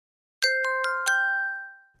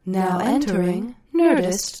Now entering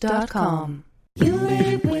Nerdist.com. You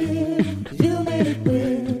made it weird, you made it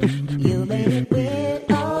weird, you made it weird,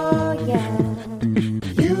 oh yeah.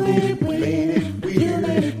 You made it weird, you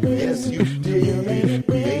made it weird, yes you did. You made it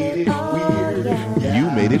weird, oh yeah. You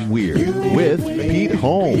Made It Weird with Pete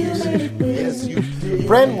Holmes. Yes you did.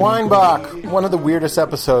 Brent Weinbach, one of the weirdest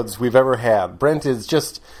episodes we've ever had. Brent is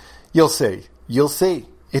just, you'll see.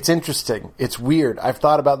 It's interesting. It's weird. I've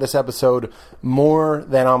thought about this episode more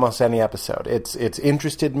than almost any episode. It's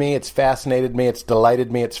interested me. It's fascinated me. It's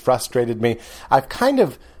delighted me. It's frustrated me. I've kind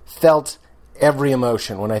of felt every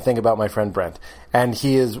emotion when I think about my friend Brent. And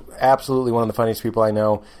he is absolutely one of the funniest people I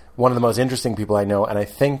know, one of the most interesting people I know, and I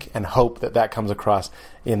think and hope that that comes across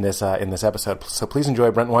in this episode. So please enjoy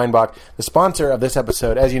Brent Weinbach, the sponsor of this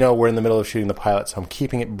episode. As you know, we're in the middle of shooting the pilot, so I'm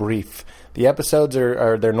keeping it brief. The episodes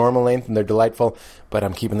are their normal length and they're delightful, but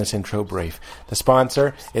I'm keeping this intro brief. The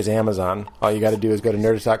sponsor is Amazon. All you got to do is go to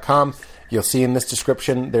Nerdist.com. You'll see in this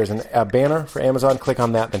description there's a banner for Amazon. Click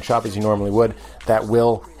on that, then shop as you normally would. That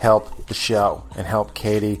will help the show and help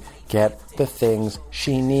Katie get the things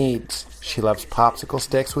she needs. She loves popsicle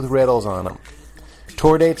sticks with riddles on them.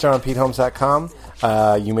 Tour dates are on PeteHolmes.com.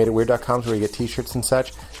 YouMadeItWeird.com is where you get t-shirts and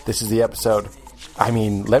such. This is the episode. I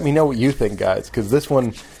mean, let me know what you think, guys, because this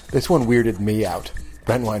one weirded me out.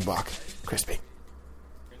 Brent Weinbach, crispy.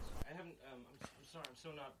 I'm sorry, I'm so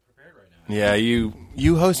not prepared right now. Yeah,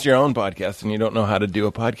 you host your own podcast and you don't know how to do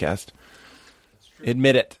a podcast. That's true.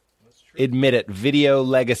 Admit it. That's true. Admit it. Video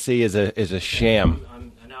legacy is a sham.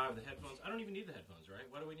 And now I have the headphones. I don't even need the headphones, right?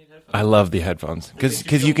 Why do we need headphones? I love the headphones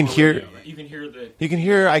because you can hear. Radio, right? You can hear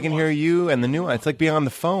the. I can hear you and the new one. It's like being on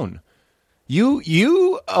the phone.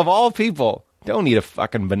 You of all people don't need a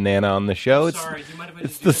fucking banana on the show. Sorry, you might have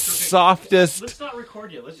It's the softest. Let's not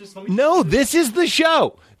record yet. Let me. No, this is the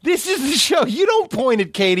show. This is the show. You don't point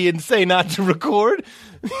at Katie and say not to record.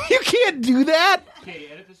 You can't do that. Okay,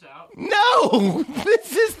 edit this out. No,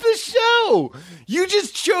 this is the show. You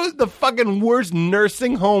just chose the fucking worst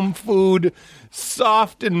nursing home food,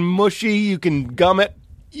 soft and mushy. You can gum it.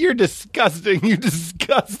 You're disgusting. You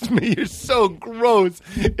disgust me. You're so gross.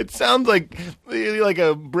 It sounds like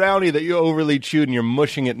a brownie that you overly chewed and you're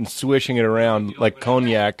mushing it and swishing it around like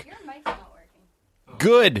cognac. Your mic's not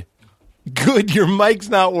working. Good. Your mic's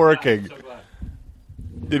not working. I'm so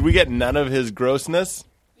glad. Did we get none of his grossness?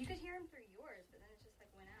 You could hear him through yours, but then it just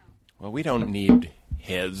went out. Well, we don't need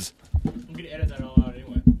his. I'm gonna edit that all out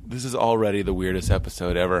anyway. This is already the weirdest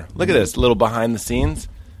episode ever. Look at this little behind the scenes.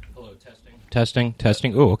 Hello, testing.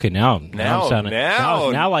 Testing. Oh, okay. Now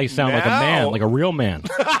I sound like a man, like a real man.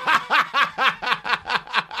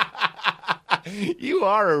 You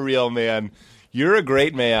are a real man. You're a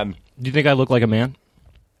great man. Do you think I look like a man?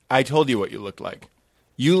 I told you what you look like.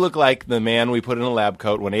 You look like the man we put in a lab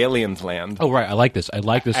coat when aliens land. Oh, right. I like this. And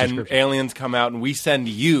description. aliens come out and we send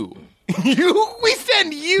you. We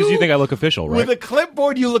send you. Because you think I look official, right? With a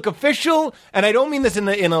clipboard, you look official. And I don't mean this in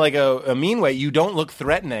a mean way. You don't look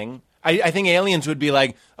threatening. I think aliens would be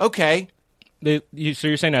like, okay. So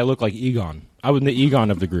you're saying I look like Egon? I was the Egon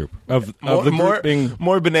of the group. Of the group being...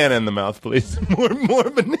 More banana in the mouth, please. more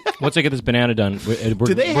banana. Once I get this banana done, we're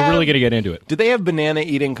really going to get into it. Do they have banana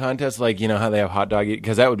eating contests like, you know, how they have hot dog eating?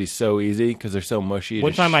 Because that would be so easy because they're so mushy.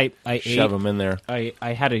 One time I shove them in there. I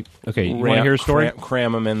had a... Okay, you want to hear a story?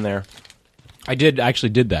 Cram them in there. I actually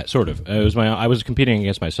did that, sort of. I was competing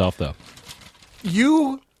against myself, though.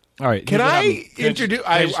 All right. Can I introduce...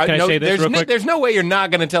 Can I say this real quick? There's no way you're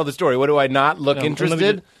not going to tell the story. What do I not look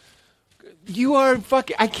interested? You are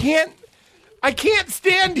fucking... I can't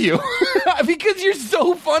stand you because you're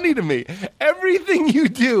so funny to me. Everything you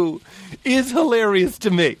do is hilarious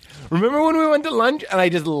to me. Remember when we went to lunch and I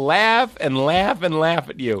just laugh and laugh and laugh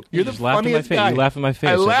at you? You're the funniest guy. You laugh in my face.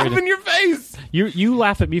 I laugh in your face. You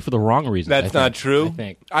laugh at me for the wrong reasons. That's not true. I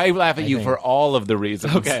think. I laugh at you for all of the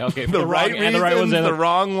reasons. Okay. The right reasons, the right ones, the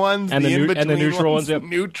wrong ones, and the in-between and the neutral ones.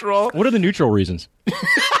 Neutral. What are the neutral reasons?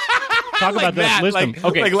 Talk like about that. List them.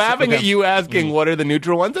 Okay. Like laughing at you asking what are the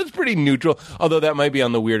neutral ones. That's pretty neutral. Although that might be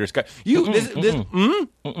on the weirder sky.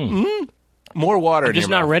 More water. I'm just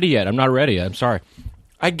not ready yet. I'm not ready. I'm sorry.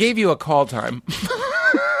 I gave you a call time.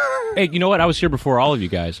 Hey, you know what? I was here before all of you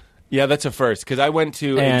guys. Yeah, that's a first. Because I went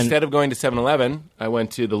to, instead of going to 7-Eleven, I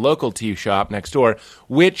went to the local tea shop next door,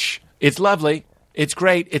 which it's lovely. It's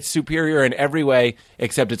great. It's superior in every way,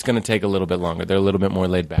 except it's going to take a little bit longer. They're a little bit more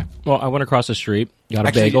laid back. Well, I went across the street, got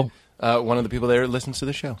a bagel. One of the people there listens to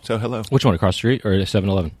the show, so hello. Which one, across the street or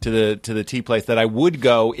 7-Eleven? To the tea place that I would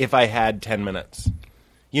go if I had 10 minutes.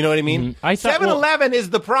 You know what I mean? I thought- 7-Eleven is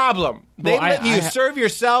the problem. They Well, let you serve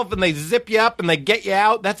yourself and they zip you up and they get you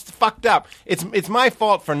out. That's fucked up. It's my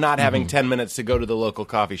fault for not having 10 minutes to go to the local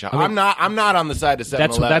coffee shop. I'm not on the side of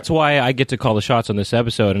 7-Eleven. That's why I get to call the shots on this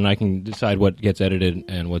episode, and I can decide what gets edited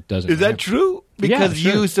and what doesn't. Is that true? Because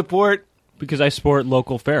Yeah, sure. you support Because I support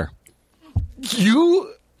local fare.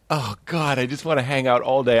 you. Oh God, I just want to hang out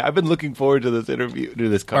all day. I've been looking forward to this interview, to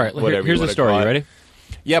this. All right, whatever here's you the wanna story. call You it. ready?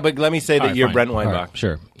 Yeah, but let me say that All right, you're fine. Brent All Weinbach. right,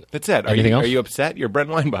 sure. That's it. Are Anything you, else? Are you upset? You're Brent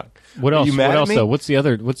Weinbach. What Are else? you mad What at else me? though? What's the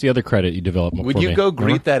other credit you developed? Would for you me? go Remember?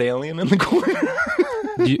 greet that alien in the corner?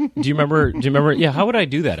 Do you remember? Do you remember? Yeah. How would I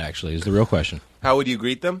do that? Actually, is the real question. How would you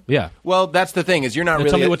greet them? Yeah. Well, that's the thing is you're not Now really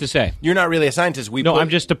tell me what to say. You're not really a scientist. No, I'm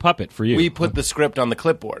just a puppet for you. We put the script on the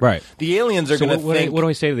clipboard. Right. The aliens are So going to what think. do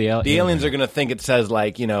I say to the aliens? The aliens are going to think it says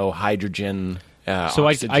like hydrogen. So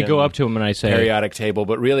I oxygen, go up to him and I say, periodic table,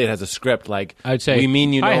 but really it has a script like I'd say, we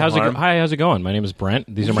mean you no hi, how's harm. how's it going? My name is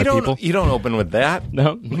Brent. These are my you don't, people. You don't open with that.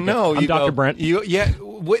 No? No. I'm you Dr. go- Brent.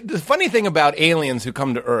 The funny thing about aliens who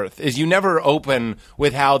come to Earth is you never open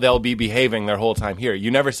with how they'll be behaving their whole time here.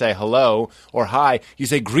 You never say hello or hi. You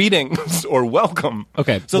say greetings or welcome.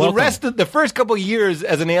 Okay, So welcome. the rest of the first couple of years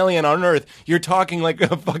as an alien on Earth, you're talking like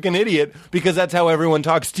a fucking idiot because that's how everyone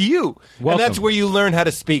talks to you. And Welcome. that's where you learn how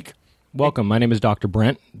to speak. Welcome. My name is Dr.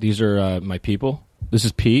 Brent. These are my people. This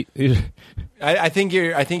is Pete. I think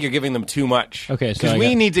you're giving them too much. Okay, so because I we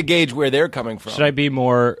got- need to gauge where they're coming from. Should I be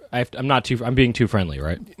more? I'm being too friendly,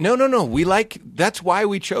 right? No. We like. That's why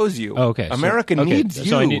we chose you. Oh, okay. America needs you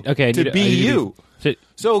So I need to be you. So-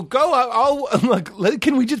 So go. I'll look.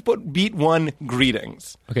 Can we just beat one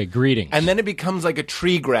greetings, okay, greetings. and then it becomes like a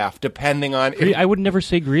tree graph depending on. I would never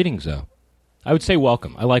say greetings though. I would say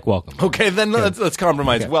welcome. I like welcome. Okay, then let's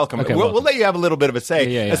compromise. Okay. Welcome. Okay, We'll welcome. let you have a little bit of a say,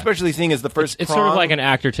 Yeah. especially seeing as the first. It's sort of prong- like an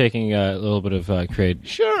actor taking a little bit of creative.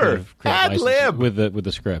 Sure. Ad lib. with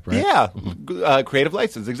the script, right? Yeah, creative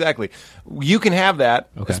license, exactly. You can have that,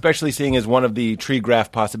 Okay. especially seeing as one of the tree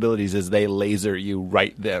graph possibilities is they laser you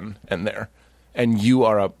right then and there, and you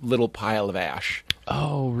are a little pile of ash.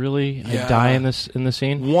 Oh, really? Yeah. I die in the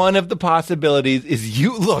scene. One of the possibilities is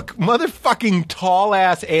you look, motherfucking tall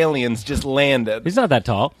ass aliens just landed. He's not that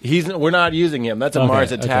tall. We're not using him. That's a Okay,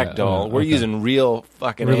 Mars Attack okay, doll. We're okay. using real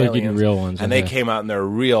fucking Really aliens. getting real ones, and they okay. came out and they're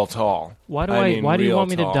real tall. Why do I mean, Why do you real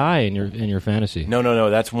want me to tall. die in your fantasy? No.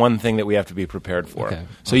 That's one thing that we have to be prepared for. Okay.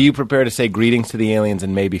 So you prepare to say greetings to the aliens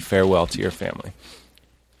and maybe farewell to your family.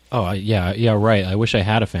 Oh, yeah, right. I wish I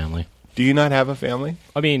had a family. Do you not have a family?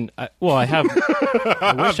 I mean, I have.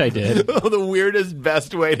 I wish I did. The weirdest,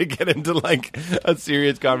 best way to get into like a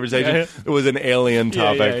serious conversation. Yeah. It was an alien Yeah,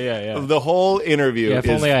 topic. yeah. The whole interview Yeah, if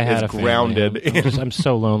is, only I had is a family. grounded in. I'm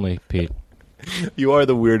so lonely, Pete. You are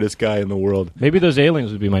the weirdest guy in the world. Maybe those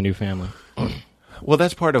aliens would be my new family. Well,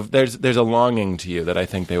 that's part of there's a longing to you that I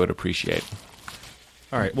think they would appreciate.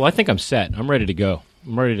 All right. Well, I think I'm set. I'm ready to go.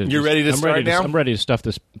 I'm ready to. You're ready to I'm start ready now? I'm ready to stuff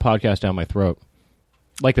this podcast down my throat,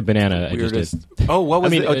 like the banana I just Weirdest. did. Oh, what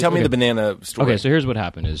was I mean, it? Tell me okay. the banana story. Okay, so here's what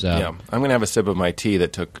happened: is yeah, I'm gonna have a sip of my tea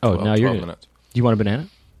that took 12, now you're 12 gonna- minutes. Do you want a banana?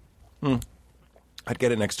 I'd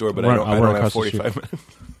get it next door, but Run- I I'll run don't have across the 45 minutes.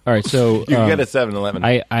 All right, so You can get a 7-Eleven.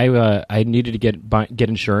 I needed to get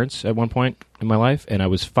insurance at one point in my life, and I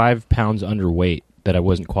was 5 pounds underweight that I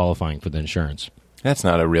wasn't qualifying for the insurance. That's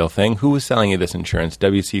not a real thing. Who was selling you this insurance?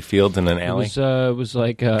 W.C. Fields in an alley? It was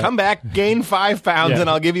like Come back, gain 5 pounds, Yeah. and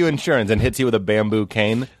I'll give you insurance. And hits you with a bamboo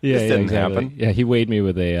cane. Yeah, this didn't exactly. happen. Yeah, he weighed me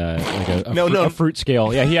with a fruit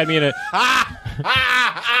scale. Yeah, he had me in a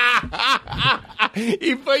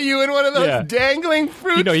He put you in one of those Yeah. dangling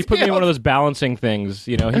fruit. he put me in one of scales. those balancing things.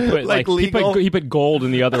 He put Like legal? he put gold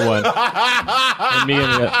in the other one, and me in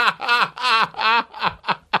the.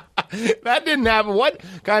 That didn't happen. What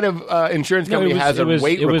kind of insurance company has a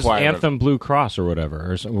weight it was requirement? Anthem Blue Cross or whatever,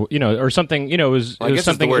 or or something. It was. Well, it I was guess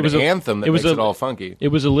something. it's the word it was a, anthem that it was makes a, it all funky. It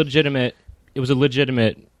was a legitimate. It was a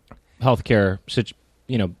legitimate healthcare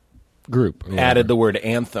group. or Added whatever. the word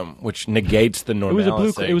anthem, which negates the It was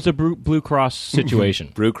normalcy. a Blue Cross situation.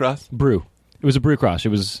 Brew Cross? Brew. It was a Brew Cross. It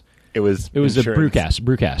was It was a insurance.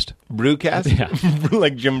 Brewcast. Brewcast? Yeah.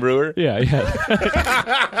 Like Jim Brewer? Yeah.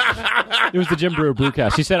 It was the Jim Brewer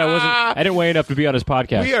Brewcast. He said I didn't weigh enough to be on his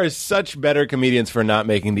podcast. We are such better comedians for not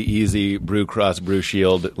making the easy Brew Cross, Brew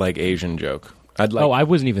Shield, like Asian joke. I'd like. I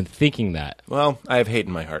wasn't even thinking that. Well, I have hate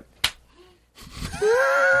in my heart.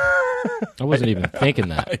 I wasn't even thinking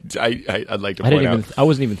that. I'd like to point out. I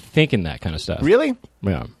wasn't even thinking that kind of stuff. Really?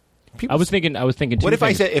 Yeah. People- I was thinking. Two What if I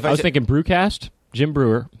things. said- if I was said- thinking Brewcast, Jim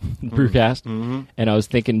Brewer, Brewcast, and I was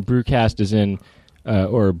thinking Brewcast is in,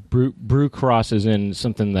 or Brew Cross is in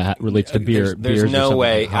something that relates to beer. There's beers or no something,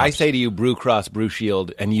 way. like I hops. say to you, Brew Cross, Brew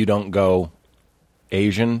Shield, and you don't go.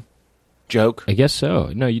 Asian joke? I guess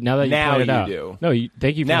so. No, now that you Now pointed you out. do. No,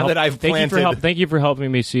 thank you. For Now that I've thank you planted- thank you for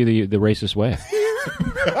helping me see the racist way.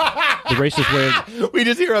 The racist way. We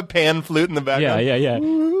just hear a pan flute in the background. Yeah.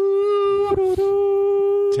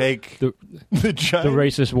 Take The giant. the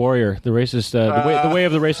racist warrior. The racist. The way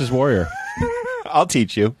of the racist warrior. I'll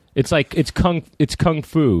teach you. It's like it's kung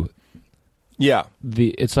fu. Yeah.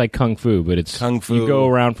 It's like kung fu, but it's Kung fu. You go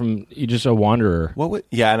around from you're just a wanderer. What would?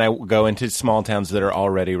 Yeah, and I go into small towns that are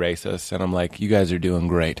already racist, and I'm like, "You guys are doing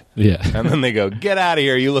great." Yeah. And then they go, "Get out of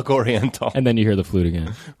here! You look Oriental." And then you hear the flute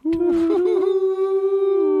again.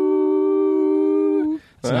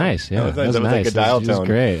 It's nice. Yeah, that was like a dial It was tone.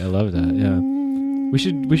 great. I love that. Yeah.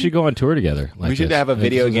 We should go on tour together. Like We should this. have a Like,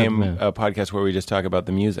 video this is game yeah. podcast where we just talk about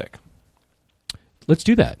the music. Let's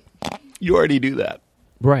do that. You already do that.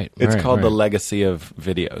 Right. It's right, called right. The Legacy of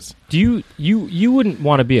Videos. Do you wouldn't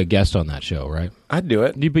want to be a guest on that show, right? I'd do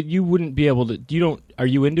it. But you wouldn't be able to. You don't. Are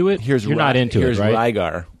you into it? You're not into here's it, right?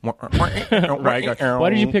 Rygar. Rygar.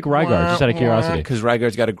 Why did you pick Rygar? Just out of curiosity. Because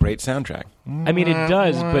Rygar's got a great soundtrack. I mean, it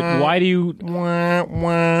does, but why do you?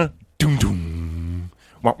 Doom, doom.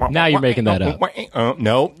 Now you're making that up.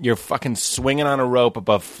 No, you're fucking swinging on a rope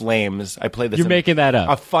above flames. I played this. You're in making that up.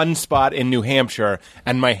 A fun spot in New Hampshire,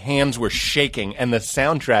 and my hands were shaking, and the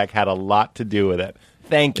soundtrack had a lot to do with it.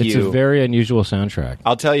 Thank It's you. a very unusual soundtrack.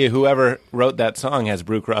 I'll tell you, whoever wrote that song has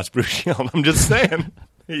Brew Cross Brew Shield. I'm just saying.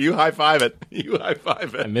 You high five it. You high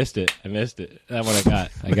five I it. missed it. That one I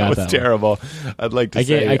got. I got That was one. terrible. I'd like to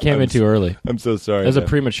say I came in too early. I'm so sorry. That was a man.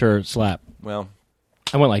 premature slap. Well,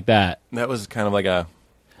 I went like that. that was kind of like a.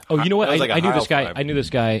 Oh, you know what? That was like a I knew Heil this guy. five. I knew this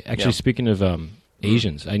guy. Actually, Yeah. speaking of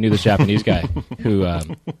Asians, I knew this Japanese guy who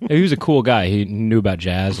he was a cool guy. He knew about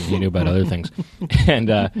jazz and he knew about other things. And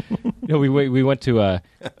we went to a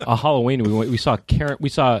Halloween. We saw Karen. We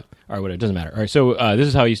saw. All right, whatever. It doesn't matter. All right. So this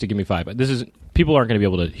is how he used to give me five. But this is people aren't going to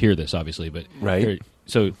be able to hear this, obviously. But Right. here,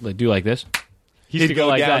 so like, do like this. He used He'd to go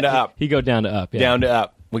like down that. to up. He'd go down to up. Yeah. Down to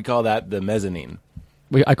up. We call that the mezzanine.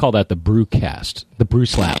 I call that the brew cast, the brew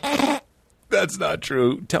slap. That's not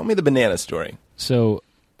true. Tell me the banana story. So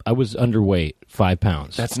I was underweight, 5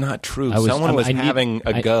 pounds. That's not true. I was, Someone was I need- having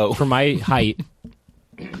a I- go. for my height.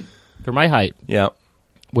 For my height, Yeah.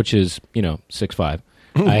 which is 6'5",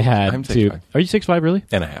 I had I'm to. 6'5". Are you 6'5", really?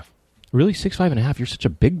 And a half. Really, 6'5" and a half? You're such a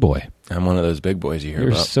big boy. I'm one of those big boys you hear You're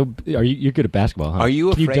about. so. Are you? You're good at basketball, huh? Are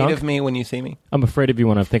you Can afraid dunk? of me when you see me? I'm afraid of you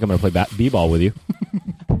when I think I'm going to play b-ball with you.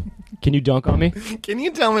 Can you dunk on me? Can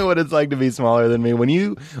you tell me what it's like to be smaller than me? When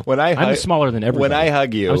I I'm smaller than everybody. When I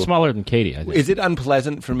hug you, I'm smaller than Katie. I think. is it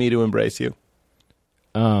unpleasant for me to embrace you?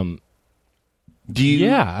 Do you?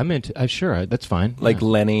 Yeah, I'm into. Sure, that's fine. Like Yeah,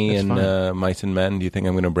 Lenny that's and fine. Mice and Men. Do you think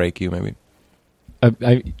I'm going to break you? Maybe.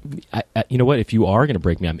 you know what? If you are going to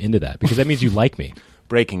break me, I'm into that because that means you like me.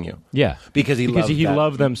 Breaking you Yeah, because he loved that.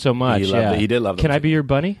 loved them so much. He loved yeah. it. He did love them Can I too. be your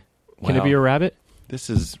bunny? Can I Wow. be your rabbit? This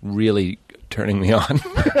is really turning me on.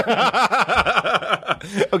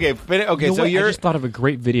 Okay. Okay. You know So what? you're I just thought of a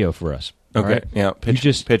great video for us. all okay. right? Yeah. Pitch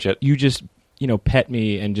it. You just pet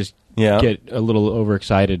me and just Yeah. get a little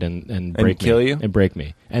overexcited and break kill me you? and break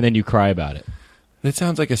me, and then you cry about it. That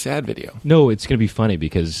sounds like a sad video. No, it's going to be funny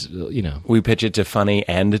because We pitch it to funny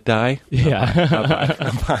and die. yeah.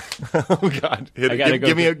 Oh God! I gotta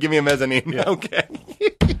go give me a mezzanine. Okay.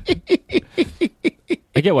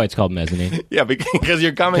 I get why it's called mezzanine. Yeah, because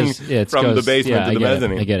you're coming 'Cause, yeah, it's from goes- the basement yeah, to the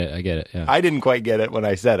mezzanine. I get it. Yeah. I didn't quite get it when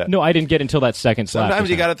I said it. No, I didn't get until that second slap. Sometimes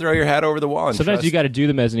you got to throw your hat over the wall. And Sometimes trust. you got to do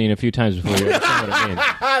the mezzanine a few times before you understand what it means.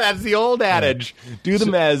 That's the old adage. Do the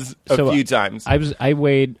mezz a few times. I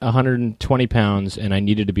weighed 120 pounds and I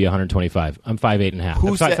needed to be 125. I'm 5'8" and a half. Who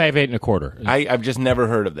I'm said- 5'8" and a quarter. I've just never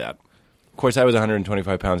heard of that. Of course, I was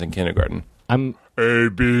 125 pounds in kindergarten. I'm. A,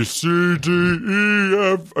 B, C, D, E,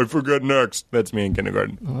 F. I forget next. That's me in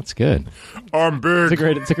kindergarten. Oh, that's good. I'm big.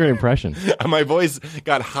 It's a great impression. My voice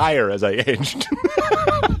got higher as I aged.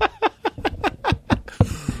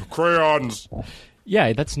 Crayons.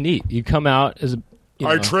 Yeah, that's neat. You come out as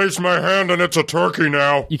a. trace my hand and it's a turkey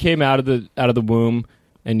now. You came out of the womb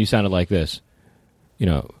and you sounded like this.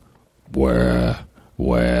 Where.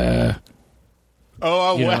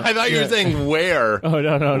 Oh, You know, I thought you were yeah. saying where. Oh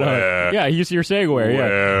no. Where? Yeah, you're saying where? Yeah.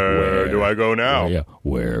 Where do I go now? Yeah.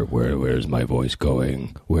 Where's my voice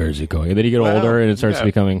going? Where is it going? And then you get older and it starts yeah.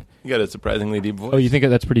 becoming. You got a surprisingly deep voice. Oh, you think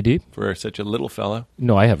that's pretty deep? for such a little fellow?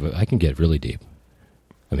 No, I can get really deep.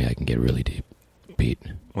 I can get really deep. Beat.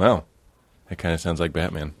 Well, that kind of sounds like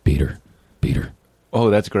Batman. Beater. Oh,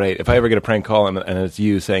 that's great. If I ever get a prank call and it's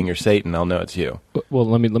you saying you're Satan, I'll know it's you. Well,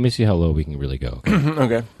 let me see how low we can really go. Okay?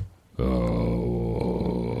 Okay.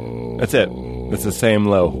 That's it. That's the same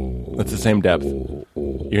low. That's the same depth.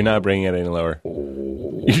 You're not bringing it any lower.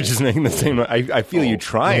 You're just making the same noise. I feel you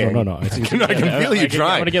trying. No. I can feel you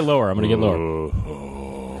trying. I'm gonna get lower.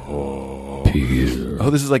 Oh,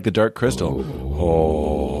 this is like the Dark Crystal.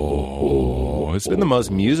 Oh, it's been the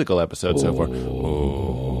most musical episode so far.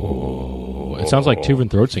 It sounds like Tuvan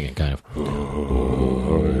throat singing, kind of.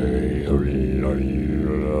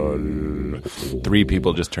 3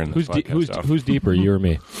 people just turned the podcast off. Who's deeper, you or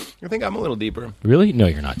me? I think I'm a little deeper. Really? No,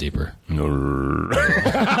 you're not deeper.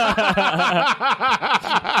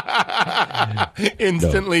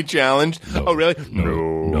 Instantly challenged. Oh, really?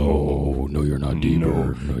 No, you're not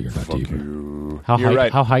deeper. No, you're not deeper. You. How You're high?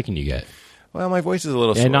 right. How high can you get? Well, my voice is a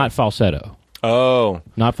little sore. And not falsetto. Oh,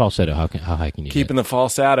 Not falsetto. How high can you keeping get? the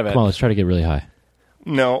false out of it. Come on, let's try to get really high.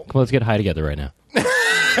 No. Come on, let's get high together right now.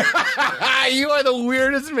 You are the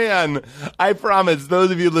weirdest man. I promise,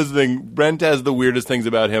 those of you listening, Brent has the weirdest things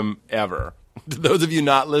about him ever. To those of you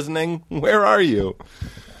not listening, where are you?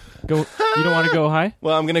 Go. You don't want to go high?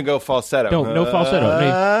 Well, I'm going to go falsetto. No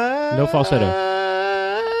falsetto. No falsetto.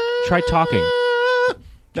 Try talking.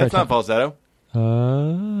 That's not falsetto. I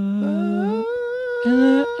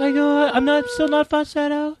go. I'm still not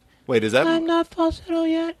falsetto. Wait, is that? I'm not falsetto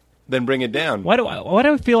yet. Then bring it down. Why do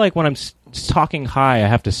I feel like when I'm talking high, I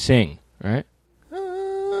have to sing? Right?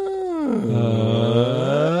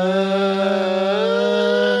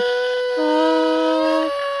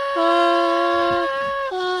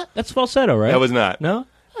 That's falsetto, right? That was not. No.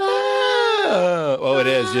 Oh, it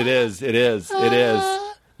is. It is. It is. It is.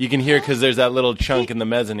 You can hear because there's that little chunk in the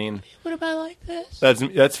mezzanine. What about like this?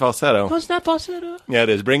 That's falsetto. No, it's not falsetto. Yeah, it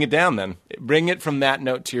is. Bring it down then. Bring it from that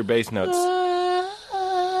note to your bass notes.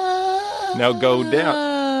 Now go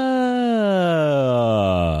down.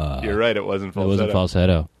 You're right. It wasn't It falsetto. wasn't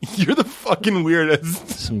falsetto. You're the fucking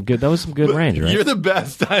weirdest. That was some good range, right? You're the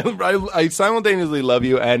best. I simultaneously love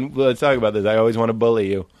you, and let's talk about this. I always want to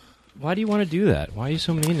bully you. Why do you want to do that? Why are you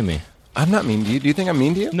so mean to me? I'm not mean to you. Do you think I'm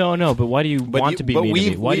mean to you? No, but why do you want to be mean to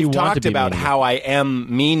me? Why do you we've want to talked be about mean to me? how I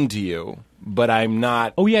am mean to you, but I'm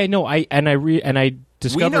not. Oh yeah, no, I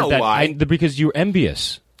discovered know that why. because you're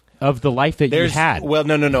envious of the life that you had. Well,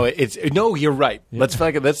 no. It's no. You're right. Let's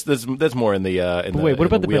that's more in the. Wait, what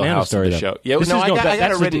about the banana wheelhouse of story, the though? show? Yeah, This no, is- I no, got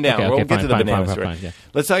that's it written the- down. okay, We'll okay, get to the fine, banana fine, story. fine, yeah.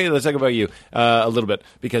 Let's talk about you a little bit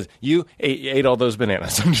because you ate all those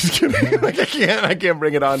bananas. I'm just kidding. Like I can't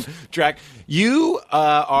bring it on track. You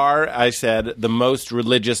are, I said, the most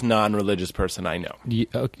religious, non-religious person I know.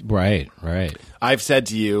 Right. I've said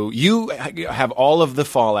to you, you have all of the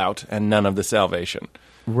fallout and none of the salvation.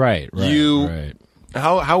 Right. Right.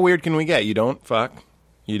 How weird can we get? You don't fuck.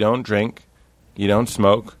 You don't drink. You don't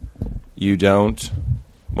smoke. You don't.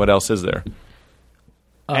 What else is there?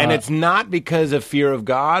 And it's not because of fear of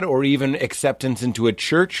God or even acceptance into a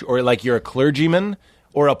church or like you're a clergyman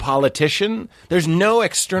or a politician. There's no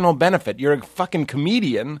external benefit. You're a fucking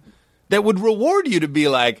comedian that would reward you to be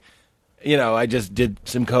like, I just did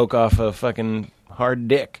some coke off a fucking hard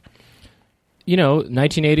dick.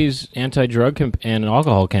 1980s anti-drug and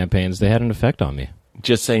alcohol campaigns, they had an effect on me.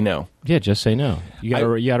 Just say no. Yeah, just say no. You got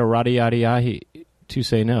a radi yada yahi to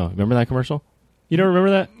say no. Remember that commercial? You don't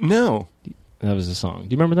remember that? No. That was the song.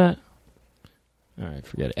 Do you remember that? All right,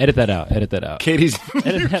 forget it. Edit that out. Katie's.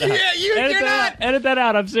 Edit that out. Yeah, you're not. Edit that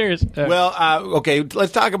out. I'm serious. Well, okay,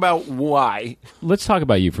 let's talk about why. Let's talk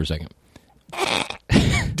about you for a second.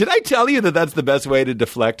 Did I tell you that that's the best way to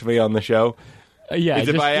deflect me on the show? Yeah, Is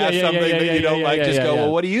if I ask something that you don't like, just go,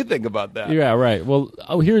 well, what do you think about that? Yeah, right. Well,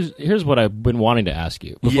 here's what I've been wanting to ask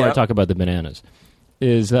you before I talk about the bananas.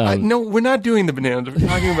 Is no, we're not doing the bananas. We're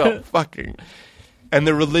talking about fucking and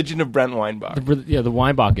the religion of Brent Weinbach. the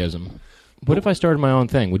Weinbachism. What if I started my own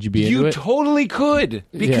thing? Would you be into You it? totally could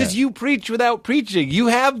because you preach without preaching. You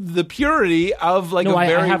have the purity of like a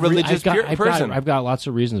very religious person. I've got lots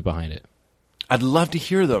of reasons behind it. I'd love to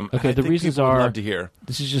hear them. Okay, I the think reasons people would are love to hear.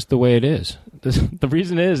 This is just the way it is. The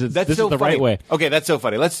reason is this That's is so the funny. right way. Okay, that's so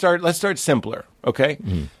funny. Let's start simpler. Okay,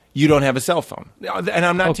 you don't have a cell phone, and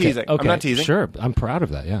I'm not teasing. Okay. I'm not teasing. Sure, I'm proud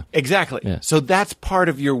of that. Yeah. Exactly. Yeah. So that's part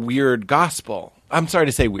of your weird gospel. I'm sorry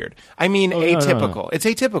to say weird. I mean atypical. No. It's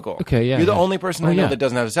atypical. Okay, yeah. You're the only person I know that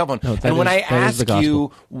doesn't have a cell phone. No, and when I that is the ask you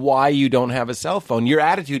gospel. why you don't have a cell phone, your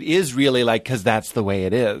attitude is really like, because that's the way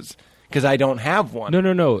it is. Because I don't have one.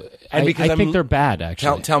 No. And because I think they're bad,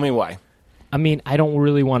 actually. Tell me why. I mean, I don't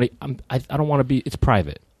really want to. I don't want to be. It's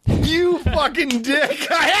private. You fucking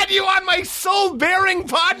dick! I had you on my soul-bearing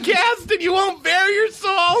podcast, and you won't bear your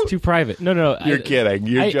soul. Too private. No. You're kidding.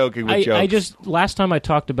 You're joking with jokes. I just last time I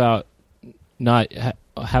talked about not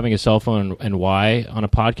having a cell phone and why on a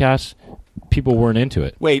podcast, people weren't into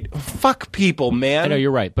it. Wait, fuck people, man. I know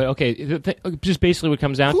you're right, but okay, just basically what it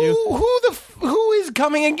comes down to. Who is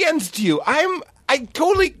coming against you? I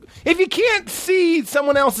totally. If you can't see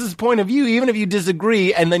someone else's point of view, even if you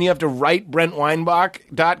disagree, and then you have to write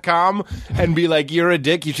BrentWeinbach.com and be like, "You're a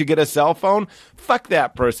dick. You should get a cell phone." Fuck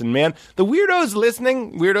that person, man. The weirdos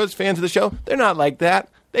listening, weirdos fans of the show, they're not like that.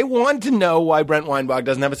 They want to know why Brent Weinbach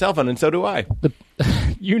doesn't have a cell phone, and so do I.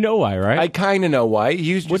 You know why, right? I kind of know why.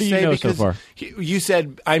 You just What do you say know so because far? You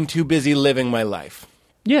said I'm too busy living my life,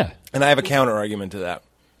 Yeah. and I have a counter argument to that.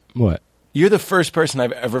 What? You're the first person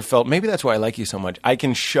I've ever felt. Maybe that's why I like you so much. I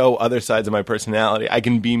can show other sides of my personality. I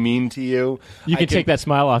can be mean to you. You can take that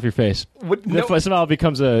smile off your face. What- The no. smile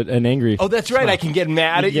becomes an angry. Oh, that's right. smile. I can get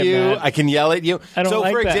mad at You can you. get mad. I can yell at you. I don't so,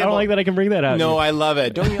 like for that. example, I don't like that I can bring that out. No, in you. I love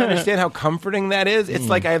it. Don't you understand how comforting that is? It's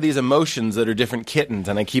like I have these emotions that are different kittens,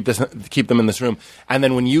 and I keep them in this room. And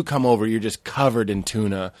then when you come over, you're just covered in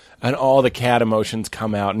tuna, and all the cat emotions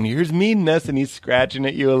come out. And here's meanness, and he's scratching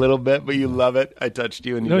at you a little bit, but you love it. I touched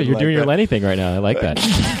you, and you No, didn't you're like doing your that. Lenny thing right now. I like that.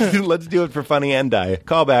 Let's do it for funny and die.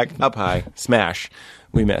 Call back, up high, smash.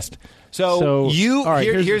 We missed. So you all right,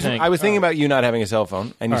 here's the here's thing. I was thinking about you not having a cell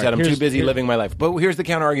phone, and you All said right, I'm too here's- busy here- living my life. But here's the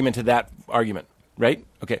counter argument to that argument, right?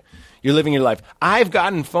 Okay, you're living your life. I've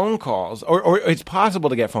gotten phone calls, or it's possible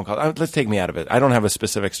to get phone calls. Let's take me out of it. I don't have a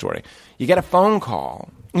specific story. You get a phone call.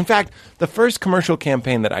 In fact, the first commercial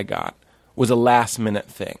campaign that I got was a last minute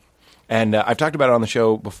thing. And I've talked about it on the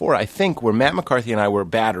show before, I think, where Matt McCarthy and I were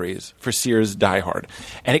batteries for Sears Die Hard.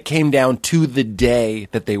 And it came down to the day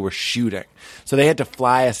that they were shooting. So they had to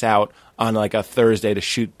fly us out on like a Thursday to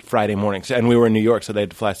shoot Friday morning. And we were in New York, so they had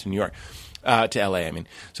to fly us to New York. To LA, I mean.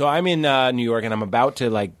 So I'm in New York, and I'm about to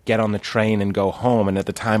like get on the train and go home. And at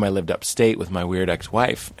the time, I lived upstate with my weird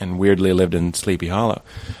ex-wife, and weirdly lived in Sleepy Hollow.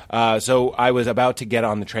 So I was about to get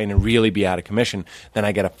on the train and really be out of commission. Then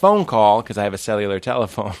I get a phone call because I have a cellular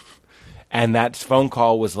telephone, and that phone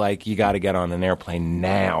call was like, "You got to get on an airplane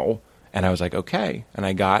now." And I was like, "Okay." And I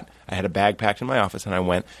had a bag packed in my office, and I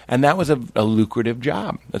went. And that was a lucrative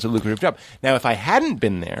job. That's a lucrative job. Now, if I hadn't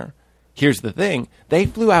been there, here's the thing: they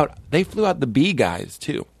flew out the B guys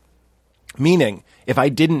too. Meaning, if I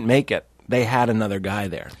didn't make it, they had another guy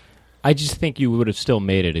there. I just think you would have still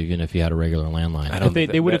made it even if you had a regular landline. I don't If they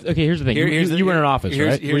think would have. Okay, here's the thing. You were in an office,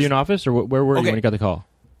 right? Were you in an office, or where were you Okay. when you got the call?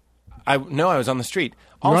 No, I was on the street.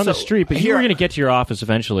 You were on Also, the street, but you here- were going to get to your office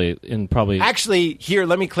eventually, and probably. Actually, here,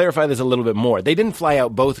 let me clarify this a little bit more. They didn't fly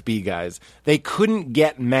out both B guys. They couldn't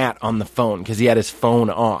get Matt on the phone because he had his phone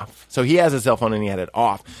off. So he has a cell phone and he had it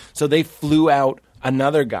off. So they flew out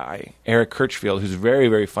another guy, Eric Kirchfield, who's very,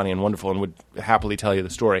 very funny and wonderful and would happily tell you the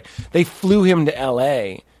story. They flew him to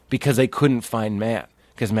L.A. because they couldn't find Matt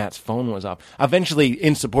because Matt's phone was off. Eventually,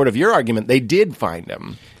 in support of your argument, they did find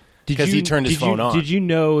him because he turned his phone on. Did you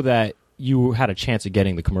know that you had a chance of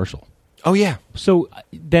getting the commercial? Oh, yeah. So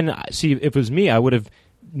then, see, if it was me, I would have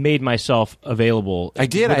made myself available. I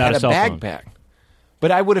did. I without had a cell phone. backpack.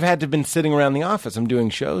 But I would have had to have been sitting around the office. I'm doing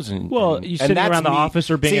shows. Well, you sitting that's around the me. office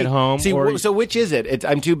or being See- at home, See, or- so which is it?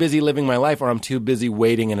 I'm too busy living my life, or I'm too busy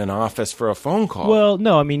waiting in an office for a phone call. Well,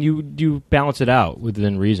 no, I mean you balance it out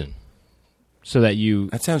within reason, so that you.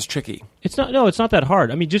 that sounds tricky. It's not. No, it's not that hard.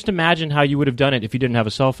 I mean, just imagine how you would have done it if you didn't have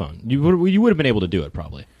a cell phone. You would have been able to do it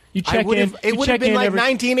probably. You check in. It you would check have been in like every-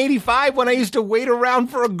 1985 when I used to wait around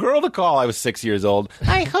for a girl to call. I was 6 years old.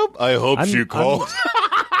 I hope she calls.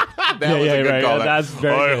 That was a good right. call. That's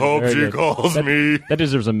very good, very good. calls me. That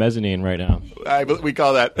deserves a mezzanine right now. We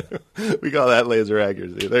call that laser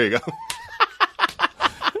accuracy. There you go.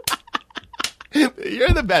 You're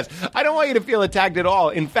the best. I don't want you to feel attacked at all.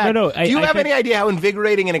 In fact, No, do you I have think- any idea how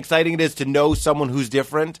invigorating and exciting it is to know someone who's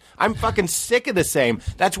different? I'm fucking sick of the same.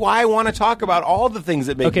 That's why I want to talk about all the things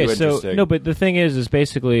that make Okay, you so interesting. no, but the thing is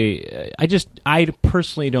basically, I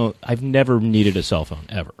personally don't. I've never needed a cell phone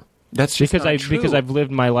ever. that's just Because not true. because I've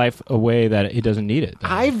lived my life a way that it doesn't need it.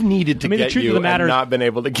 I've needed to I mean, the get truth of you the matter and is- not been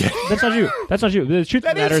able to get. That's not you. That's not you. The truth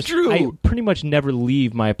That of the matter is true. I pretty much never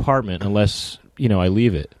leave my apartment unless I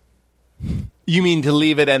leave it. You mean to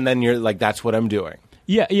leave it and then you're like, that's what I'm doing.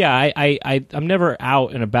 Yeah. I'm never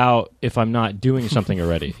out and about if I'm not doing something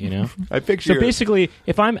already. I picture. So basically,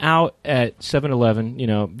 if I'm out at 7-Eleven,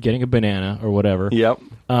 getting a banana or whatever. Yep.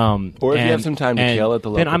 Or if you and- have some time to and kill at the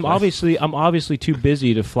local then I'm place. obviously too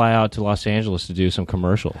busy to fly out to Los Angeles to do some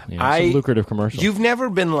commercial, some lucrative commercial. You've never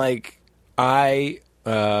been like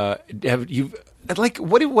what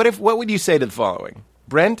would you say to the following,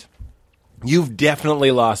 Brent? You've definitely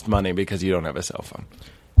lost money because you don't have a cell phone.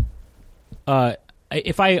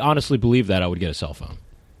 If I honestly believe that, I would get a cell phone.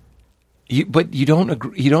 But you don't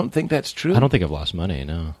agree. You don't think that's true? I don't think I've lost money.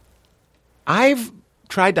 No. I've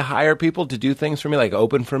tried to hire people to do things for me, like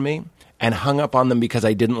open for me, and hung up on them because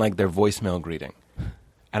I didn't like their voicemail greeting.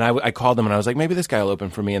 And I called them and I was like, maybe this guy will open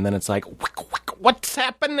for me. And then it's like, what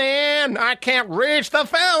happening? I can't reach the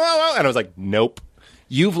phone. And I was like, nope.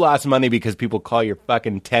 You've lost money because people call your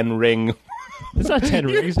fucking 10-ring. It's not 10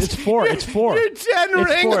 rings. It's 4. It's 4. Your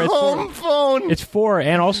 10-ring four, it's home phone. It's 4,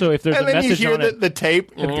 and also if there's and a then you message hear on it. the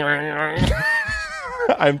tape.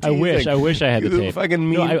 I'm teasing. I wish I had the You tape. Fucking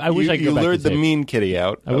mean. No, I wish I could you go back to lured the the tape. mean kitty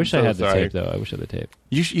out. I wish I I'm so had the sorry. tape, though. I wish I had the tape.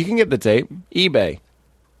 You can get the tape. eBay.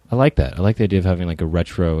 I like that. I like the idea of having like a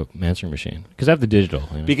retro answering machine because I have the digital.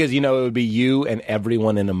 You know? Because, it would be you and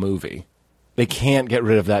everyone in a movie. They can't get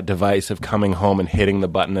rid of that device of coming home and hitting the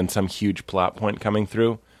button and some huge plot point coming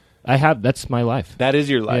through. That's my life. That is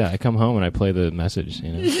your life. Yeah, I come home and I play the message.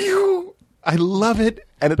 I love it.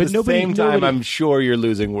 And at But the same time, nobody- I'm sure you're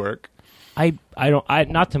losing work. I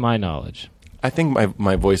not to my knowledge. I think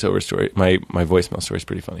my voiceover story, my voicemail story is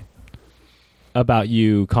pretty funny. About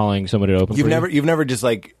you calling somebody to open. You've for never you? you've never just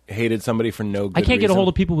like hated somebody for no good I can't get a reason? hold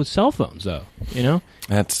of people with cell phones though.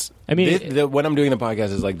 That's. I mean, when I'm doing the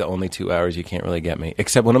podcast is like the only 2 hours you can't really get me,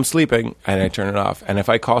 except when I'm sleeping and I turn it off. And if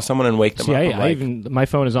I call someone and wake them see, up, I'm I like, even my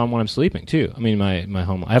phone is on when I'm sleeping too. I mean, my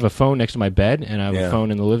home. I have a phone next to my bed and I have Yeah. a phone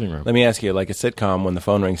in the living room. let me ask you, like a sitcom, when the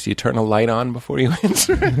phone rings, do you turn a light on before you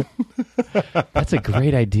answer it? That's a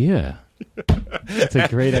great idea. That's a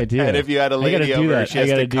great idea. And if you had a I gotta lady do over, that. she I has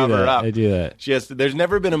gotta to do cover that. up. I do that. There's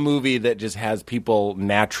never been a movie that just has people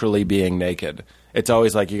naturally being naked. It's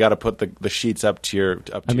always like you got to put the sheets up to your.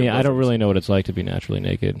 I mean, I don't bosoms. really know what it's like to be naturally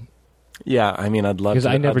naked Yeah, I mean, I'd love because to.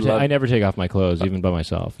 I I'd never love- take off my clothes even by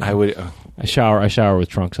myself. I would. I shower with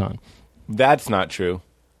trunks on. That's not true.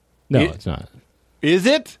 No, It- it's not. Is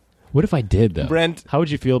it? What if I did though, Brent? How would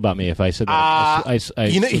you feel about me if I said that?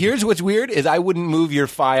 Here's what's weird is I wouldn't move your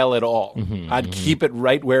file at all. I'd keep it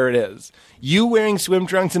right where it is. You wearing swim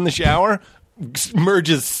trunks in the shower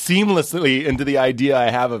merges seamlessly into the idea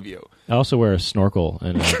I have of you. I also wear a snorkel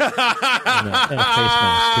and a face mask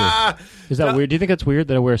too. Is that weird? Do you think that's weird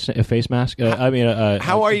that I wear a face mask? How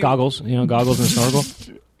are you- Goggles, goggles and snorkel.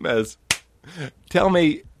 Mez, tell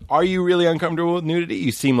me, are you really uncomfortable with nudity?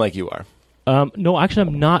 You seem like you are. No, actually,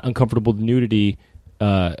 I'm not uncomfortable with nudity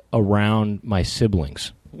around my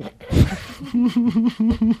siblings.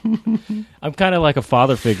 I'm kind of like a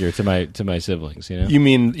father figure to my siblings. You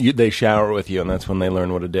mean they shower with you, and that's when they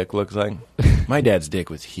learn what a dick looks like? My dad's dick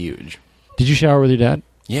was huge. Did you shower with your dad?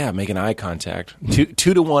 Yeah, making eye contact.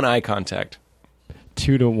 2-to-1 eye contact.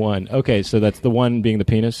 2-to-1. Okay, so that's the one being the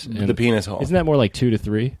penis. And The penis hole. Isn't that more like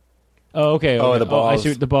 2-to-3? Oh, okay. Oh, okay. the balls. I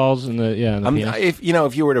see the balls and the penis. If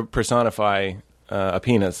you were to personify a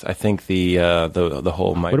penis, I think the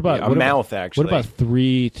hole might be a mouth. Actually, What about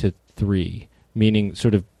 3-to-3? Meaning,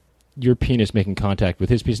 sort of, your penis making contact with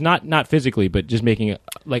his penis, not physically, but just making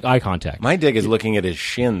like eye contact. my dick is looking at his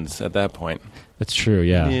shins at that point. That's true.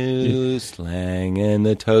 Yeah. New slang and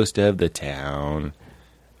the toast of the town.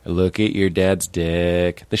 Look at your dad's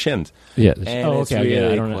dick. The shins. Yeah. And Oh, it's okay. I get it.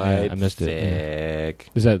 really I don't know. Yeah, quite I missed it. Yeah. thick.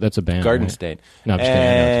 That's a band. Garden right? State. No, I'm just kidding. I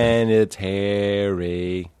know And it's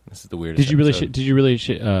hairy. This is the weirdest. Did you really? episode. Did you really?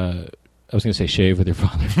 I was going to say shave with your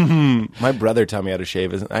father. My brother taught me how to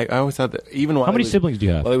shave. I always thought that even while How I many was- siblings do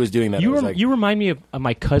you have? While I was doing that, I was like, You remind me of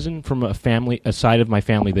my cousin from a side of my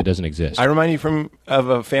family that doesn't exist. I remind you of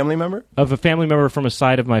a family member. Of a family member from a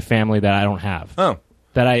side of my family that I don't have. Oh,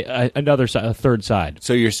 That a third side.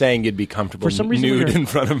 so you're saying you'd be comfortable For some reason, nude when you're- in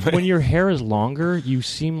front of me? When your hair is longer, you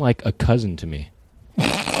seem like a cousin to me.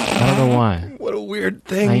 I don't know why. What a weird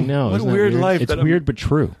thing! I know. What a Isn't that weird life. It's that I'm- weird but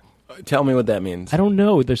true. Tell me what that means. I don't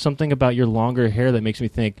know. There's something about your longer hair that makes me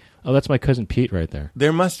think, oh, that's my cousin Pete right there.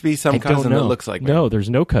 There must be some I don't cousin know. that looks like me. No, there's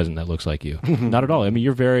no cousin that looks like you. Not at all. I mean,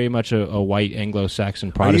 you're very much a white Anglo-Saxon Are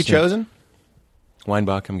you Protestant. chosen?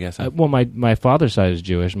 Weinbach, I'm guessing. Well, my father's side is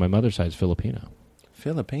Jewish, and my mother's side is Filipino.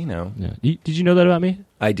 Filipino. Yeah. Did you know that about me?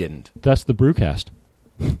 I didn't. That's the Brewcast.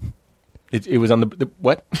 It was on the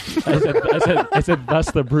what? I said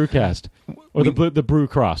that's the Brewcast, or the Brew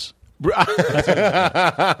Cross.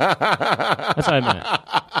 That's what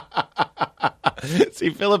I meant. See,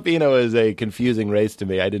 Filipino is a confusing race to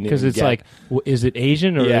me. I didn't Because even it's get. like, is it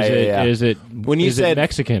Asian or Yeah, is yeah. it When you is it said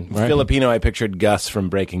Mexican? Right? Filipino, I pictured Gus from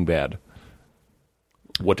Breaking Bad.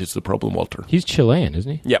 What is the problem, Walter? He's Chilean,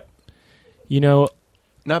 isn't he? Yep. You know,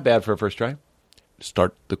 Not bad for a first try.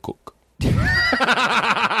 Start the cook.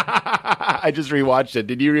 I just rewatched it.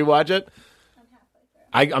 Did you rewatch it?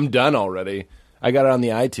 I'm done already. I got it on the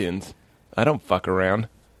iTunes. I don't fuck around.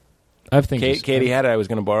 I've think Katie had it. I was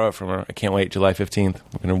going to borrow it from her. I can't wait. July 15th.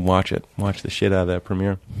 We're going to watch it. Watch the shit out of that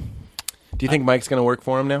premiere. Do you think Mike's going to work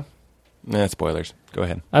for him now? Nah, spoilers. Go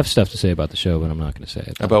ahead. I have stuff to say about the show, but I'm not going to say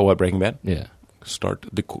it. About what, Breaking Bad? Yeah. Start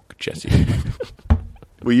the cook, Jesse.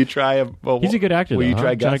 Will you try He's a good actor. Will though, you try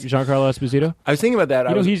huh? Gus? Giancarlo Esposito? I was thinking about that.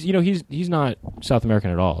 He's not South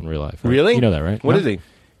American at all in real life. Right? Really? You know that, right? What No? is he?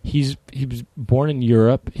 He was born in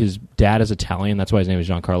Europe. His dad is Italian. That's why his name is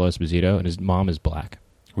Giancarlo Esposito, and his mom is black.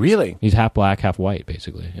 Really? He's half black, half white,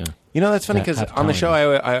 basically. Yeah. You know, that's funny Yeah, because half on the show,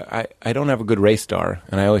 Italian. I don't have a good race star,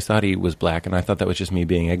 and I always thought he was black, and I thought that was just me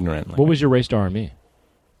being ignorant. Like, What was your race star on me?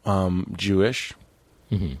 Jewish?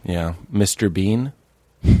 Mm-hmm. Yeah, Mr. Bean.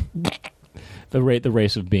 The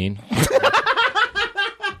race of bean.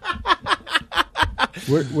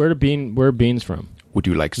 Where are beans from? Would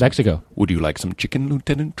you like some, Mexico. Would you like some chicken,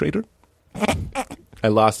 Lieutenant Trader? I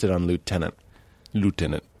lost it on Lieutenant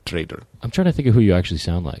Trader. I'm trying to think of who you actually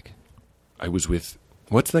sound like. I was with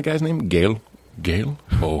what's the guy's name? Gale.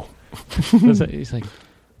 Oh, He's like,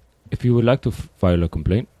 if you would like to file a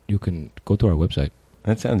complaint, you can go to our website.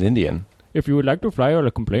 that sounds Indian. If you would like to file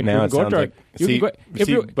a complaint, Now you it can go sounds to our, like. you See, can go, if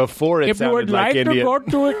see, you before it if you would sounded like like to Indian. go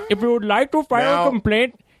to it, if you would like to file Now- a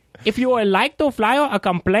complaint, if you would like to file a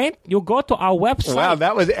complaint, you go to our website. Wow,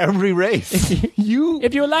 that was every race. You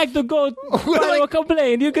If you like to go file a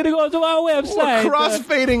complaint, you can go to our website. were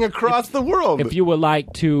crossfading across the world. If you would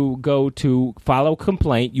like to go to file a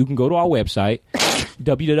complaint, you can go to our website,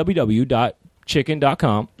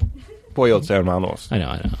 www.chicken.com. Pollos hermanos. I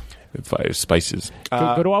know. Fire spices.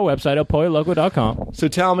 Go to our website, apoyoloco.com. So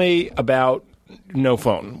tell me about no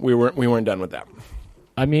phone. We weren't done with that.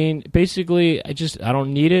 I mean, basically, I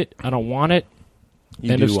don't need it. I don't want it.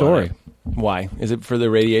 You End do of want story. it. Why? Is it for the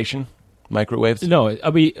radiation? Microwaves? No, I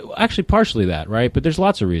mean, actually, partially that, right? But there's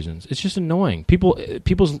lots of reasons. It's just annoying.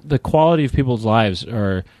 The quality of people's lives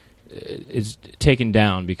is taken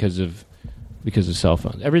down because of cell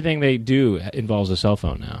phones. Everything they do involves a cell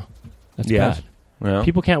phone now. That's bad. Well,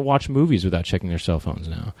 People can't watch movies without checking their cell phones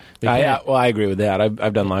now. They can't. I agree with that.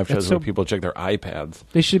 I've done live shows so- where people check their iPads.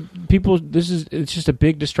 They should. It's just a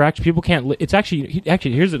big distraction. People can't. It's actually.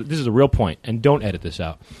 This is a real point, and don't edit this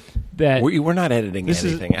out. That We're not editing this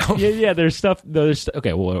anything is, out. Yeah. There's stuff.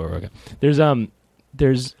 Okay. Well, whatever. Okay.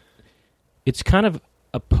 There's. It's kind of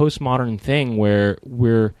a postmodern thing where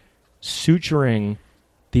we're suturing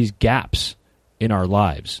these gaps in our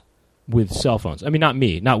lives with cell phones. I mean, not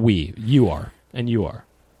me, not we. You are, and you are.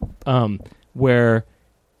 Where.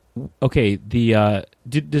 Okay.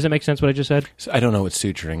 Does that make sense? What I just said? So I don't know what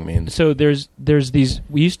suturing means. So there's these.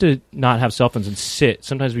 We used to not have cell phones and sit.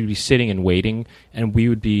 Sometimes we'd be sitting and waiting, and we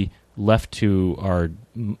would be left to our.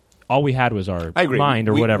 All we had was our I agree. mind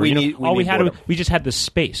or We- whatever. we You know, need- we all we need had, boredom. we just had the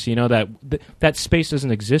space. You know that space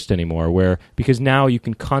doesn't exist anymore. Because now you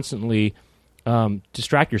can constantly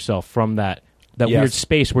distract yourself from that Yes. weird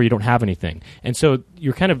space where you don't have anything, and so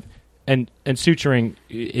you're kind of and suturing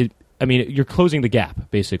it. I mean, you're closing the gap,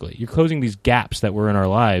 basically. You're closing these gaps that were in our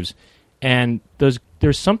lives. And there's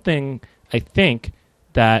something, I think,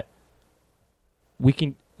 that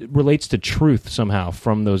relates to truth somehow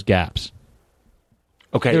from those gaps.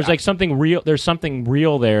 Okay. There's like something real. There's something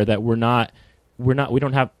real there that we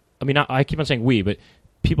don't have. I mean, I keep on saying we, but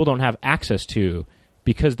people don't have access to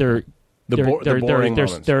because they're boring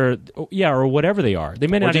moments. or whatever they are. They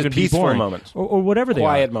may not just even be peaceful boring moments. or whatever they are.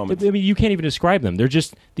 Quiet moments. I mean, you can't even describe them. They're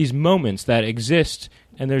just these moments that exist,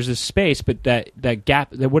 and there's this space, but that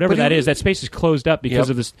gap, whatever that is, that space is closed up because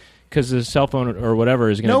of this, because the cell phone or whatever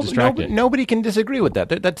is going to distract it. Nobody can disagree with that.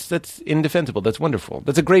 That's indefensible. That's wonderful.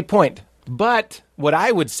 That's a great point. But what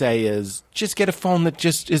I would say is just get a phone that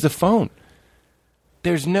just is a phone.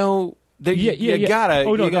 There's no. You gotta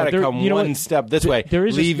come one step this way.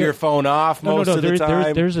 Leave your phone off most of the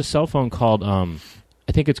time. There's a cell phone called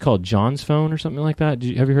I think it's called John's phone or something like that.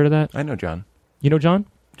 Have you heard of that? I know John. You know John?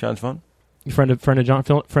 John's phone. Friend of John,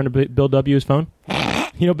 friend of Bill W's phone.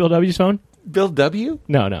 You know Bill W's phone? Bill W.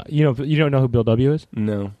 No. You don't know who Bill W is?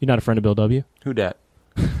 No. You're not a friend of Bill W. Who dat?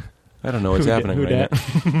 I don't know what's happening Who right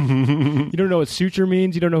dat? now. You don't know what suture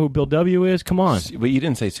means? You don't know who Bill W is? Come on. But you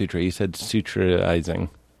didn't say sutra. You said sutraizing.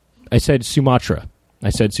 I said Sumatra.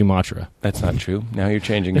 That's not true. Now you're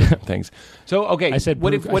changing things. So okay, I said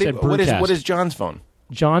what Brewcast. is John's phone?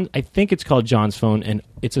 John, I think it's called John's phone, and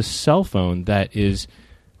it's a cell phone that is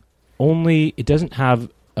only. It doesn't have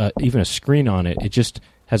even a screen on it. It just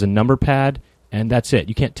has a number pad, and that's it.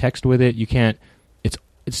 You can't text with it. You can't.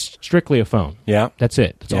 It's strictly a phone. Yeah, that's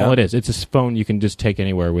it. That's all it is. It's a phone you can just take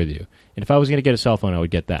anywhere with you. And if I was going to get a cell phone, I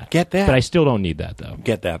would get that. Get that. But I still don't need that though.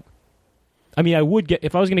 Get that. I mean, I would get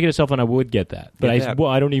if I was going to get a cell phone, I would get that. But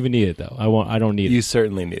I don't even need it though. I don't need it. You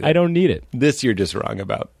certainly need it. I don't need it. This you're just wrong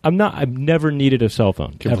about. I've never needed a cell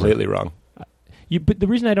phone. Completely ever. wrong. But the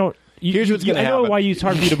reason I don't. Here's what's going to happen. I know why it's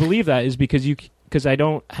hard for you to believe that is because I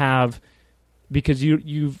don't have. Because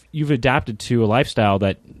you've adapted to a lifestyle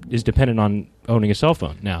that is dependent on owning a cell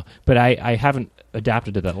phone now. But I haven't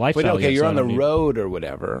adapted to that lifestyle. But okay, yet, you're so on I the don't need- road or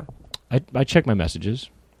whatever. I check my messages.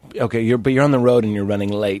 Okay, you're on the road and you're running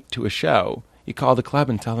late to a show. You call the club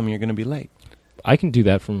and tell them you're going to be late. I can do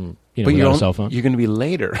that from But without you're a cell phone. You're going to be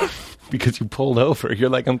later because you pulled over. You're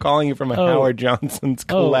like, I'm calling you from a Oh. Howard Johnson's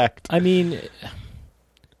collect. I mean,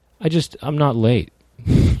 I'm not late.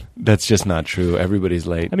 That's just not true. Everybody's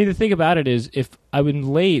late. I mean, the thing about it is, if I'm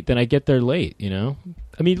late, then I get there late. You know.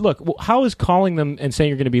 I mean, look, how is calling them and saying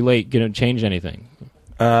you're going to be late going to change anything?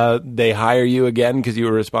 They hire you again because you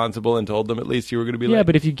were responsible and told them at least you were going to be late. Yeah,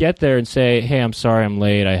 but if you get there and say, "Hey, I'm sorry, I'm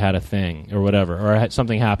late. I had a thing or whatever, or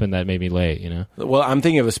something happened that made me late," you know. Well, I'm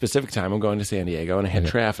thinking of a specific time. I'm going to San Diego and I hit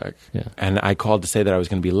Okay. traffic. Yeah. And I called to say that I was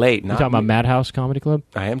going to be late. You talking about Madhouse Comedy Club?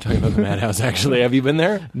 I am talking about the Madhouse, actually. Have you been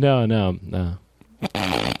there? No.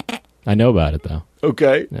 I know about it though.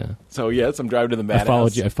 Okay. Yeah. So, yes, I'm driving to the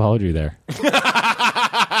Madhouse. I followed you there.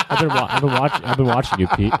 I've been watching you,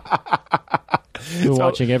 Pete. I've been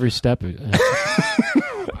watching every step.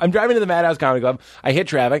 I'm driving to the Madhouse Comedy Club. I hit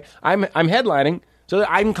traffic. I'm headlining. So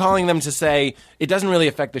I'm calling them to say it doesn't really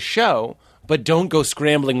affect the show, but don't go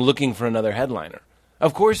scrambling looking for another headliner.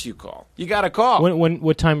 Of course you call. You got to call.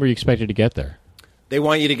 What time were you expected to get there? They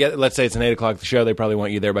want you to get, let's say it's an 8 o'clock show, they probably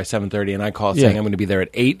want you there by 7:30, and I call saying Yeah. I'm going to be there at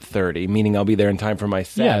 8:30, meaning I'll be there in time for my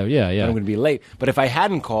set. Yeah. And I'm going to be late. But if I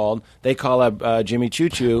hadn't called, they call up Jimmy Choo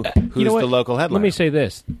Choo, who's You know what? the local headliner. Let me say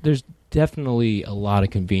this: there's definitely a lot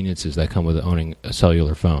of conveniences that come with owning a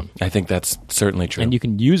cellular phone, I think that's certainly true. and you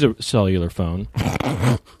can use a cellular phone,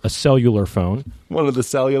 One of the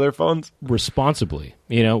cellular phones? responsibly.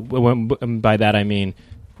 You know, and by that I mean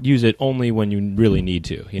use it only when you really need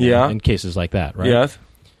to. You know, Yeah. in cases like that, right? Yes.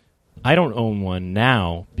 I don't own one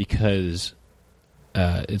now because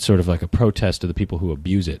it's sort of like a protest to the people who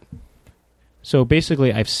abuse it. So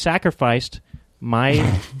basically, I've sacrificed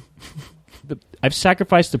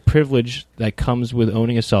the privilege that comes with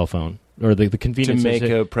owning a cell phone, or the convenience To make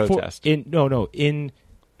a protest. I've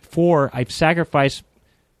sacrificed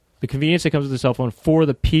the convenience that comes with the cell phone for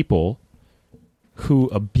the people who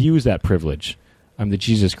abuse that privilege. I'm the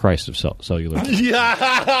Jesus Christ of cellular. Yeah.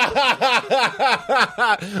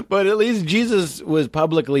 But at least Jesus was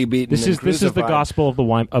publicly beaten. This and is the crucified. gospel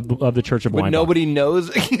of the Church of But Weinbach. nobody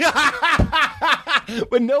knows.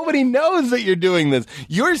 But nobody knows that you're doing this.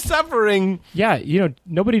 You're suffering. Yeah,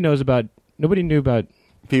 nobody knew about.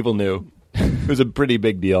 People knew. It was a pretty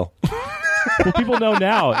big deal. Well, people know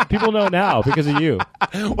now. People know now because of you.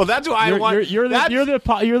 Well, that's why I want. You're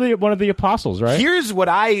the one of the apostles, right? Here's what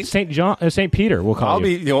I. Saint Peter. We'll call I'll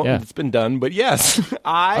you. be. Yeah. It's been done, but yes,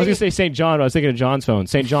 I was going to say St. John, but I was thinking of John's phone.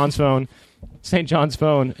 St. John's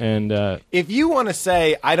phone, and If you want to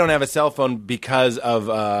say I don't have a cell phone because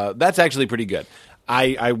of, that's actually pretty good.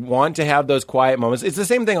 I want to have those quiet moments. It's the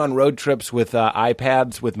same thing on road trips with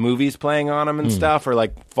iPads with movies playing on them and stuff, or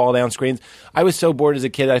like fall down screens. I was so bored as a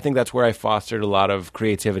kid. I think that's where I fostered a lot of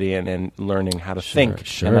creativity and learning how to think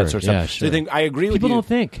and that sort of yeah, stuff. So I think I agree with people you. don't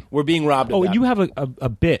think. We're being robbed of Oh, that. and you have a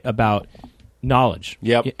bit about knowledge.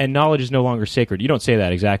 Yep. And knowledge is no longer sacred. You don't say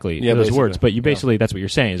that exactly Yeah, in those basically. words, but you basically that's what you're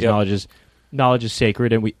saying. Is Yep. knowledge is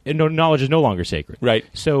sacred, and knowledge is no longer sacred. Right.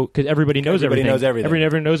 So because everybody knows Everybody everything, knows everything. Everybody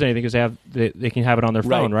never knows anything because they can have it on their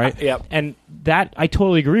phone, Right. right? Yep. And that I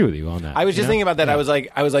totally agree with you on that. I was just you know? thinking about that. Yeah. I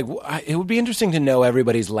was like, it would be interesting to know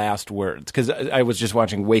everybody's last words, because I was just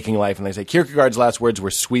watching Waking Life, and they say Kierkegaard's last words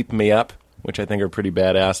were "sweep me up," which I think are pretty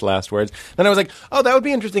badass last words. Then I was like, oh, that would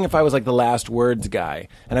be interesting if I was like the last words guy,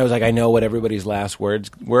 and I was like, I know what everybody's last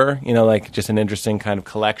words were, like just an interesting kind of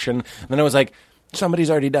collection. And then I was like,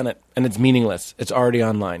 somebody's already done it, and it's meaningless. It's already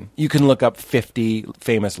online. You can look up 50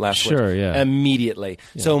 famous last words Sure, yeah. immediately.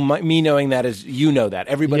 So me knowing that is, that.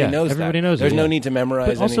 Everybody Yeah, knows that. everybody knows it, There's no yeah. need to memorize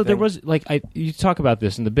But also, anything. there was you talk about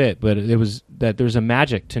this in the bit, but it was that there's a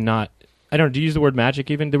magic to not. I don't know. Do you use the word magic?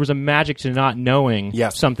 Even there was a magic to not knowing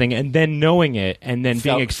Yes. something and then knowing it and then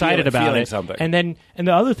being excited about feeling it. something. And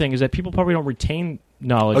the other thing is that people probably don't retain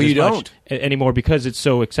knowledge. Oh, you as much don't? Anymore because it's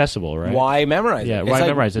so accessible, right? Why memorize Yeah, it? why It's like,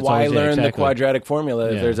 memorize it? It's why always- yeah, learn the exactly. quadratic formula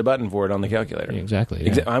if Yeah. there's a button for it on the calculator? Exactly.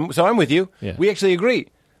 Yeah. I'm with you. Yeah. We actually agree.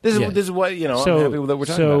 This Yeah. is what I'm happy that we're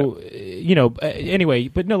talking about it. Anyway,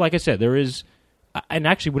 but no, like I said, there is, and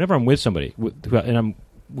actually, whenever I'm with somebody, and I'm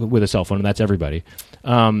with a cell phone, and that's everybody,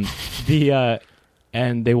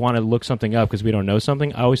 and they want to look something up because we don't know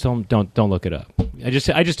something, I always tell them don't look it up. I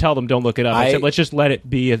just tell them don't look it up. I said let's just let it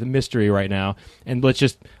be a mystery right now, and let's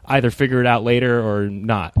just either figure it out later or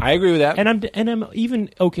not. I agree with that. And I'm even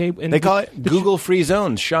okay. And They call it Google free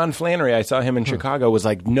zones. Sean Flannery, I saw him in Chicago, was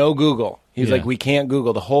like, no Google. He's Yeah. like, we can't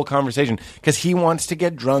Google the whole conversation because he wants to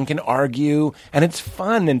get drunk and argue, and it's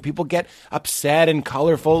fun, and people get upset and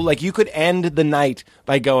colorful. Like, you could end the night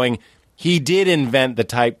by going, he did invent the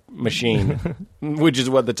type machine, which is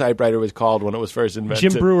what the typewriter was called when it was first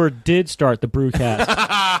invented. Jim Brewer did start the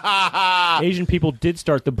Brewcast. Asian people did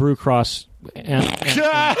start the Brew Cross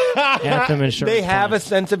anthem insurance. They have a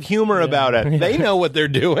sense of humor about it. They know what they're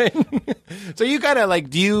doing. So you kind of like,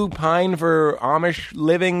 do you pine for Amish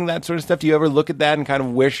living, that sort of stuff? Do you ever look at that and kind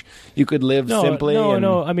of wish you could live simply? and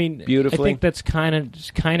I mean, beautifully. I think that's kind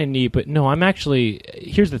of neat, but no, I'm actually.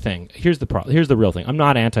 Here's the thing. Here's the problem. Here's the real thing. I'm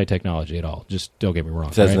not anti-technology at all. Just don't get me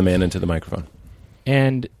wrong. Says right? the man into the microphone.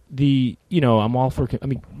 And I'm all for. I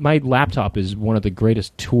mean, my laptop is one of the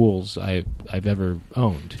greatest tools I've ever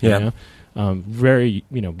owned. Yeah. Very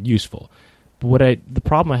useful. But the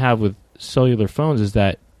problem I have with cellular phones is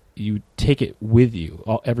that you take it with you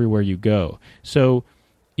everywhere you go. So,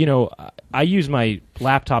 I use my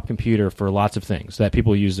laptop computer for lots of things that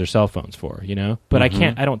people use their cell phones for. But I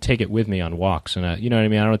don't take it with me on walks, and you know what I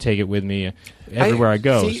mean. I don't take it with me everywhere I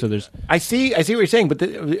go. See, so there's. I see what you're saying, but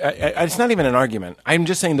it's not even an argument. I'm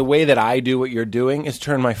just saying the way that I do what you're doing is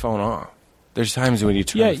turn my phone off. There's times when you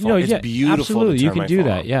turn the phone. It's beautiful. Absolutely, to you turn can my do phone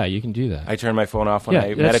that. off. Yeah, you can do that. I turn my phone off when Yeah,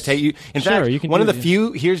 I that's- meditate. In sure, fact, you can one do of the that.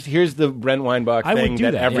 few here's the Brent Weinbach I would thing do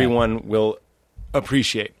that that, yeah. everyone will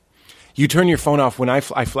appreciate. You turn your phone off when I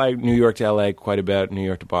fly New York to LA quite a bit, New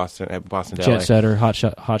York to Boston, Boston to LA. Jet setter, hot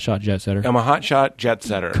shot jet setter. I'm a hotshot jet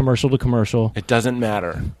setter. Commercial to commercial. It doesn't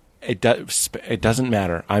matter. It doesn't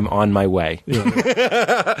matter. I'm on my way.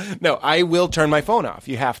 No, I will turn my phone off.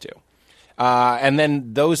 You have to. And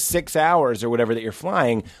then those 6 hours or whatever that you're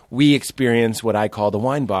flying, we experience what I call the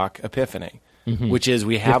Weinbach epiphany, which is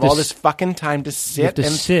we have to all s- this fucking time to sit, have to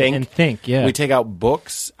and, sit think. and think, yeah. We take out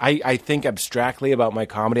books. I think abstractly about my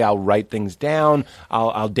comedy. I'll write things down.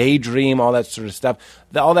 I'll daydream, all that sort of stuff.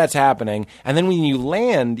 All that's happening. And then when you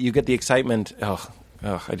land, you get the excitement.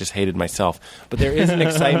 I just hated myself. But there is an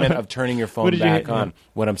excitement of turning your phone What did you back hate? on.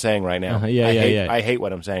 What I'm saying right now. Yeah, I hate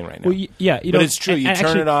what I'm saying right now. Well, yeah, but it's true. You turn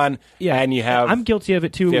actually, it on, yeah, and you have. I'm guilty of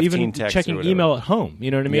it too. 15 Even texts or checking whatever. email at home. You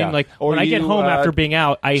know what I mean? Yeah. Like Or when I get you, home after being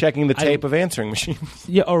out, I checking the tape I, of answering machines.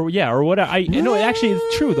 or what I no, actually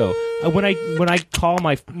it's true though. When I call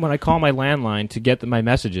my landline to get my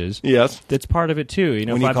messages, Yes. that's part of it too.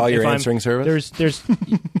 When you call your answering service? there's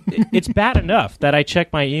it's bad enough that I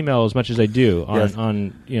check my email as much as I do on Yes.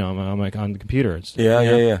 on the computer. It's,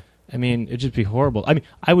 Yeah. I mean, it'd just be horrible. I mean,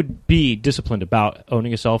 I would be disciplined about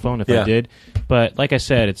owning a cell phone if Yeah. I did, but like I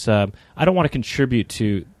said, it's I don't want to contribute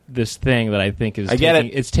to this thing that I think is I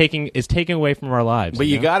get taking away from our lives. But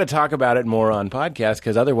you know? got to talk about it more on podcasts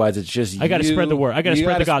because otherwise it's just I got to spread the word. I got to you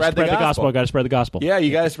spread the gotta gospel. Spread the gospel. I got to spread the gospel. Yeah,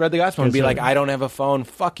 you got to spread the gospel and be That's like, right. I don't have a phone.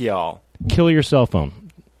 Fuck y'all. Kill your cell phone.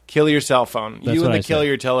 Kill your cell phone. That's You what and I the kill said.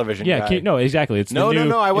 your television Yeah, guy. no, exactly. It's No, the new,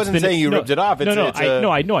 no, I it's wasn't the saying you no, ripped it off. It's- no, it's a-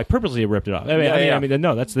 I know. I purposely ripped it off. I mean,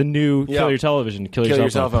 no, that's the new Yeah. kill your television, kill Kill your your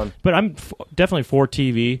cell cell phone. phone. But I'm definitely for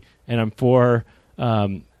TV, and I'm for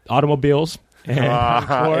automobiles. And I'm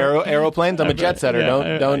for- Aeroplanes. I'm a jet setter.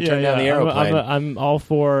 Don't turn down the aeroplane. I'm all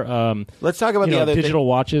for Let's talk about the other digital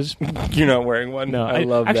watches. thing. You're not wearing one. No, I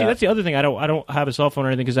love actually, that. that's the other thing. I don't have a cell phone or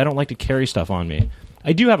anything because I don't like to carry stuff on me.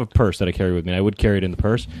 I do have a purse that I carry with me. I would carry it in the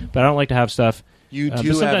purse, but I don't like to have stuff. You but do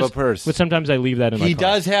have a sometimes- purse. but sometimes I leave that in my He car.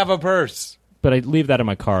 does have a purse. But I leave that in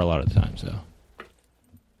my car a lot of the time. So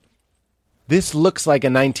This looks like a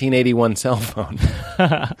 1981 cell phone.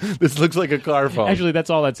 This looks like a car phone. actually, that's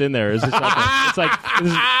all that's in there. Is it's like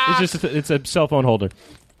it's a cell phone holder.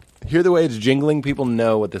 Hear the way it's jingling? People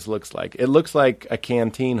know what this looks like. It looks like a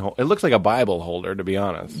canteen holder. It looks like a Bible holder, to be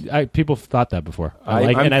honest. People have thought that before. I'm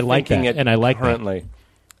I like thinking that. it And I like that. currently.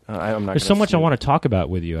 I'm not. There's so much I want to talk about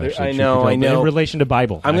with you. Actually, I know, I know. In relation to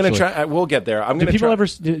Bible, I'm going to actually. try. We'll get there. I'm Do going to people try. ever?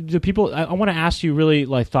 Do people? I want to ask you really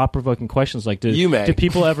like thought provoking questions. Like, You may. Do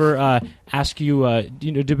people ever ask you?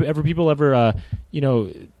 Do people ever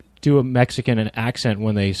do a Mexican accent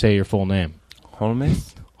when they say your full name?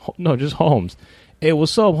 Holmes? No, just Holmes. Hey,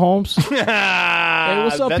 what's up, Holmes? Hey,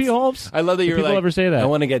 what's up, P. Holmes? I love that Do you're people like, ever say that? I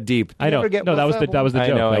want to get deep. I know. You ever get, No, that was "What's the up, joke. I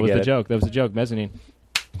know, I that was get the it. joke. That was the joke. Mezzanine.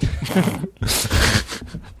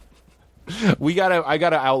 I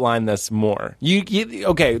gotta outline this more.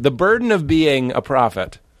 Okay, the burden of being a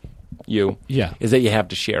prophet. you, Yeah. is that you have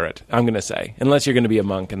to share it. I'm going to say, unless you're going to be a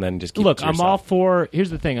monk and then just keep it Look, to I'm yourself. all for. Here's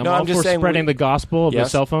the thing. I'm No, all I'm just for saying spreading the gospel of the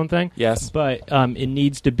Yes. cell phone thing. Yes. But it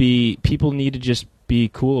needs to be. People need to just be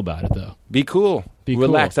cool about it, though. Be cool. Be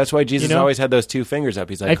Relax. cool. That's why Jesus You know? always had those two fingers up.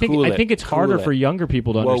 He's like, I think cool I it, think it's cool harder it. for younger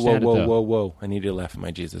people to Whoa, understand whoa, it, though. whoa. I need you to laugh at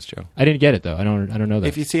my Jesus joke. I didn't get it though. I don't know that.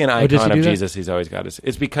 If you see an Oh, does he icon do of that? Jesus, he's always got his.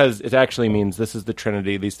 It's because it actually means this is the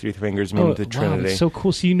Trinity. These three fingers mean the wow, Trinity. that's so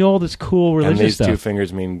cool. So you know all this cool religious and these stuff. two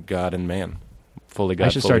fingers mean God and man. Fully God, I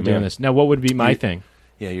should fully start doing man. this. Now, what would be my You- thing?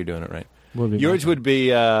 Yeah, you're doing it right. What would be Yours my would be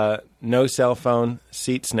no cell phone,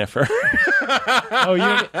 seat sniffer.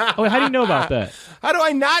 Oh, how do you know about that? How do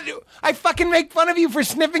I not? I fucking make fun of you for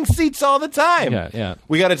sniffing seats all the time. Yeah.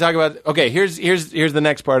 We got to talk about. Okay, here's the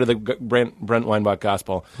next part of the Brent Weinbach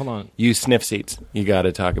gospel. Hold on. You sniff seats. You got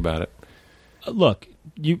to talk about it. Look,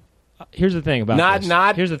 here's the thing about this.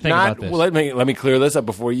 Here's the thing about this. Well, let me clear this up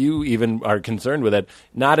before you even are concerned with it.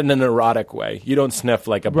 Not in an erotic way. You don't sniff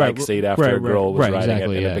like a bike Right, seat after right, a girl was right, riding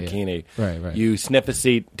exactly, it in yeah, a yeah. bikini. Right. You sniff a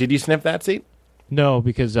seat. Did you sniff that seat? No,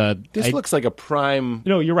 because This looks like a prime.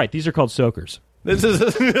 No, you're right. These are called soakers. This is.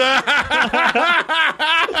 Yeah,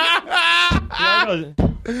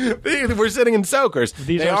 We're sitting in soakers.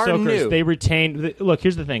 These they are soakers. new. They retain. Look,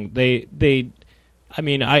 here's the thing.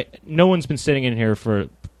 No one's been sitting in here for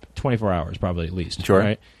 24 hours, probably at least. Sure.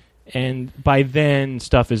 Right. And by then,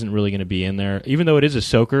 stuff isn't really going to be in there, even though it is a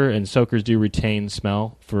soaker, and soakers do retain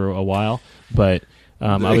smell for a while. But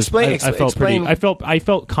I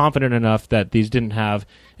felt confident enough that these didn't have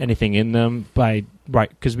anything in them.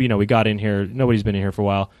 Because we got in here. Nobody's been in here for a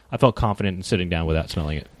while. I felt confident in sitting down without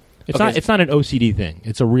smelling it. It's not an OCD thing.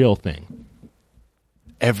 It's a real thing.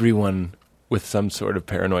 Everyone with some sort of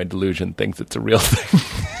paranoid delusion thinks it's a real thing.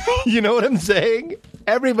 You know what I'm saying?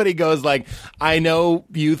 Everybody goes like, I know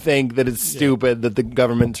you think that it's stupid that the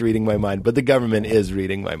government's reading my mind, but the government is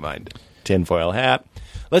reading my mind. Tinfoil hat.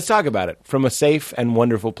 Let's talk about it. From a safe and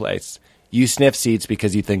wonderful place, you sniff seats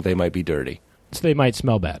because you think they might be dirty. So they might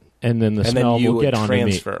smell bad, and then the And then smell you will get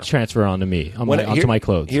transfer onto me, onto my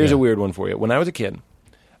clothes. Here's yeah. a weird one for you. When I was a kid,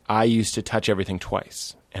 I used to touch everything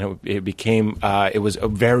twice. And it became, it was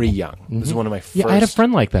very young. This is one of my first. Yeah, I had a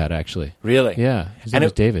friend like that, actually. Really? Yeah. His name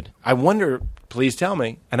was David. I wonder, please tell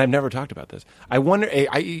me, and I've never talked about this. I wonder,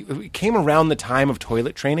 it came around the time of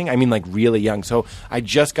toilet training. I mean, like really young. So I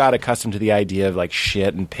just got accustomed to the idea of like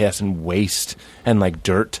shit and piss and waste and like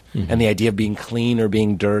dirt and the idea of being clean or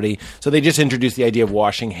being dirty. So they just introduced the idea of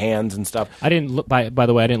washing hands and stuff. I didn't, by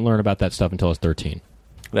the way, I didn't learn about that stuff until I was 13.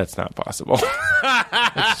 That's not possible.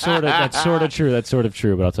 That's sort of true. That's sort of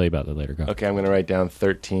true, but I'll tell you about that later. Go. Okay, I'm going to write down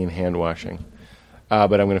 13 hand washing.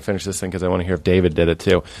 But I'm going to finish this thing because I want to hear if David did it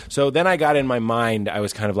too. So then I got in my mind, I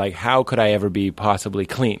was kind of like, how could I ever be possibly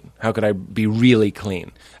clean? How could I be really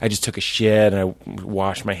clean? I just took a shit and I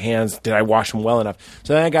washed my hands. Did I wash them well enough?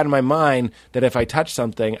 So then I got in my mind that if I touched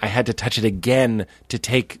something, I had to touch it again to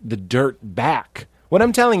take the dirt back. What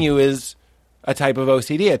I'm telling you is a type of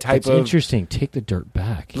OCD, a type That's of... interesting. Take the dirt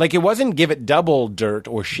back. Like, it wasn't give it double dirt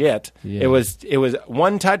or shit. Yeah. It was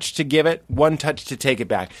one touch to give it, one touch to take it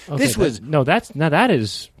back. Okay, This was... that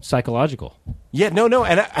is psychological. Yeah, no,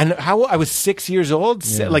 and how I was 6 years old,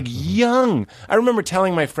 Yeah. like young. I remember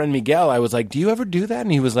telling my friend Miguel, I was like, "Do you ever do that?"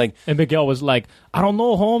 And he was like, And Miguel was like, I don't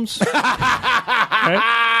know, Holmes. Right?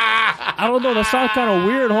 I don't know. That sounds kind of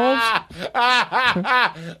weird, Holmes.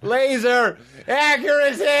 "Laser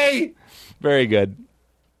accuracy." Very good.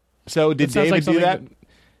 So did It sounds David like do that? something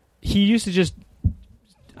He used to just...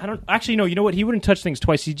 I don't... Actually, no. You know what? He wouldn't touch things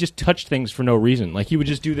twice. He just touched things for no reason. Like, he would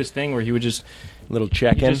just do this thing where he would just... Little He'd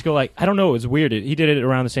check-in. just go like... I don't know. It was weird. He did it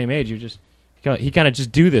around the same age. He kind of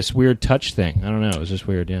just do this weird touch thing. I don't know. It was just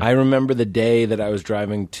weird, yeah. I remember the day that I was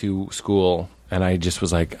driving to school, and I just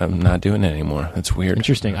was like, "I'm not doing it anymore. That's weird."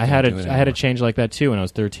 Interesting. I had a change like that too when I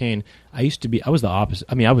was 13. I was the opposite.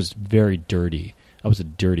 I mean, I was very dirty. I was a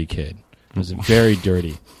dirty kid. I was very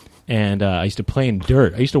dirty. And I used to play in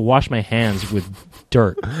dirt. I used to wash my hands with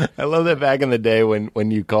dirt. I love that back in the day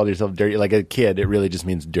when you called yourself dirty, like a kid, it really just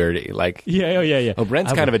means dirty. Like, Yeah. oh,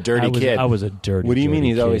 Brent's kind of a dirty kid. I was a dirty. What do you mean dirty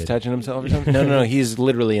he's always kid. touching himself or something? No, he's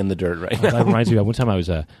literally in the dirt right now. That reminds me of one time I was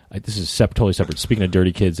this is totally separate. Speaking of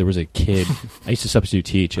dirty kids, there was a kid I used to substitute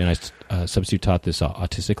teach, and I substitute taught this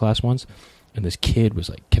autistic class once, and this kid was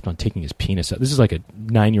like kept on taking his penis out. This is like a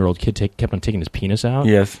 9-year-old kid kept on taking his penis out.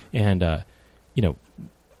 Yes. And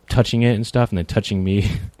touching it and stuff, and then touching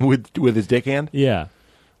me. With his dick hand? Yeah.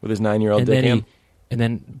 With his 9-year-old And dick then hand? and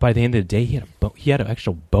then by the end of the day, he had an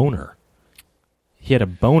actual boner. He had a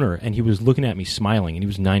boner, and he was looking at me smiling, and he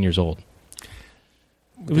was 9 years old.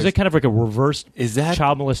 It was like kind of like a reverse Is that-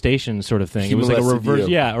 child molestation sort of thing. He It was like a molested reverse,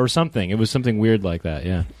 you. yeah, or something. It was something weird like that,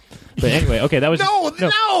 yeah. But anyway, okay, that was No.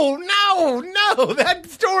 That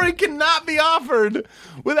story cannot be offered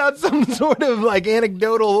without some sort of like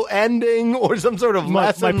anecdotal ending or some sort of My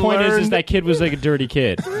lesson point is learned. that kid was like a dirty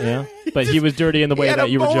kid, you know? But he was dirty in the He way had that a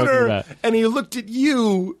you were joking boner, about. and he looked at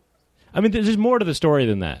you. I mean, there's more to the story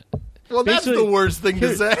than that. Well, that's Basically, the worst thing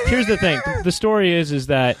to say. Here's the thing: the story is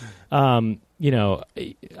that you know,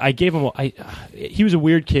 I gave him. He was a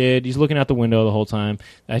weird kid. He's looking out the window the whole time.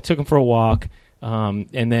 I took him for a walk,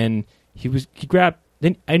 and then he grabbed.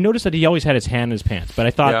 Then I noticed that he always had his hand in his pants, but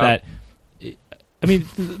I thought Yeah. that. I mean,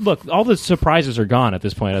 look, all the surprises are gone at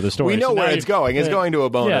this point of the story. We know So now where it's you- going. It's going to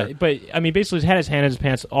a boner. Yeah, but I mean, basically, he's had his hand in his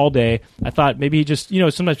pants all day. I thought maybe he just, you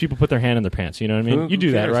know, sometimes people put their hand in their pants. You know what I mean? Who You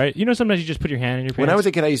do that, cares? right? You know, sometimes you just put your hand in your pants. When I was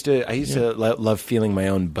a kid, I used to love feeling my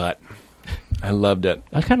own butt. I loved it.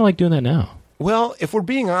 I kind of like doing that now. Well, if we're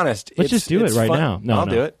being honest, Let's just do it it's right fun. now. No, I'll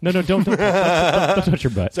no. do it. No, don't touch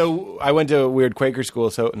your butt. So I went to a weird Quaker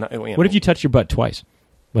school. So What if you touch your butt twice?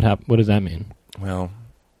 What does that mean? Well,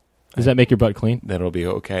 Does that make your butt clean? that'll be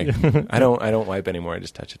okay. I don't wipe anymore. I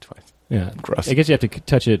just touch it twice. Yeah, Gross. I guess you have to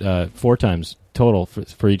touch it 4 times total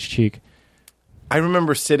for each cheek. I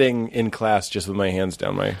remember sitting in class just with my hands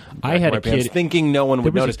down my I had my a pants, kid- thinking no one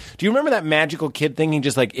would there was notice. Do you remember that magical kid thinking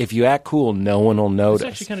just like if you act cool, no one will notice?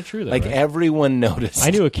 actually kinda true, though, Like right? everyone noticed. I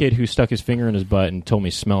knew a kid who stuck his finger in his butt and told me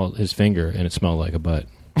smell his finger, and it smelled like a butt.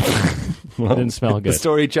 It didn't smell The good.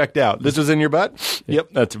 story checked out. This was in your butt? Yep,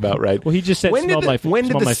 that's about right. Well, he just said smelled my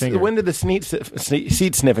finger. When did the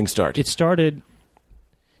seat sniffing start? It started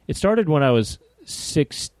when I was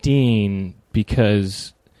 16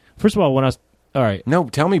 because, first of all, when I was all right. No,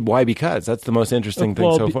 tell me why. Because that's the most interesting thing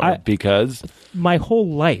Well, so far. Because My whole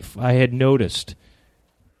life, I had noticed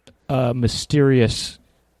a mysterious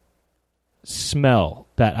smell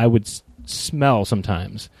that I would smell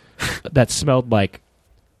sometimes that smelled like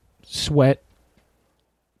sweat,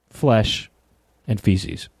 flesh, and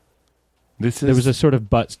feces. There was a sort of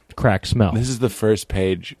butt crack smell. This is the first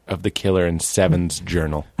page of the Killer in Seven's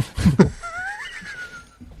journal.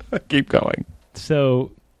 Keep going.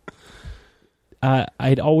 So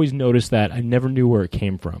I'd always noticed that. I never knew where it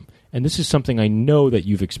came from. And this is something I know that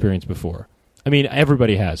you've experienced before. I mean,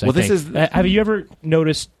 everybody has. Well, I think. this is- Have you ever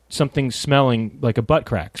noticed something smelling like a butt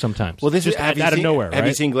crack sometimes? Well, this just is have you out of seen- nowhere, Have you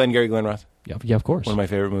right? seen Glengarry Glen Ross? Yeah, of course. One of my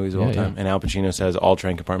favorite movies of all Yeah, time. yeah. And Al Pacino says all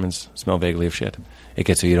train compartments smell vaguely of shit. It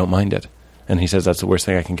gets so you don't mind it. And he says that's the worst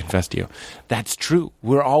thing I can confess to you. That's true.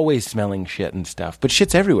 We're always smelling shit and stuff. But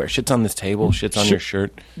shit's everywhere. Shit's on this table. Shit's on your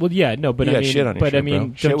shirt. Well, yeah, no, but You I got mean, shit on your but shirt, I mean,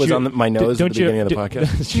 bro. Shit don't was you- on my nose at don't the you- beginning of the d-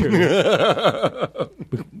 podcast. That's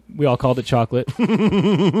true. we all called it chocolate.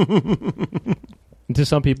 To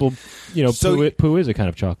some people, you know, So- poo is a kind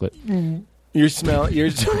of chocolate. You're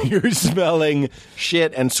smelling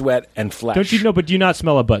shit and sweat and flesh. Don't you know? But do you not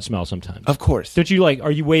smell a butt smell sometimes? Of course. Don't you like?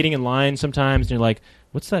 Are you waiting in line sometimes and you're like,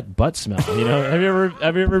 "What's that butt smell?" You know, have you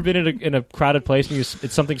ever been in a crowded place and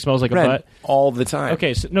something smells like a Brent, butt? all the time.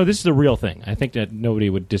 Okay, so no, this is a real thing. I think that nobody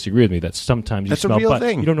would disagree with me that sometimes you That's a smell real butt.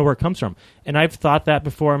 thing. You don't know where it comes from. And I've thought that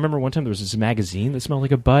before. I remember one time there was this magazine that smelled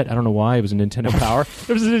like a butt. I don't know why. It was a Nintendo Power.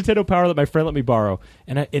 It was a Nintendo Power that my friend let me borrow,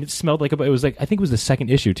 and it smelled like a butt. It was like I think it was the second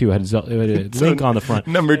issue too. It had a link on the front.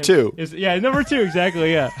 Number 2. Yeah, number 2,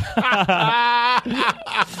 exactly. Yeah.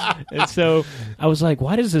 And so I was like,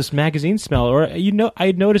 why does this magazine smell? Or, you know, I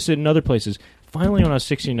had noticed it in other places. Finally, when I was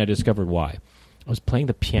 16, I discovered why. I was playing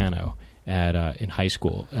the piano in high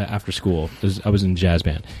school, after school. I was in jazz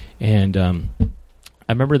band. And I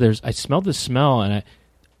remember I smelled this smell, and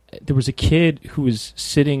there was a kid who was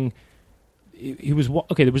sitting... He was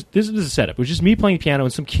okay. This is a setup. It was just me playing piano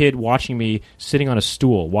and some kid watching me, sitting on a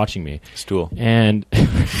stool, watching me. Stool. And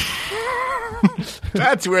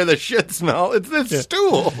That's where the shit smell. It's this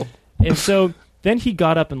stool. and so then he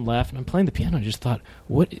got up and left, and I'm playing the piano. I just thought,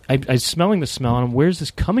 what? I was smelling the smell, and where's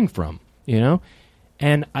this coming from? You know,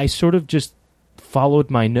 and I sort of just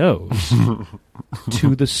followed my nose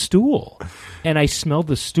to the stool, and I smelled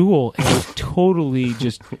the stool, and it was totally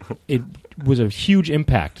just it was a huge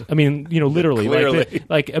impact. I mean, you know, literally, Clearly.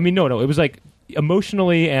 like I mean, no, it was like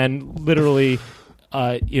emotionally and literally,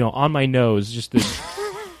 you know, on my nose, just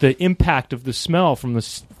the impact of the smell from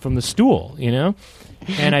the stool, you know,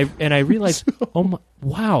 and I realized,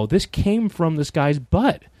 wow, this came from this guy's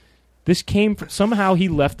butt. This came from, somehow he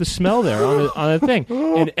left the smell there on the thing.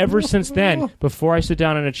 And ever since then, before I sit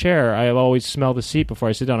down in a chair, I always smell the seat before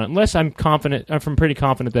I sit down. Unless I'm pretty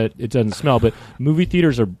confident that it doesn't smell. But movie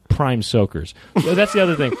theaters are prime soakers. So that's the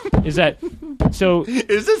other thing. Is that so?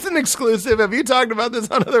 Is this an exclusive? Have you talked about this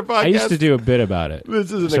on other podcasts? I used to do a bit about it.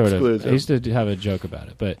 This is an sort of. exclusive. I used to have a joke about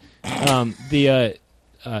it, but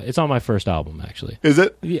It's on my first album, actually. Is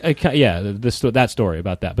it? Yeah, that story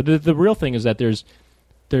about that. But the real thing is that there's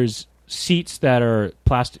seats that are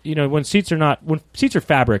plastic. You know, when seats are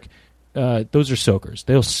fabric, those are soakers.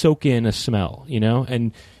 They'll soak in a smell. You know,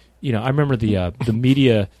 and you know, I remember the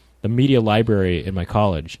media library in my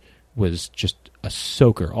college was just a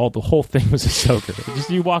soaker. The whole thing was a soaker. Just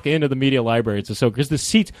you walk into the media library, it's a soaker. Because the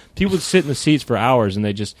seats, people would sit in the seats for hours and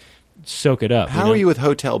they just soak it up. How are you with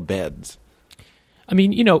hotel beds? I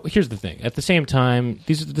mean, you know, here's the thing. At the same time,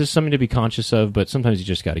 there's something to be conscious of, but sometimes you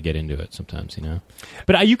just got to get into it. Sometimes, you know.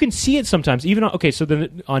 But you can see it sometimes. Even so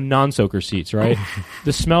then on non-soaker seats, right?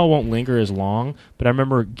 The smell won't linger as long. But I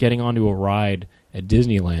remember getting onto a ride at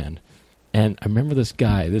Disneyland, and I remember this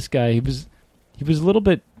guy. He was a little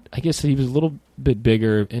bit. I guess he was a little bit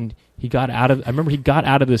bigger, and he got out of. I remember he got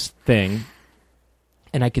out of this thing,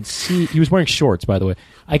 and I could see he was wearing shorts. By the way,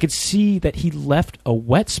 I could see that he left a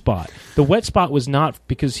wet spot. The wet spot was not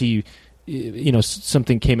because he, you know,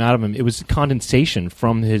 something came out of him. It was condensation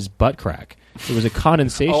from his butt crack. It was a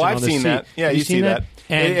condensation. Oh, I've on the seen seat. that. Yeah, Have you see that.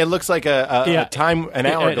 And It looks like an hourglass. An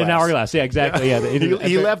hourglass. Yeah, exactly. Yeah,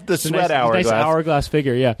 He left the sweat hourglass. Nice hourglass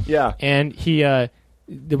figure. Yeah. Yeah. And he, there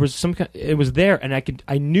was some. It was there, and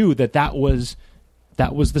I knew that was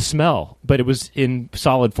the smell, but it was in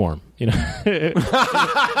solid form. You know. I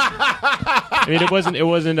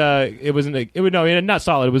mean, not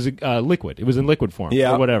solid. It was liquid. It was in liquid form.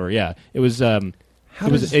 Yeah. Or whatever. Yeah. It was. It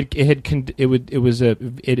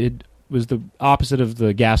was the opposite of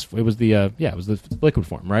the gas. It was the it was the liquid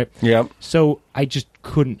form, right? Yeah. So I just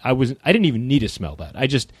couldn't. I didn't even need to smell that. I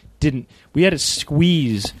just didn't. We had to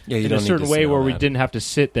squeeze Yeah, you in don't a need certain to way smell where we that. didn't have to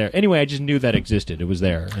sit there. Anyway, I just knew that existed. It was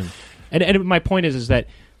there, and my point is that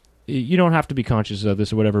you don't have to be conscious of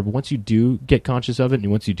this or whatever. But once you do get conscious of it,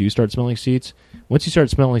 and once you do start smelling seats,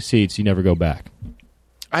 you never go back.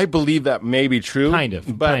 I believe that may be true. Kind of.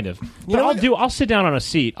 But But I'll sit down on a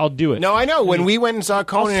seat. I'll do it. No, I know. When we went and saw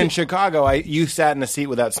Conan in sit- Chicago, you sat in a seat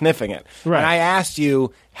without sniffing it. Right. And I asked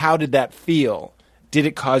you, how did that feel? Did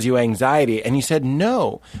it cause you anxiety? And you said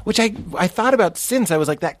no, which I thought about since. I was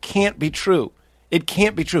like, that can't be true. It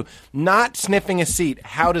can't be true. Not sniffing a seat,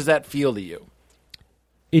 how does that feel to you?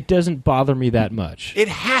 It doesn't bother me that much. It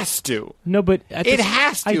has to. No, but It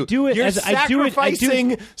has to. I do it You're as I do it.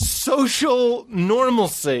 sacrificing social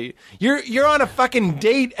normalcy. You're on a fucking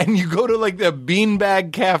date and you go to like the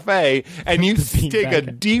Beanbag Cafe and you take a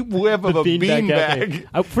Beanbag. deep whiff of a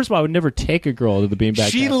beanbag. First of all, I would never take a girl to the Beanbag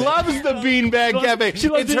She Cafe. loves the Beanbag Cafe. she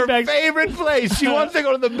loves It's her beanbags. favorite place. She wants to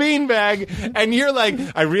go to the Beanbag, and you're like,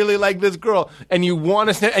 I really like this girl, and you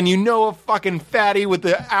want to, and you know a fucking fatty with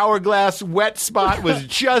the hourglass wet spot was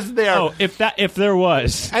just there. Oh, if there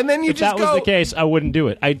was, And then you if just that was go- the case, I wouldn't do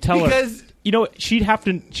it. I'd tell Because- her. You know, she'd have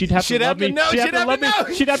to She'd love have to me. know. She'd have to love me.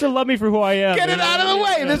 know. She'd have to love me for who I am. Get you it know? out of the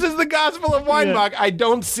way. Yeah. This is the gospel of Weinbach. I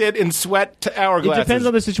don't sit in sweat to hourglasses. It depends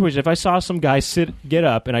on the situation. If I saw some guy get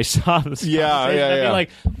up, and I saw this, Yeah, conversation, I'd yeah. be like,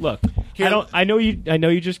 "Look, I know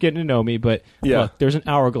you just getting to know me, but Yeah. look, there's an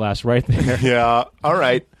hourglass right there." Yeah. All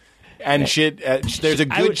right. And there's a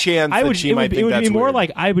good chance that she might think it would that's be more weird.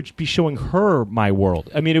 like I would be showing her my world.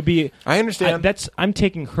 I mean, it'd be. I understand. I'm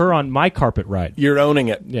taking her on my carpet ride. You're owning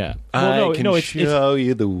it. Yeah. I can it's show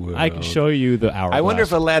you the world. I can show you the hourglass. I wonder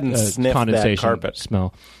if Aladdin sniffed that condensation carpet.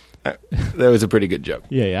 smell. That was a pretty good joke.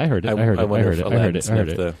 Yeah, I heard it. I wonder heard if it. Aladdin I heard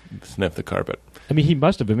it. sniffed the carpet. I mean, he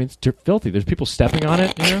must have. I mean, it's filthy. There's people stepping on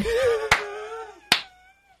it. You know.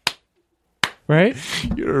 Right?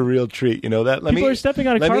 You're a real treat. You know that? People are stepping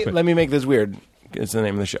on a carpet. Let me make this weird. It's the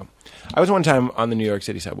name of the show. I was one time on the New York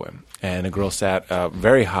City subway, and a girl sat,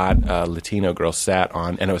 very hot Latino girl sat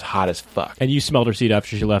on, and it was hot as fuck. And you smelled her seat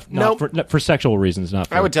after she left. Not for sexual reasons. Not.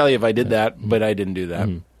 For, I would tell you if I did that, but I didn't do that.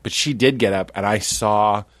 Mm-hmm. But she did get up, and I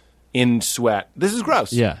saw in sweat. This is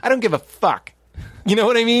gross. Yeah. I don't give a fuck. You know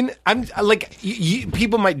what I mean? I'm like,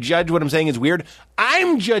 people might judge what I'm saying is weird.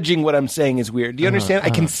 I'm judging what I'm saying is weird. Do you understand?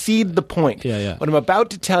 I concede the point. Yeah. What I'm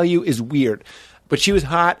about to tell you is weird. But she was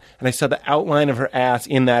hot, and I saw the outline of her ass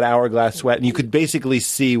in that hourglass sweat, and you could basically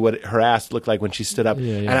see what her ass looked like when she stood up.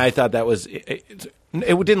 Yeah. And I thought that was it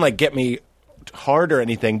didn't like get me hard or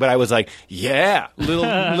anything, but I was like, yeah,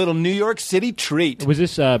 little New York City treat. Was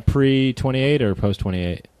this pre 28 or post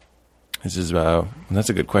 28? This is that's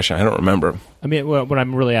a good question. I don't remember. I mean, what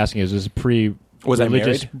I'm really asking is this pre Was I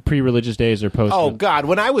religious, married? pre-religious days or post? Oh God!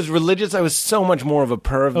 When I was religious, I was so much more of a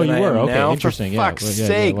perv than you I were? am Okay, now. interesting, For yeah. fuck's Well, yeah,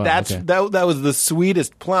 sake, wow, that's okay. that was the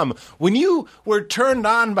sweetest plum. When you were turned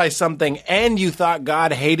on by something and you thought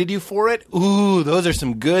God hated you for it, ooh, those are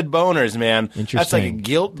some good boners, man. Interesting. That's like a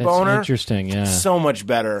guilt That's boner. interesting, yeah. So much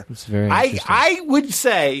better. It's very interesting. I would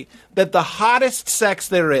say that the hottest sex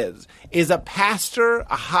there is a pastor,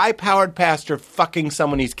 a high-powered pastor, fucking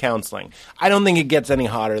someone he's counseling. I don't think it gets any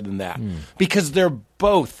hotter than that because they're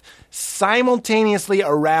both simultaneously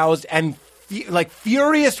aroused and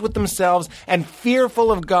furious with themselves and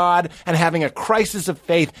fearful of God and having a crisis of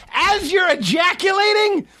faith as you're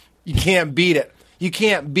ejaculating. You can't beat it. You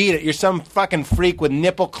can't beat it. You're some fucking freak with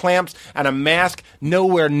nipple clamps and a mask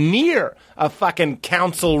nowhere near a fucking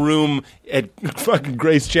council room at fucking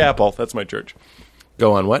Grace Chapel. That's my church.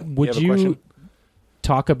 Go on. What? Would have a you question?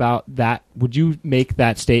 talk about that? Would you make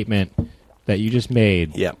that statement that you just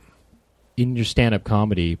made Yeah. in your stand-up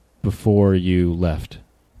comedy before you left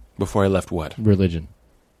Before I left what? religion?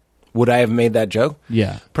 Would I have made that joke?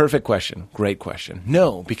 Yeah. Perfect question. Great question.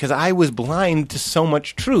 No, because I was blind to so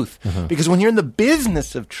much truth. Because when you're in the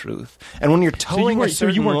business of truth and when you're towing a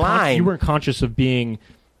certain line... you weren't conscious of being,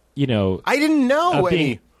 I didn't know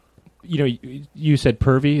being, you said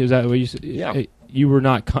pervy. Is that what you said? Yeah. You were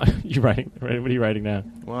not. You're writing. Right? What are you writing now?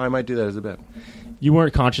 Well, I might do that as a bit. You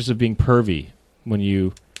weren't conscious of being pervy when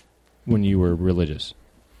you were religious,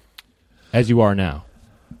 as you are now.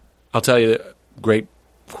 I'll tell you, great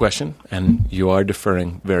question, and you are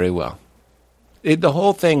deferring very well. The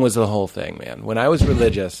whole thing was the whole thing, man. When I was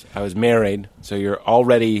religious, I was married, so you're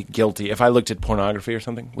already guilty. If I looked at pornography or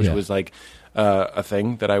something, which Yeah. was like a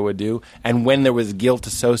thing that I would do, and when there was guilt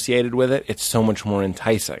associated with it, it's so much more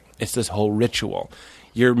enticing. It's this whole ritual.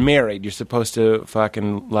 You're married. You're supposed to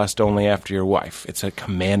fucking lust only after your wife. It's a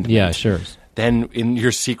commandment. Yeah, sure. Then in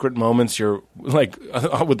your secret moments, you're like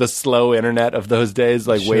with the slow internet of those days,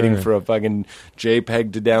 like waiting Sure. for a fucking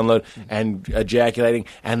JPEG to download and ejaculating.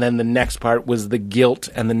 And then the next part was the guilt,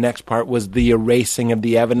 and the next part was the erasing of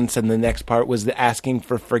the evidence, and the next part was the asking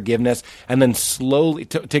for forgiveness, and then slowly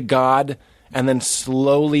to God, and then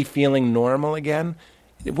slowly feeling normal again.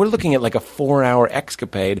 We're looking at like a 4-hour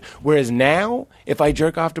escapade, whereas now, if I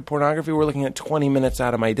jerk off to pornography, we're looking at 20 minutes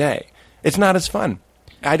out of my day. It's not as fun.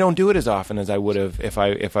 I don't do it as often as I would have if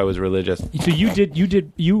I was religious. So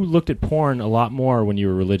you looked at porn a lot more when you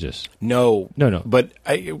were religious. No. But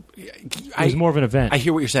It was more of an event. I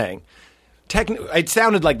hear what you're saying. It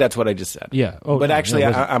sounded like that's what I just said. Yeah. Oh, but no, actually, no,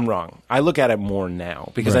 it wasn't. I'm wrong. I look at it more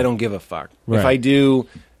now because Right. I don't give a fuck. Right. If I do,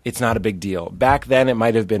 it's not a big deal. Back then, it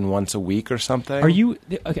might have been once a week or something. Are you?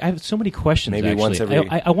 I have so many questions. Maybe actually. once every-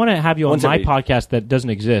 I want to have you on once my every- podcast that doesn't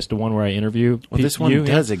exist. The one where I interview. Well, this one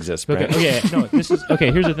does exist, Okay. Brent. Okay. No. This is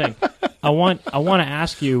okay. Here's the thing. I want to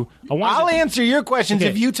ask you. I'll answer your questions Okay.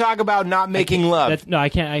 if you talk about not making love. No, I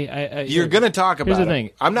can't. I You're going to talk about Here's the it. thing.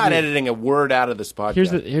 I'm not Yeah. editing a word out of this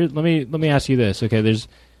podcast. Let me ask you this. Okay.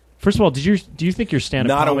 First of all, do you think your stand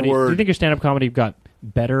up Not a comedy? Do word. you think your stand up comedy got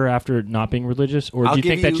better after not being religious, or I'll do you give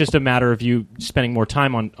think that's you- just a matter of you spending more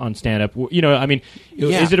time on stand up? I mean,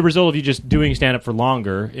 Yeah. is it a result of you just doing stand up for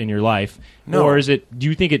longer in your life, No. or do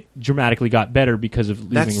you think it dramatically got better because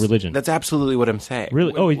of leaving religion? That's absolutely what I'm saying.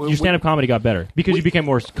 Really? Oh, your stand up comedy got better because you became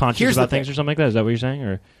more conscious Here's the about things thing. or something like that. Is that what you're saying?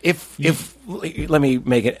 Or If let me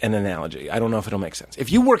make it an analogy. I don't know if it'll make sense.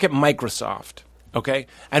 If you work at Microsoft, okay,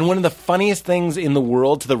 and one of the funniest things in the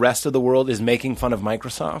world to the rest of the world is making fun of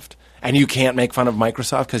Microsoft, and you can't make fun of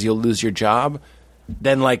Microsoft because you'll lose your job,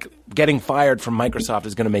 then like getting fired from Microsoft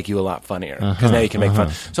is going to make you a lot funnier because now you can make fun.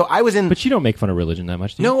 So I was in. but you don't make fun of religion that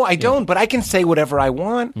much. Do you? No, I don't, but I can say whatever I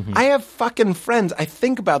want. Mm-hmm. I have fucking friends. I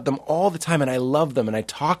think about them all the time, and I love them, and I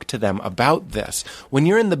talk to them about this. When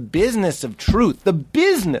you're in the business of truth, the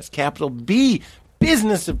business, capital B,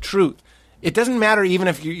 business of truth, it doesn't matter even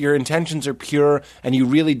if your intentions are pure and you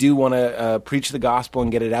really do want to preach the gospel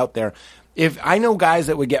and get it out there. If I know guys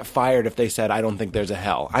that would get fired if they said, I don't think there's a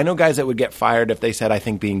hell. I know guys that would get fired if they said, I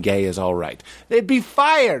think being gay is all right. They'd be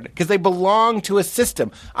fired because they belong to a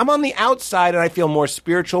system. I'm on the outside and I feel more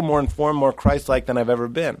spiritual, more informed, more Christ-like than I've ever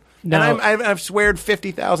been. Now- and I've sweared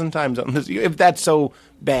 50,000 times on this. If that's so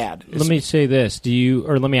bad. Let me say this.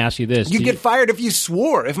 Let me ask you this. You Do get fired if you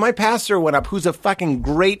swore. If my pastor went up, who's a fucking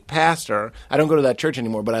great pastor, I don't go to that church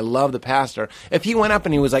anymore, but I love the pastor. If he went up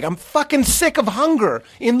and he was like, I'm fucking sick of hunger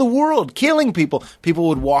in the world, killing people, people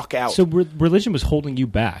would walk out. So religion was holding you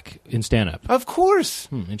back in stand up. Of course.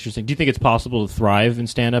 Interesting. Do you think it's possible to thrive in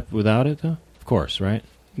stand up without it though? Of course, right?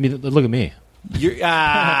 I mean, look at me. You're,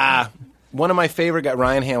 One of my favorite guys,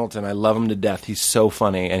 Ryan Hamilton, I love him to death. He's so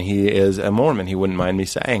funny, and he is a Mormon, he wouldn't mind me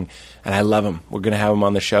saying. And I love him. We're going to have him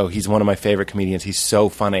on the show. He's one of my favorite comedians. He's so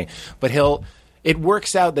funny. But it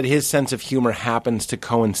works out that his sense of humor happens to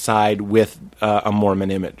coincide with a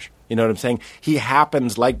Mormon image. You know what I'm saying? He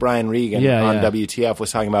happens, like Brian Regan on WTF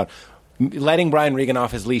was talking about, letting Brian Regan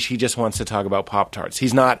off his leash. He just wants to talk about Pop-Tarts.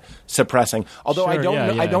 He's not suppressing. Although Sure,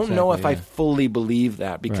 I don't know if I yeah. fully believe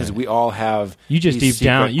that, because Right. we all have You just these deep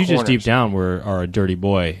down. secret You just deep corners. down are a dirty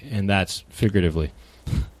boy, and that's figuratively.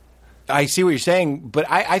 I see what you're saying, but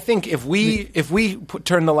I think if we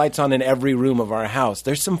turn the lights on in every room of our house,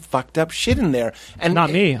 there's some fucked up shit in there. And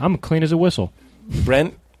Not me. I'm clean as a whistle.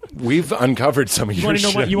 Brent. We've uncovered some of You your want to know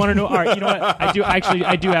shit. what? You want to know? All right. You know what?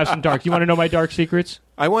 I do have some dark. You want to know my dark secrets?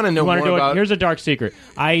 I want to know You more want to know? about. Here's a dark secret.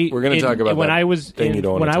 We're gonna talk about when that I was thing you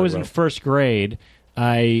don't wanna when I talk was in about. first grade.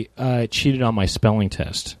 I cheated on my spelling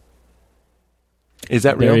test. Is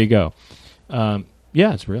that real? There you go.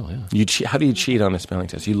 Yeah, it's real. Yeah. How do you cheat on a spelling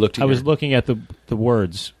test? You looked at I was looking at the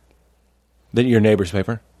words. your neighbor's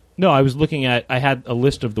paper? No, I was looking at. I had a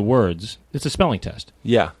list of the words. It's a spelling test,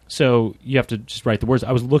 Yeah. so you have to just write the words.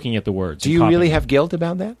 I was looking at the words. Do and you copying really them. have guilt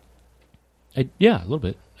about that? Yeah, a little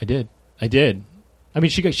bit. I did. I mean,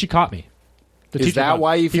 she caught me. The Is teacher that caught-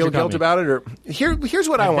 why you teacher feel caught guilt me. about it? Or here's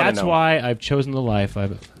what I want to know. That's why I've chosen the life.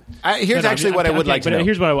 Here's No, actually what I would like to but know.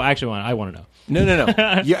 Here's what I actually want. I want to know.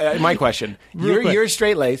 No. My question. Real quick. You're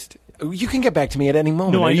straight laced. You can get back to me at any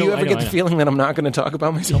moment. No, I Or know, you ever I know, get I the know. feeling that I'm not going to talk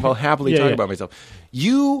about myself? I'll happily Yeah, talk yeah. about myself.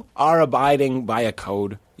 You are abiding by a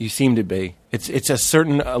code. You seem to be. It's a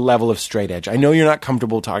certain level of straight edge. I know you're not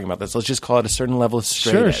comfortable talking about this. Let's just call it a certain level of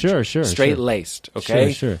straight edge. Sure. Straight laced.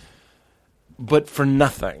 Okay. Sure. But for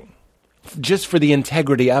nothing, just for the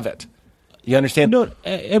integrity of it. You understand? No,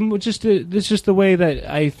 and just it's just the way that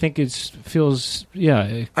I think it feels.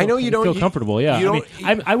 Yeah, I know you don't- feel comfortable. Yeah, you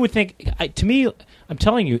I mean, I would think. To me, I'm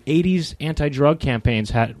telling you, '80s anti-drug campaigns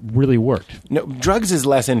had really worked. No, drugs is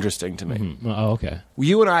less interesting to me. Oh, okay.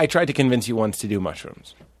 You and I tried to convince you once to do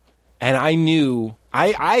mushrooms. And I knew,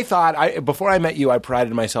 I thought, before I met you, I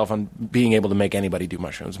prided myself on being able to make anybody do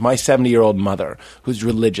mushrooms. My 70-year-old mother, who's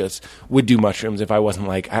religious, would do mushrooms if I wasn't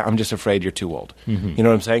like, I'm just afraid you're too old. You know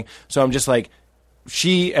what I'm saying? So I'm just like,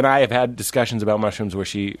 she and I have had discussions about mushrooms where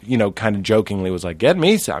she, kind of jokingly was like, get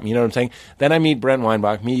me some. You know what I'm saying? Then I meet Brent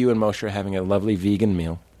Weinbach. Me, you, and Moshe are having a lovely vegan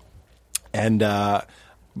meal. And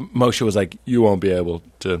Moshe was like, "You won't be able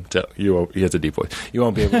to tell." He has a deep voice. You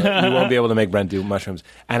won't be able to make Brent do mushrooms.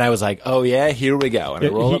 And I was like, "Oh yeah, here we go." And I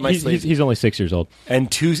roll up my sleeves. He's only 6 years old. And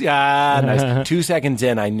 2 seconds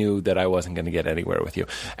in, I knew that I wasn't going to get anywhere with you.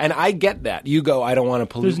 And I get that. You go, I don't want to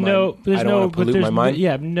pollute I don't want to pollute my mind.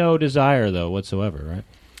 Yeah, no desire though whatsoever, right?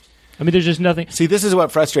 I mean, there's just nothing. See, this is what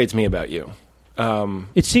frustrates me about you.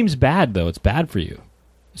 It seems bad though. It's bad for you.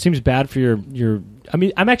 It seems bad for your. I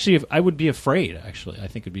mean, I would be afraid. Actually, I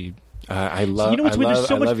think it'd be. I love. You know what's weird?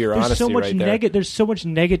 I love your honesty there's so much right there. There's so much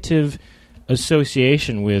negative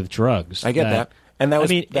association with drugs. I get that. And that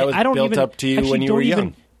was I don't built even, up to you actually when you don't were even,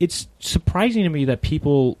 young. It's surprising to me that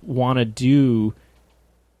people want to do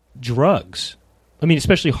drugs. I mean,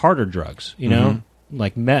 especially harder drugs. You know,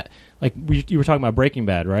 like meth. Like you were talking about Breaking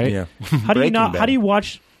Bad, right? Yeah. How do you Breaking not? Bad. How do you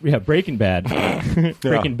watch? Yeah, Breaking Bad.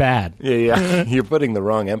 Breaking Bad. Yeah. You're putting the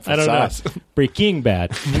wrong I emphasis. don't know. Breaking Bad.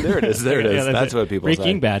 There it is. Yeah, That's what people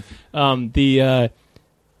Breaking say. Bad.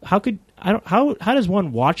 How does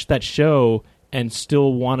one watch that show and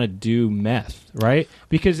still want to do meth? Right?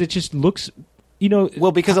 Because it just looks.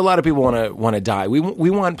 Well, because a lot of people want to die. We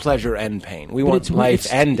want pleasure and pain. We want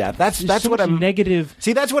life and death. That's so what much I'm negative.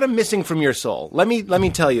 See, that's what I'm missing from your soul. Let me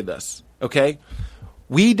tell you this, okay?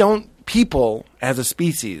 People as a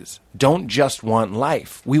species don't just want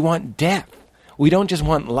life. We want death. We don't just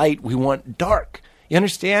want light. We want dark. You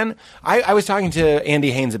understand? I was talking to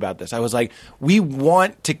Andy Haynes about this. I was like, we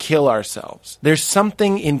want to kill ourselves. There's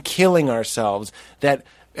something in killing ourselves that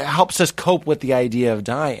helps us cope with the idea of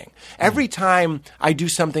dying. Every time I do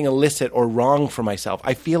something illicit or wrong for myself,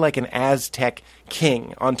 I feel like an Aztec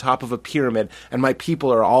king on top of a pyramid, and my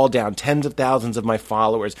people are all down, tens of thousands of my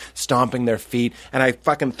followers stomping their feet, and I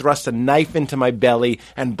fucking thrust a knife into my belly,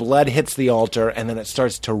 and blood hits the altar, and then it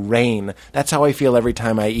starts to rain. That's how I feel every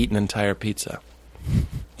time I eat an entire pizza.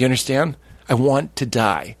 You understand? I want to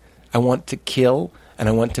die. I want to kill, and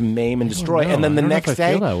I want to maim and destroy. know. And then the I don't know next if I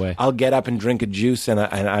feel day, that way. I'll get up and drink a juice, and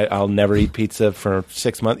I'll never eat pizza for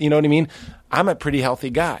 6 months. You know what I mean? I'm a pretty healthy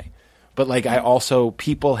guy. But like, I also,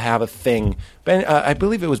 people have a thing. I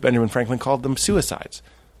believe it was Benjamin Franklin called them suicides.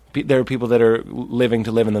 There are people that are living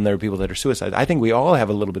to live, and then there are people that are suicides. I think we all have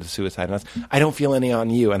a little bit of suicide in us. I don't feel any on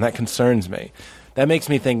you, and that concerns me. That makes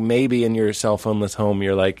me think maybe in your cell phoneless home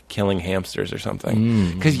you're like killing hamsters or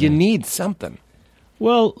something. Because you need something.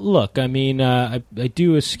 Well, look, I mean, I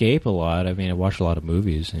do escape a lot. I mean, I watch a lot of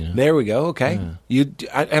movies. You know? There we go. Okay.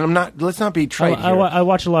 And I'm not. Let's not be trite here. I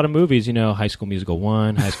watch a lot of movies. You know, High School Musical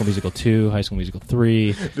 1, High School Musical 2, High School Musical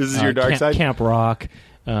 3. This is your dark side? Camp Rock.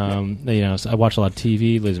 You know, so I watch a lot of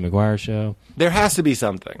TV. Lizzie McGuire show. There has to be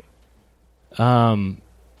something. I'm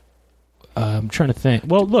trying to think.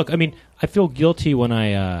 Well, look, I mean, I feel guilty when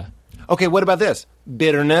I. Okay, what about this?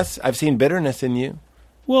 Bitterness. I've seen bitterness in you.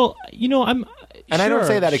 Well, you know, I'm. And I don't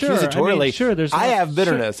say that sure. accusatorily. I mean, sure, there's. I have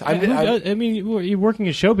bitterness. Sure. I mean, you're working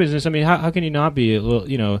in show business. I mean, how can you not be a little?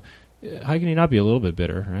 You know, how can you not be a little bit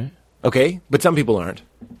bitter, right? Okay, but some people aren't.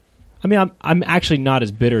 I mean, I'm actually not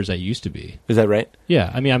as bitter as I used to be. Is that right? Yeah,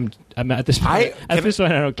 I mean, I'm at this point. At this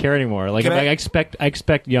point, I don't care anymore. Like, I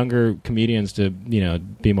expect younger comedians to, you know,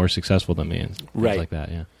 be more successful than me and things like that.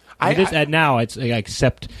 Yeah. And now I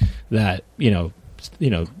accept that, you know,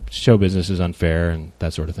 show business is unfair and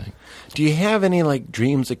that sort of thing. Do you have any like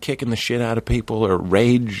dreams of kicking the shit out of people or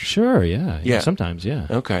rage? Sure, yeah. Yeah. Sometimes, yeah.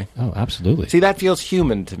 Okay. Oh, absolutely. See, that feels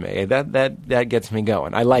human to me. That gets me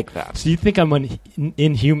going. I like that. So you think I'm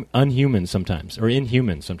unhuman sometimes, or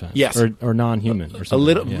inhuman sometimes? Yes. Or non-human, or something? A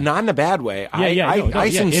little, yeah. not in a bad way. I yeah,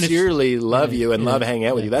 sincerely love you and love hanging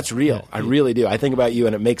out with you. That's real. Yeah. I really do. I think about you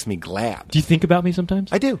and it makes me glad. Do you think about me sometimes?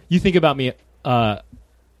 I do. You think about me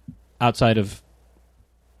outside of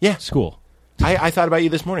school? I thought about you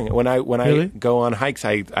this morning when I Really? go on hikes.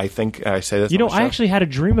 I think I say this. You know, on the show. I actually had a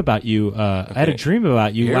dream about you. I had a dream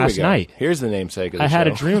about you Here we last go. night. Here's the namesake of the I show. had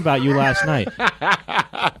a dream about you last night.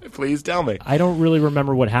 Please tell me. I don't really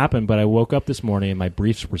remember what happened, but I woke up this morning and my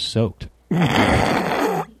briefs were soaked.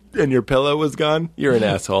 And your pillow was gone? You're an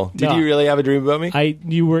asshole. Did No. you really have a dream about me?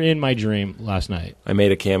 You were in my dream last night. I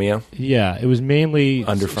made a cameo. Yeah, it was mainly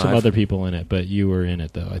Under some five. other people in it, but you were in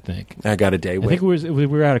it though. I think. I got a day I with. think we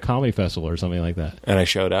were at a comedy festival or something like that. And I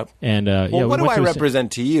showed up. And Well, yeah, what we do went I to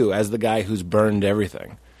represent to you as the guy who's burned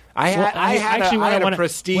everything? I had a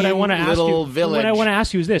pristine what I want to ask little you, village. What I want to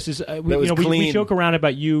ask you is this: we was we clean. joke around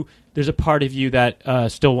about you. There's a part of you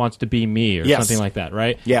that still wants to be me, or Yes. something like that,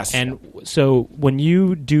 right? Yes. And so when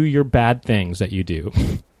you do your bad things that you do,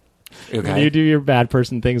 when Okay. you do your bad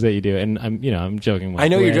person things that you do, and I'm joking. I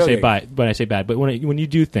know when you're I say joking. when I say bad, but when you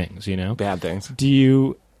do things, Bad things. do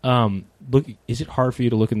you look? Is it hard for you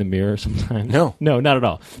to look in the mirror sometimes? No. not at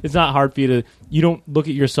all. It's not hard for you to. You don't look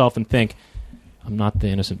at yourself and think, I'm not the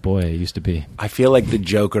innocent boy I used to be. I feel like the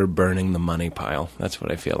Joker burning the money pile. That's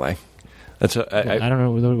what I feel like. That's what I don't know.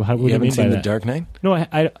 What do you you haven't mean seen by The that? Dark Knight? No,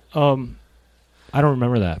 I don't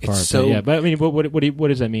remember that part. so- but yeah, but I mean, what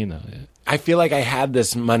does that mean though? I feel like I had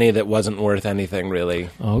this money that wasn't worth anything really.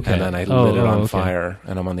 Oh, okay. And then I Oh, lit it on okay. fire,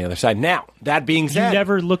 and I'm on the other side. Now, that being You said,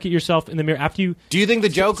 never look at yourself in the mirror after you. do you think the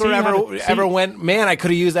Joker See, you haven't- ever went, man, I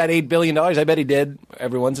could have used that $8 billion? I bet he did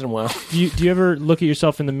every once in a while. Do you ever look at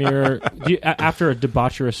yourself in the mirror after a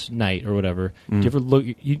debaucherous night or whatever? Do you ever look?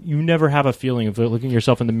 You never have a feeling of looking at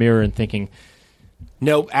yourself in the mirror and thinking,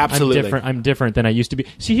 No, absolutely. I'm different than I used to be.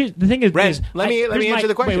 See, here's, the thing is, Brent, is let me here's answer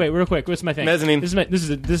the question. Wait, real quick. What's my thing? Mezzanine. This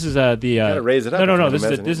is the. Gotta raise it up No. if you're This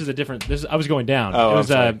mezzanine. is a different. I was going down. Oh, it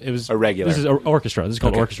was. I'm sorry. It was a regular. This is orchestra. This is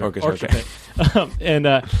called Okay, orchestra. okay. And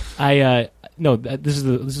this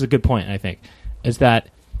is a good point. I think is that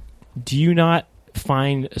do you not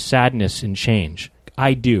find sadness in change?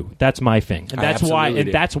 I do. That's my thing, and I that's why. absolutely And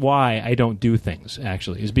do. that's why I don't do things.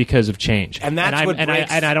 Actually, is because of change. And that's I'm- what and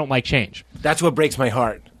breaks- I don't like change. That's what breaks my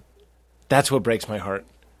heart. That's what breaks my heart.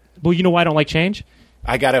 Well, you know why I don't like change?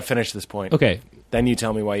 I got to finish this point. Okay, Then you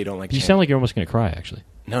tell me why you don't like you change. sound like you're almost going to cry. Actually,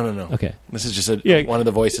 No. okay, This is just Yeah. one of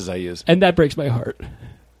the voices I use. and that breaks my heart.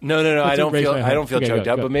 No. I That's don't what breaks feel. my I heart. don't feel Okay, choked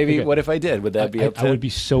go, up. go. But maybe, Okay. what if I did? Would that be upset? I would be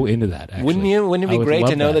so into that. Actually. Wouldn't you? Wouldn't it I be would great love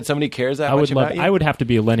to know that somebody cares that I much would love. about you? I would have to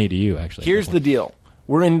be a Lenny to you. Actually, Here's the deal.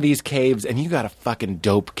 We're in these caves, and you got a fucking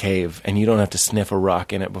dope cave, and you don't have to sniff a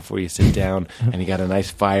rock in it before you sit down, and you got a nice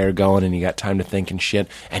fire going, and you got time to think and shit,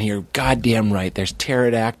 and you're goddamn right. There's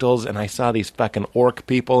pterodactyls, and I saw these fucking orc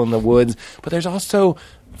people in the woods, but there's also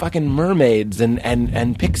fucking mermaids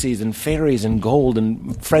and pixies and fairies and gold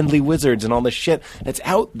and friendly wizards and all this shit that's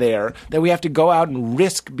out there that we have to go out and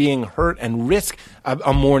risk being hurt and risk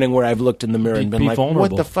a morning where I've looked in the mirror and been Be like, vulnerable.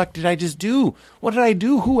 what the fuck did I just do? What did I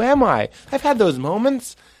do? Who am I? I've had those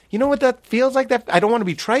moments. You know what that feels like? That I don't want to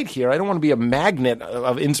be trite here. I don't want to be a magnet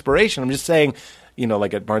of inspiration. I'm just saying,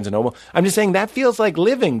 like at Barnes & Noble. I'm just saying that feels like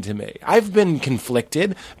living to me. I've been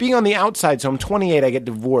conflicted. Being on the outside, so I'm 28, I get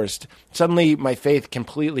divorced. Suddenly my faith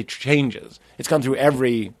completely changes. It's gone through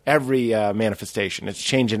every manifestation. It's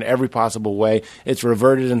changed in every possible way. It's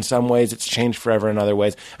reverted in some ways. It's changed forever in other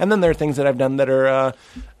ways. And then there are things that I've done that are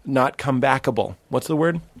not comebackable. What's the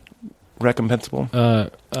word? Recompensable?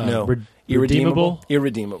 No. Redeemable?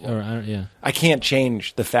 Irredeemable. Or, yeah. I can't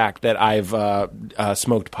change the fact that I've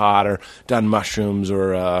smoked pot or done mushrooms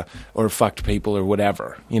or fucked people or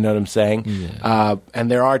whatever. You know what I'm saying? Yeah. And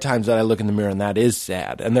there are times that I look in the mirror and that is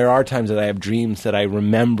sad. And there are times that I have dreams that I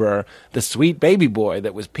remember the sweet baby boy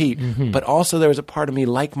that was Pete. Mm-hmm. But also there was a part of me,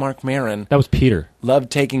 like Mark Maron, That was Peter. loved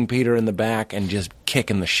taking Peter in the back and just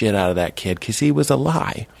kicking the shit out of that kid because he was a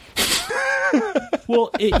lie. Well,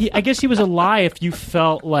 I guess he was a lie if you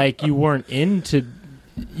felt like you weren't into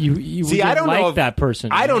you. See, didn't I don't like know if that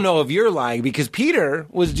person. I don't know if you're lying because Peter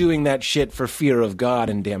was doing that shit for fear of God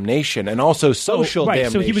and damnation, and also social right.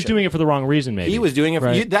 damnation. So he was doing it for the wrong reason. Maybe He was doing it for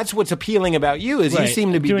right. you. That's what's appealing about you is Right. you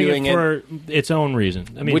seem to be doing it, for its own reason.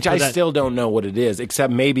 I mean, which for I that- still don't know what it is,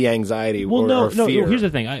 except maybe anxiety Well, or no. fear. Here's the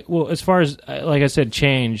thing. As far as like I said,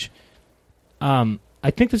 change.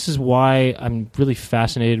 I think this is why I'm really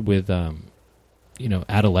fascinated with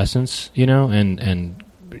adolescence, and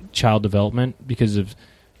child development because of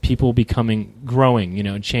people growing,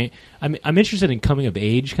 and change. I'm interested in coming of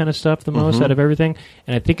age kind of stuff the most out of everything,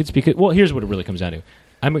 and I think it's because here's what it really comes down to.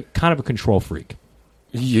 I'm kind of a control freak,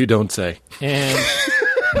 You don't say. and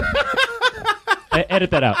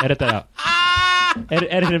edit that out.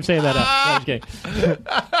 Edit him saying that out. No, I'm just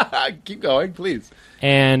kidding. Keep going, please.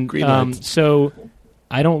 And Green lights. so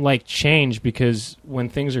I don't like change because when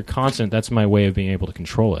things are constant, that's my way of being able to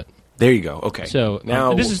control it. There you go. Okay. So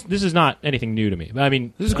now this is not anything new to me. I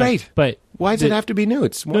mean, This is great. but why does it have to be new?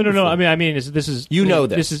 It's No. wonderful. I mean, this is You know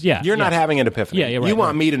this. This is You're not having an epiphany. Yeah, right, you want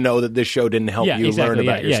right. me to know that this show didn't help yeah, you exactly, learn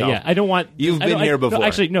about yourself. Yeah. I don't want You've I been don't- here no, before.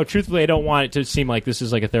 actually, no. Truthfully, I don't want it to seem like this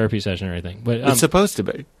is like a therapy session or anything. But It's supposed to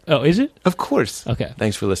be. oh, is it? Of course. Okay.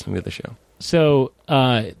 Thanks for listening to the show. So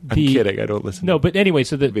I'm kidding. I don't listen. No, to but anyway,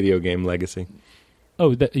 so the video game legacy.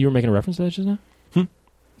 you were making a reference to that just now.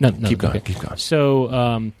 No, Keep going. okay. Keep going.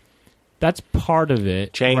 So that's part of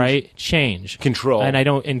it, Change. right? Change, Control. and I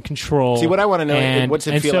don't in control. See, what I want to know is and, what's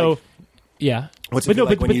it and feel so, like? Yeah, What's it feel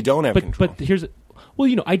like when you don't have control? But here's, well,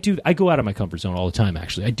 I go out of my comfort zone all the time.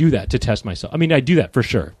 Actually, I do that to test myself. I mean, I do that for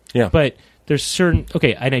sure. Yeah. But there's certain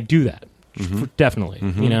and I do that definitely.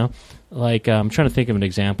 Like I'm trying to think of an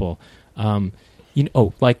example.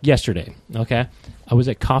 Like yesterday. Okay, I was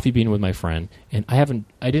at Coffee Bean with my friend, and I haven't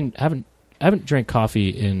drank coffee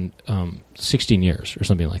in 16 years or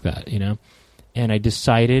something like that, and I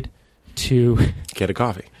decided to Get a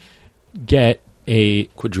coffee. get a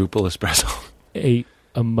Quadruple espresso.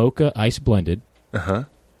 a mocha ice blended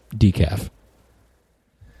decaf.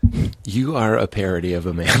 You are a parody of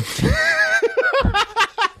a man.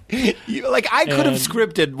 I could have And-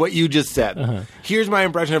 scripted what you just said. Here's my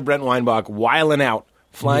impression of Brent Weinbach wiling out,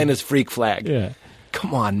 flying his freak flag. Yeah.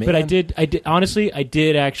 Come on, man. But I did honestly, I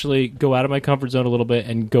did actually go out of my comfort zone a little bit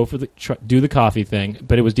and go for do the coffee thing,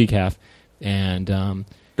 but it was decaf. And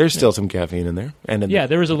There's still some caffeine in there. And yeah,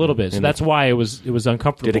 there was a little bit. So that's why it was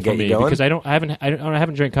uncomfortable Did it get for me you going? because I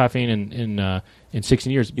haven't drank caffeine in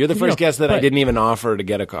 16 years. You're the first guest that I but- didn't even offer to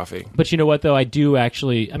get a coffee. But you know what, though? I do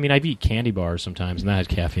actually... I mean, I've eat candy bars sometimes, and that has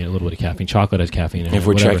caffeine, a little bit of caffeine. Chocolate has caffeine in it. If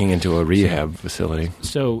we're whatever. checking into a rehab facility.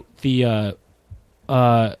 So the...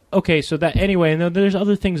 okay, so that... Anyway, and then there's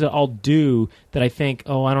other things that I'll do that I think,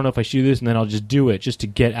 oh, I don't know if I should do this, and then I'll just do it just to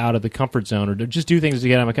get out of the comfort zone, or to just do things to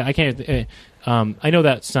get out of my... I can't... I know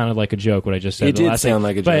that sounded like a joke, what I just said. It the did last sound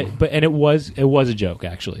thing, like a joke. But it was a joke,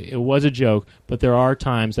 actually. It was a joke, but there are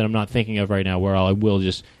times that I'm not thinking of right now where I will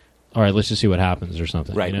just... All right, let's just see what happens or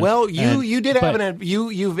something. Right. You know? Well, you did have but-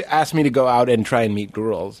 you've asked me to go out and try and meet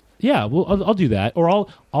girls. Yeah, well, I'll do that, or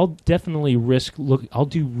I'll definitely I'll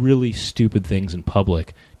do really stupid things in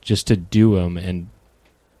public just to do them and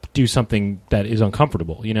do something that is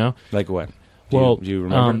uncomfortable. Like what? Do you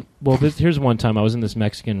remember? Here's one time I was in this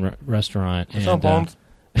Mexican restaurant. What's and, up, Holmes?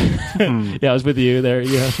 yeah, I was with you there.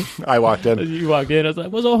 Yeah, I walked in. you walked in. I was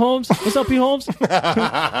like, "What's up, Holmes? What's up, P. Holmes?"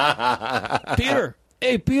 Peter.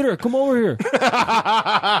 Hey, Peter, come over here.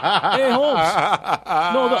 Hey, Holmes.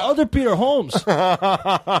 No, the other Peter, Holmes.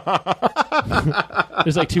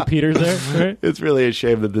 There's like two Peters there, right? It's really a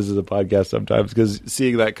shame that this is a podcast sometimes because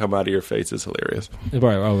seeing that come out of your face is hilarious.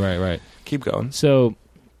 Right. Oh, right. Keep going. So,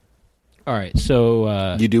 all right.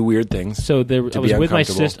 So, You do weird things. so there, to I was be with my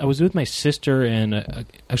uncomfortable. sister. I was with my sister, and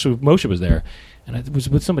actually Moshe was there, and I was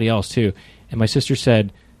with somebody else too. And my sister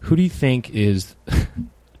said, "Who do you think is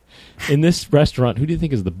in this restaurant, who do you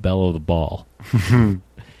think is the belle of the ball?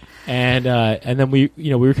 And then we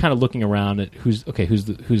were kind of looking around at who's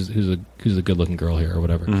the good looking girl here or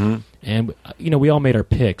whatever. And we all made our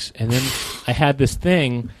picks, and then I had this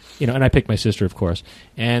thing, and I picked my sister, of course.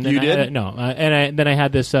 And then You did? then I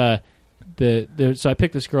had this so I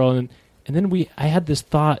picked this girl, and then I had this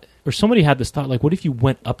thought, or somebody had this thought, like, what if you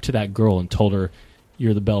went up to that girl and told her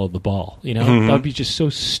you're the belle of the ball? That would be just so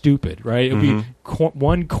stupid, right? It would be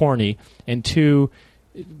one, corny, and two,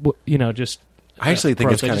 just. I actually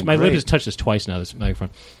think it's kind of my lip great. has touched this twice now. This microphone.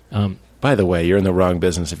 By the way, you're in the wrong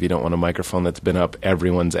business if you don't want a microphone that's been up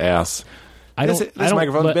everyone's ass. This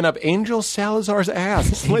microphone's been up Angel Salazar's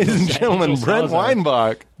ass, ladies and gentlemen. Angel Brent Salazar.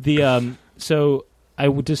 Weinbach. So I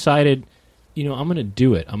decided, I'm going to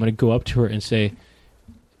do it. I'm going to go up to her and say,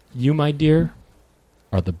 "You, my dear,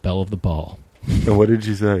 are the belle of the ball." And what did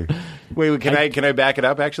you say? Wait, can I back it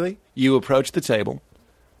up? Actually, you approach the table.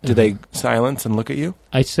 Do they silence and look at you?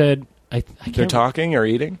 I said, I They're can't. talking or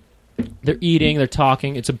eating. They're eating. They're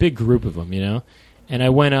talking. It's a big group of them, And I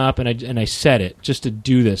went up and I said it just to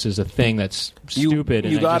do this as a thing that's stupid.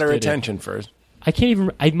 You and I got just her did it. attention first. I can't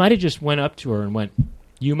even. I might have just went up to her and went,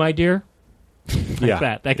 "You, my dear," like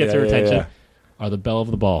that. That gets her attention. Yeah. Are the belle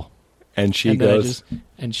of the ball. And she And then goes,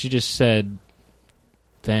 she just said,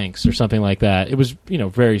 "Thanks" or something like that. It was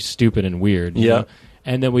very stupid and weird. you Yeah. know?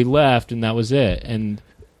 And then we left, and that was it. And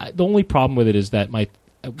the only problem with it is that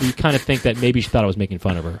we kind of think that maybe she thought I was making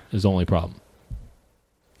fun of her. Is the only problem.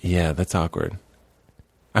 "Yeah, that's awkward."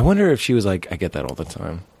 I wonder if she was like, "I get that all the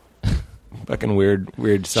time." Fucking weird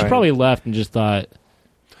sign. She probably left and just thought,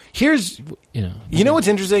 Here's, you know. you know what's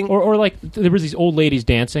interesting? Or like there was these old ladies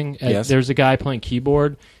dancing. Yes. There's a guy playing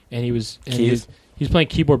keyboard, and he was playing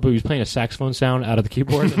keyboard, but he was playing a saxophone sound out of the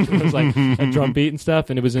keyboard. It was like a drum beat and stuff,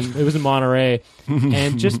 and it was in Monterey.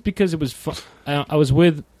 And just because it was fun, I was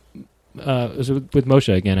with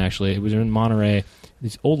Moshe again. Actually, it was in Monterey.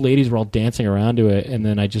 These old ladies were all dancing around to it, and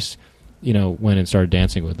then I just went and started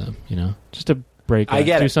dancing with them. Just to break. I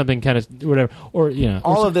get do it. something kind of whatever, or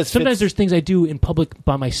All of this Sometimes fits- there's things I do in public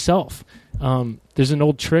by myself. There's an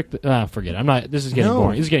old trick. Forget it. I'm not. This is getting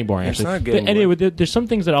boring. This is getting boring. It's Actually, not getting but anyway, there's some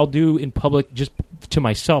things that I'll do in public just to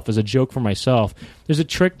myself as a joke for myself. There's a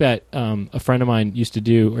trick that a friend of mine used to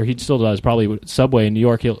do, or he still does, probably with Subway in New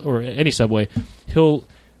York, or any Subway. He'll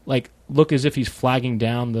like look as if he's flagging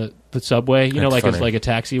down the subway, That's like funny. it's like a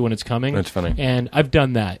taxi when it's coming. That's funny. And I've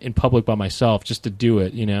done that in public by myself just to do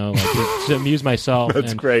it, to amuse myself.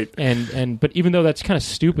 That's and, great. But even though that's kind of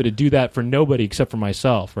stupid to do that for nobody except for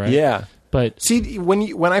myself, right? Yeah. But See,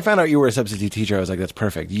 when I found out you were a substitute teacher, I was like, "That's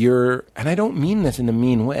perfect." And I don't mean this in a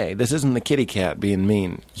mean way. This isn't the kitty cat being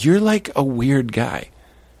mean. You're like a weird guy.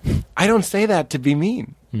 I don't say that to be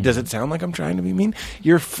mean. Does it sound like I'm trying to be mean?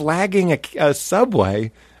 You're flagging a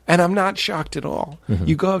subway, and I'm not shocked at all.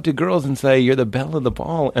 You go up to girls and say, "You're the belle of the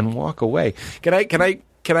ball," and walk away. Can I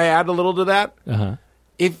add a little to that?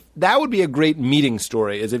 If that would be a great meeting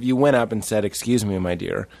story, is if you went up and said, "Excuse me, my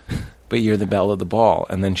dear, but you're the belle of the ball."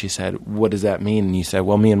 And then she said, "What does that mean?" And you said,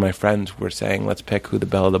 "Well, me and my friends were saying, let's pick who the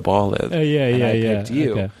belle of the ball is." And I picked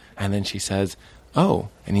you. Okay. And then she says, "Oh."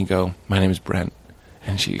 And you go, "My name is Brent."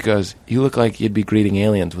 And she goes, "You look like you'd be greeting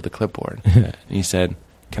aliens with a clipboard." And you said,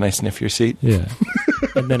 "Can I sniff your seat?" Yeah.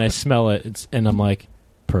 And then I smell it, and I'm like,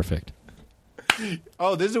 perfect.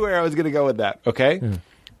 Oh, this is where I was going to go with that. Okay.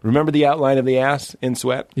 Remember the outline of the ass in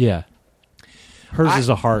Sweat? Yeah. Hers is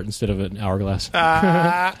a heart instead of an hourglass.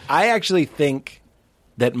 I actually think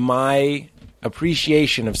that my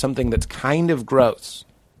appreciation of something that's kind of gross,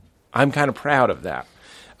 I'm kind of proud of that.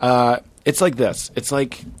 It's like this. It's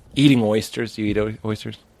like eating oysters. Do you eat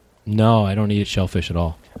oysters? No, I don't eat shellfish at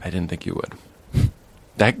all. I didn't think you would.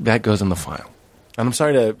 That goes in the file. And I'm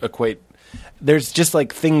sorry to equate. There's just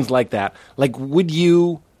like things like that. Like, would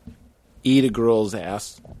you eat a girl's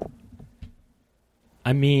ass?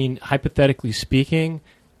 I mean, hypothetically speaking,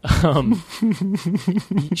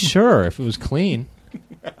 sure, if it was clean.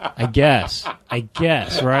 I guess,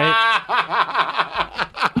 right?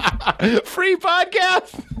 Free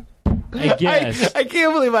podcast? I guess. I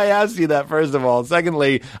can't believe I asked you that, first of all.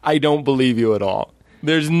 Secondly, I don't believe you at all.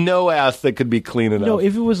 There's no ass that could be clean enough. No,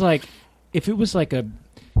 if it was like a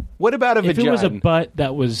what about a if vagina? it was a butt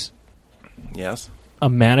that was Yes. a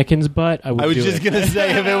mannequin's butt, I would. I was do just it. going to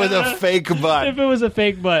say if it was a fake butt. If it was a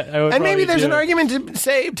fake butt, I would. And maybe probably there's do an it. argument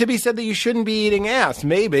to be said that you shouldn't be eating ass.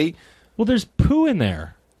 Maybe. Well, there's poo in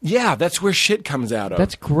there. Yeah, that's where shit comes out of.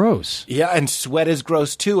 That's gross. Yeah, and sweat is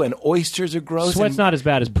gross too, and oysters are gross. Sweat's and not as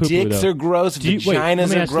bad as poo. Dicks though. are gross. Do you- wait, let Vaginas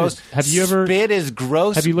me are ask you gross. this. Have you ever- Spit is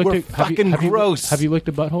gross. Have you looked We're at fucking gross? Have you looked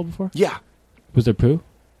at butthole before? Yeah. Was there poo?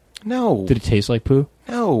 No. Did it taste like poo?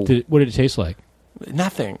 No. What did it taste like?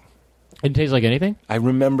 Nothing. It didn't taste like anything? I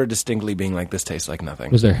remember distinctly being like, this tastes like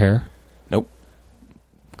nothing. Was there hair? Nope.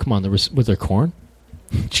 Come on, was there corn?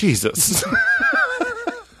 Jesus.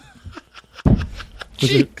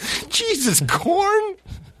 Was Jesus, corn?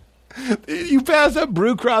 You pass up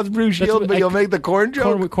Brew Cross Brew Shield, what but I- you'll make the corn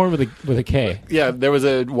joke? Corn with a K. Yeah, there was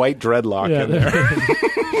a white dreadlock Yeah, in there.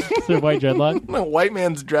 Is there white dreadlock? A white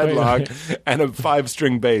man's dreadlock and a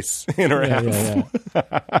 5-string bass in her Yeah, ass.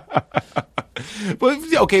 yeah. But,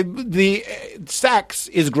 okay, the sex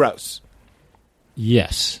is gross.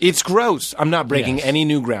 Yes. It's gross. I'm not breaking Yes. any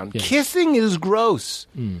new ground. Yes. Kissing is gross.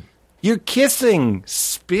 You're kissing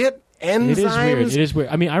spit, enzymes. It is weird. It is weird.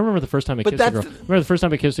 I mean, I remember the first time I But kissed a girl. that's- Remember the first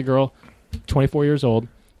time I kissed a girl, 24 years old.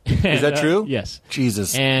 Is that true? Yes.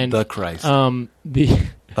 Jesus, And the Christ the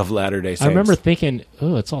of Latter-day Saints. I remember thinking,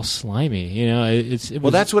 oh, it's all slimy. You know, it Well,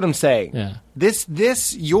 was, that's what I'm saying. Yeah.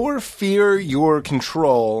 This, your fear, your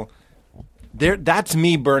control. That's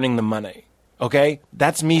me burning the money. Okay,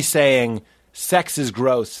 that's me saying sex is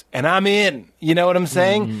gross, and I'm in. You know what I'm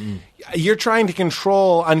saying? Mm-hmm. You're trying to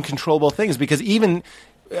control uncontrollable things because even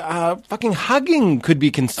fucking hugging could be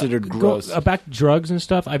considered gross. back to drugs and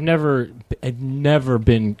stuff. I've never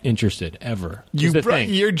been interested ever. Is the thing.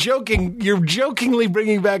 You're joking. You're jokingly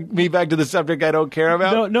bringing me back to the subject I don't care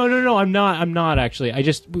about. No. I'm not actually. I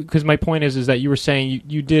just because my point is that you were saying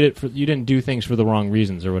you did it for you didn't do things for the wrong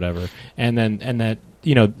reasons or whatever, and that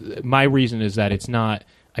my reason is that it's not.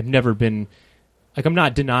 I've never been like I'm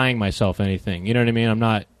not denying myself anything. You know what I mean? I'm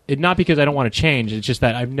not. Not because I don't want to change. It's just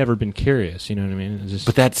that I've never been curious. You know what I mean? It's just,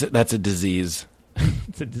 But that's a disease.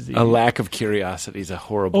 it's a disease. A lack of curiosity is a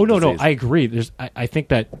horrible. Oh no, disease. I agree. I think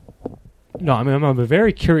that. No, I mean I'm a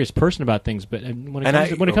very curious person about things, but when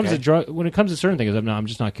it comes to certain things, I'm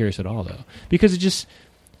just not curious at all though, because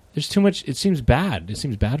there's too much. It seems bad. It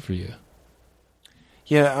seems bad for you.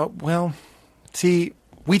 Yeah. Well, see,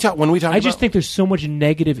 when we talk. I just think there's so much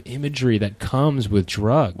negative imagery that comes with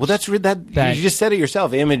drugs. Well, that's That- you just said it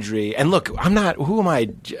yourself. Imagery, and look, I'm not. Who am I,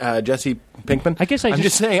 Jesse Pinkman? I guess I'm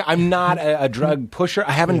just saying I'm not a drug pusher.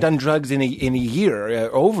 I haven't done drugs in a year,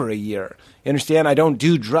 over a year. You understand? I don't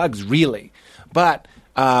do drugs really, but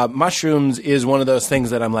mushrooms is one of those things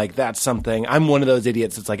that I'm like, that's something. I'm one of those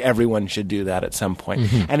idiots that's like everyone should do that at some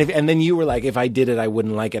point. And then you were like, if I did it, I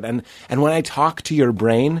wouldn't like it. And when I talk to your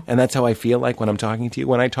brain, and that's how I feel like when I'm talking to you.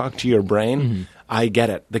 When I talk to your brain, I get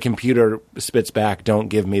it. The computer spits back, don't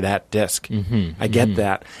give me that disc. I get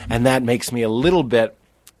that. And that makes me a little bit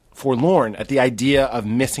forlorn at the idea of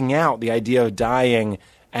missing out, the idea of dying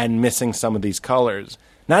and missing some of these colors.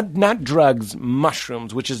 Not drugs,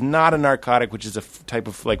 mushrooms, which is not a narcotic, which is a type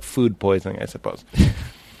of like food poisoning, I suppose.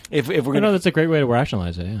 If we're No, gonna, that's a great way to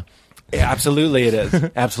rationalize it. Yeah. yeah, absolutely it is.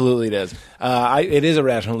 Absolutely it is. It is a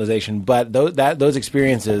rationalization, but those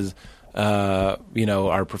experiences,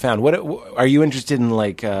 are profound. What are you interested in?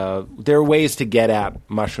 Like, there are ways to get at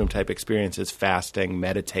mushroom type experiences: fasting,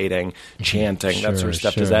 meditating, chanting, that sort of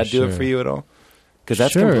stuff. Does that do it for you at all? Because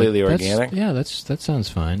that's Sure, completely organic. that sounds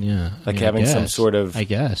fine. Yeah, Like I having some guess. sort of- I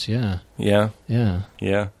guess. Yeah. Yeah, Yeah.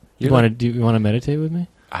 yeah. You want to meditate with me?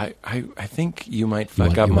 I think you might You fuck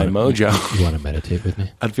want- up you my wanna- mojo. You want to meditate with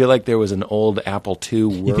me? I'd feel like there was an old Apple II You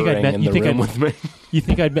think I'd whirring met- in you the think room I'd- with me. You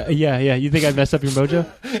think I'd? Yeah. You think I'd mess up your mojo?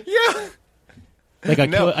 Yeah. Like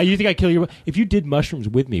No. you think I'd kill your? If you did mushrooms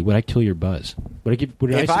with me, would I kill your buzz? Would I give?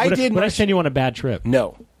 Would If I, I would did would I mush- send you on a bad trip?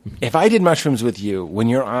 No. If I did mushrooms with you, when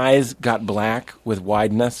your eyes got black with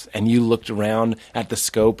wideness and you looked around at the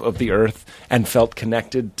scope of the earth and felt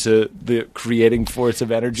connected to the creating force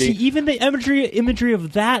of energy. See, even the imagery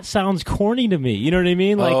of that sounds corny to me. You know what I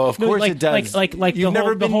mean? Like, Oh, of course like, it does. Like You've the never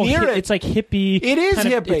whole, been the whole near it. It's like hippie. It is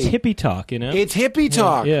hippie. It's hippie talk. You know. It's hippie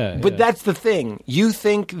talk. Yeah, but yeah. that's the thing. You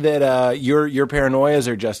think that your paranoias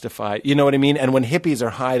are justified. You know what I mean? And when hippies are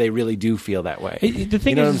high, they really do feel that way. The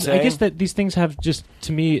thing You know what is, I'm I guess saying? that these things have just,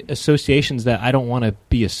 to me, associations that I don't want to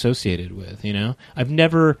be associated with. You know, I've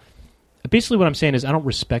never. Basically, what I'm saying is I don't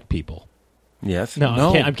respect people. Yes. No,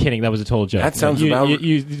 I'm kidding. That was a total joke. That sounds you, about-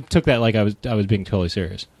 you took that like I was being totally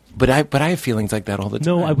serious. But I have feelings like that all the time.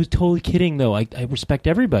 No, I was totally kidding. Though I respect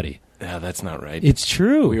everybody. Yeah, that's not right. It's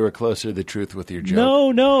true. We were closer to the truth with your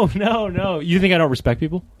joke. No. You think I don't respect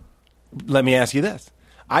people? Let me ask you this.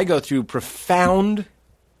 I go through profound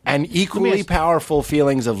and equally ask- powerful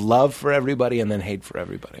feelings of love for everybody and then hate for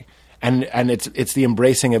everybody. And it's the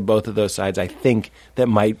embracing of both of those sides, I think, that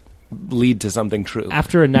might lead to something true.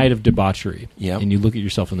 After a night of debauchery, Yep. and you look at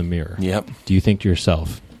yourself in the mirror, Yep. do you think to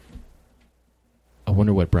yourself, I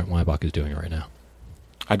wonder what Brent Weibach is doing right now?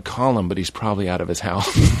 I'd call him, but he's probably out of his house.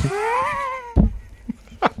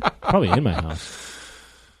 Probably in my house.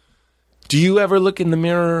 Do you ever look in the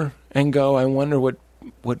mirror and go, I wonder what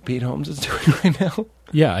Pete Holmes is doing right now?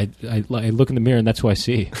 Yeah, I look in the mirror and that's who I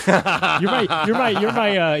see. You're my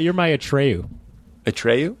Atreyu.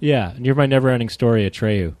 Atreyu? Yeah, you're my never-ending story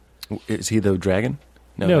Atreyu. Is he the dragon?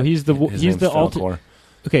 No, he's the his name's ultimate.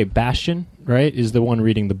 Okay, Bastion, right, is the one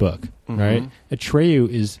reading the book, right? Atreyu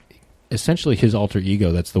is essentially his alter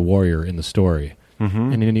ego. That's the warrior in the story.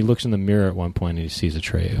 And then he looks in the mirror at one point and he sees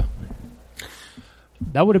Atreyu.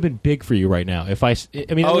 That would have been big for you right now. If I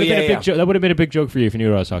mean, that would have been a big joke. That would have been a big joke for you if you knew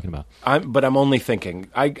what I was talking about. But I'm only thinking.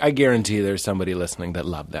 I guarantee there's somebody listening that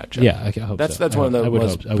loved that joke. Yeah, I hope that's so. That's one of the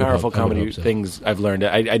most powerful comedy so. things I've learned.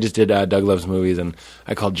 I just did Doug Loves Movies, and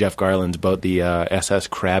I called Jeff Garland's boat the SS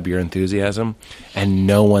Crab Your Enthusiasm, and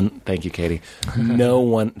no one. Thank you, Katie. No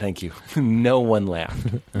one. Thank you. No one laughed.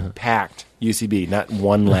 Packed UCB, not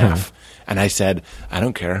one laugh. And I said, I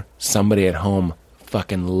don't care. Somebody at home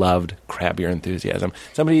fucking loved Crab Your Enthusiasm.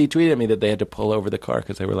 Somebody tweeted at me that they had to pull over the car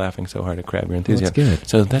because they were laughing so hard at Crab Your Enthusiasm. That's good.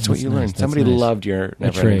 So that's what you nice. learned. Somebody loved your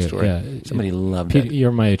never-ending story. Yeah. Somebody loved Pete, it.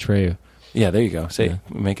 You're my Atreyu. Yeah, there you go. Say,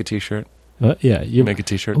 make a T-shirt. Yeah, you Make a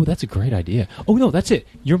T-shirt. Oh, that's a great idea. Oh no, that's it.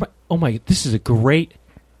 You're my. Oh my, this is a great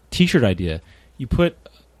T-shirt idea. You put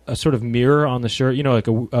a sort of mirror on the shirt. You know, like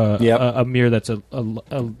a mirror that's a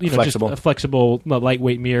Flexible. just a flexible,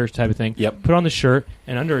 lightweight mirror type of thing. Yep. Put on the shirt,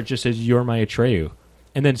 and under it just says "You're my Atreyu."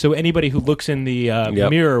 And then, so anybody who looks in the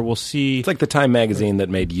mirror will see. It's like the Time magazine that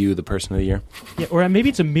made you the person of the year. Yeah, or maybe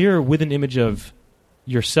it's a mirror with an image of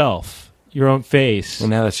yourself, your own face. Well,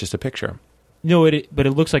 now that's just a picture. No, but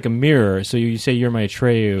it looks like a mirror. So you say "You're my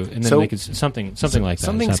Atreyu," and then So- make it something like that.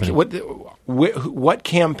 Something's is happening. what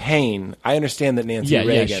campaign? I understand that Nancy Yeah,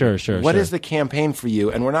 Reagan. sure. What is the campaign for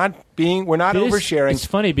you? And we're not oversharing. It's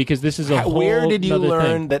funny because this is a whole. Where did you nother learn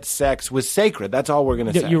thing. that sex was sacred? That's all we're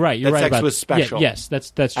going to say. You're right. That right sex about was special. yes,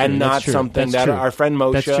 that's true. and not that's true. something that's that true. our friend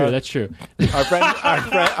Moshe. That's true.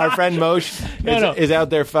 Our friend Moshe is out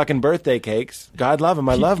there fucking birthday cakes. God love him.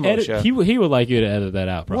 I love Moshe. He would like you to edit that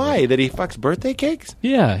out. Probably. Why? That he fucks birthday cakes?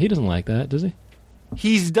 Yeah, he doesn't like that, does he?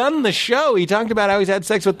 He's done the show. He talked about how he's had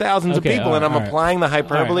sex with thousands of Okay, people, and I'm all right. applying the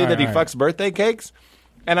hyperbole All right, that he all right. fucks birthday cakes,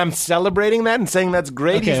 and I'm celebrating that and saying that's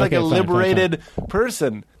great. Okay, He's like okay, a fine, liberated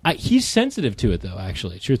person. He's sensitive to it, though.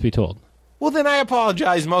 Actually, truth be told. Well, then I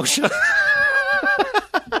apologize, Moshe.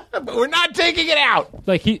 But we're not taking it out.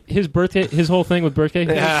 Like his whole thing with birthday.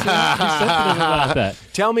 He's sensitive about that.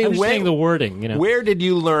 Tell me I'm just when- saying the wording. You know. Where did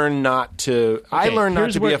you learn not to? I Okay, learned not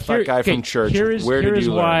here's to be where- a fuck here- guy okay, from church. Here's you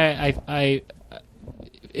learn? why I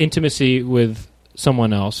intimacy with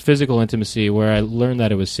someone else, physical intimacy, where I learned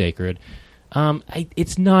that it was sacred.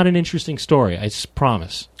 It's not an interesting story. I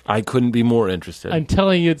promise. I couldn't be more interested. I'm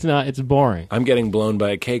telling you, it's not. It's boring. I'm getting blown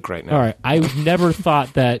by a cake right now. All right, I never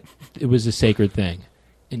thought that it was a sacred thing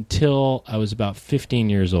until I was about 15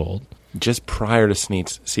 years old, Just prior to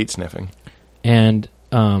seat sniffing. and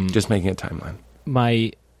Just making a timeline.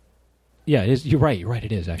 it is. You're right.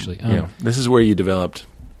 It is actually. This is where you developed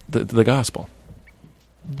the gospel.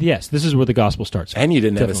 Yes, this is where the gospel starts. And you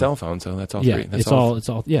didn't have a Definitely. cell phone, so that's all Yeah, three. That's it's all. It's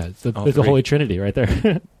the all it's the three. Holy Trinity right there.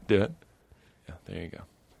 Do it. Yeah, there you go.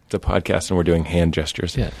 It's a podcast, and we're doing hand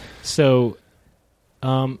gestures. Yeah. So,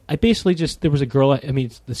 I basically there was a girl.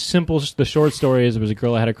 The short story is there was a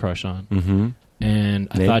girl I had a crush on, Mm-hmm. and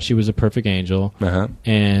I Name? thought she was a perfect angel, Uh-huh.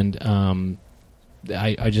 and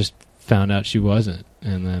I just found out she wasn't,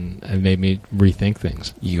 and then it made me rethink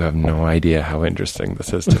things. You have no idea how interesting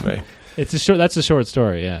this is to me. It's a short. That's a short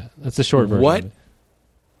story. Yeah, that's a short version. What of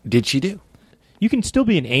it. did she do? You can still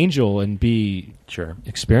be an angel and be Sure.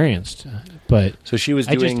 experienced, but So she was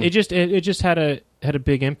doing. it just had a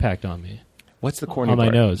big impact on me. what's the corny on my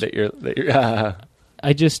part nose. That you're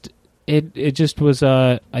I just it just was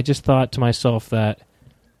I just thought to myself that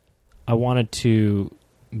I wanted to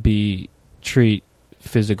treat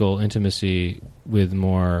physical intimacy with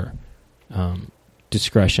more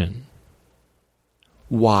discretion,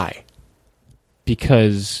 why?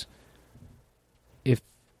 because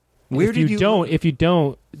Where if did you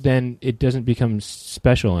don't, then it doesn't become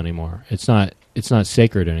special anymore. It's not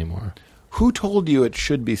sacred anymore. Who told you it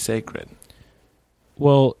should be sacred?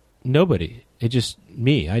 Well, nobody. It just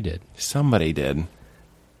me. I did. Somebody did.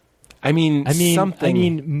 I mean,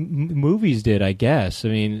 something. Movies did. I guess.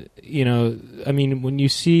 When you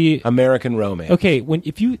see American Romance. okay,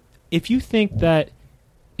 if you think that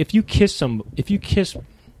if you kiss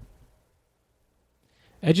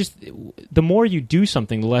the more you do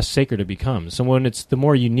something, the less sacred it becomes. So when the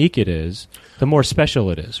more unique it is, the more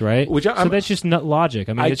special it is, right? So that's just not logic.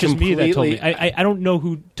 I mean, it's just me that told me. I don't know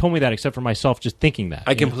who told me that except for myself just thinking that.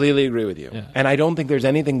 I completely agree with you. Yeah. And I don't think there's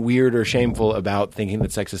anything weird or shameful about thinking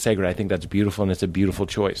that sex is sacred. I think that's beautiful and it's a beautiful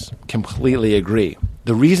choice. Completely agree.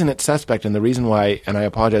 The reason it's suspect and the reason why, and I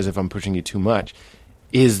apologize if I'm pushing you too much,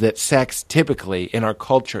 is that sex typically in our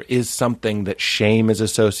culture is something that shame is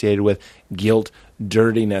associated with, guilt,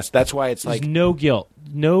 dirtiness. That's why it's like There's no guilt,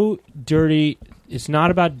 no dirty. It's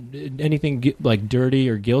not about anything like dirty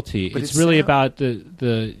or guilty. But It's it's really not- about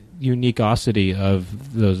the uniqueosity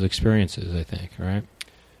of those experiences, I think, right?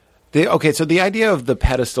 Okay, so the idea of the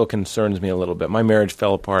pedestal concerns me a little bit. My marriage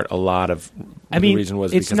fell apart. A lot of the reason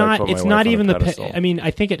was it's because not. I put my It's wife not on even a the. pedestal. I mean,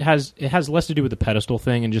 I think it has less to do with the pedestal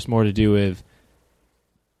thing and just more to do with.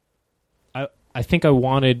 I think I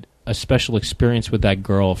wanted a special experience with that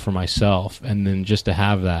girl for myself, and then just to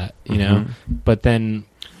have that, you know. But then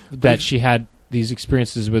that she had these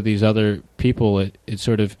experiences with these other people, it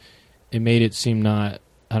sort of it made it seem not.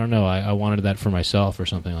 I don't know. I wanted that for myself or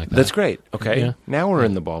something like that. That's great. Okay, Yeah. now we're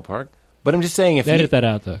in the ballpark. But I'm just saying, Edit that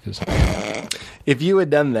out though, because if you had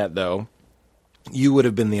done that, though, you would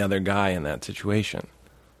have been the other guy in that situation.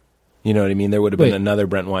 You know what I mean? There would have been Wait. another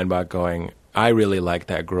Brent Weinbach going, I really like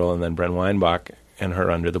that girl, and then Brent Weinbach and her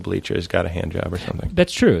under the bleachers got a hand job or something.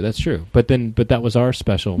 that's true. That's true. But that was our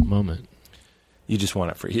special moment. You just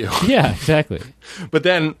want it for you. Yeah, exactly. But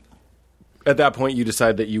then, at that point, you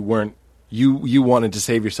decide that you weren't. You wanted to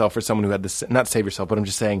save yourself for someone who had this. Not save yourself, but I'm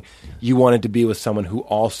just saying you wanted to be with someone who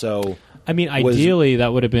also. I mean, was- ideally,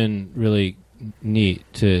 that would have been really neat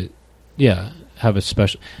to, have a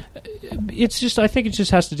special. It's just, I think it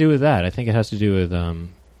just has to do with that. I think it has to do with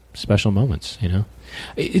special moments. You know,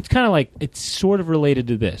 it's kind of like it's sort of related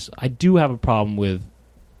to this. I do have a problem with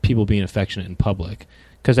people being affectionate in public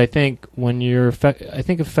because I think when you're, I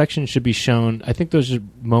think affection should be shown. I think those are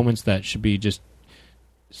moments that should be just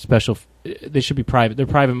special. They should be private. They're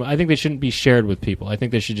private. I think they shouldn't be shared with people. I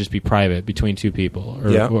think they should just be private between two people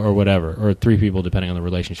or whatever, or three people depending on the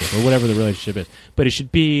relationship or whatever the relationship is. But it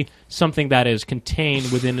should be something that is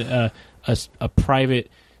contained within a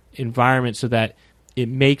private environment so that it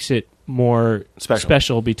makes it more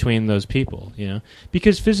special between those people, you know?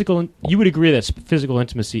 Because you would agree that physical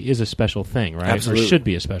intimacy is a special thing, right? Absolutely. Or should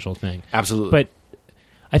be a special thing. Absolutely. But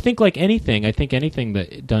I think like anything, anything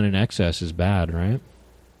that done in excess is bad, right?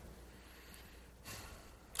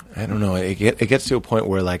 I don't know. It gets to a point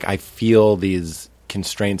where, like, I feel these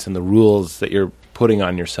constraints and the rules that you're putting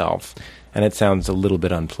on yourself, and it sounds a little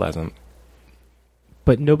bit unpleasant.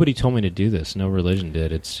 But nobody told me to do this. No religion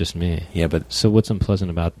did. It's just me. Yeah, but So what's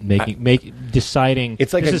unpleasant about deciding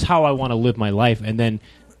It's like this a- is how I want to live my life, and then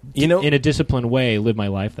you know, in a disciplined way live my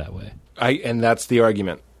life that way? and that's the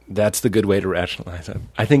argument. That's the good way to rationalize it.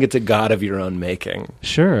 I think it's a god of your own making.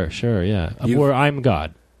 Sure, yeah. Or I'm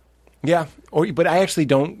God. Yeah, but I actually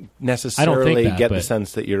don't necessarily that, get the but-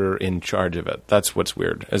 sense that you're in charge of it. That's what's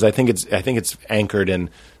weird. As I think it's anchored in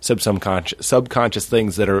subconscious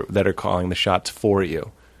things that are calling the shots for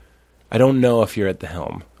you. I don't know if you're at the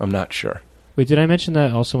helm. I'm not sure. Wait, did I mention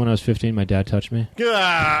that also when I was 15 my dad touched me?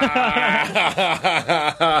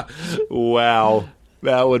 Wow,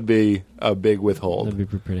 that would be a big withhold. That'd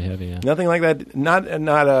be pretty heavy, yeah. Nothing like that. Not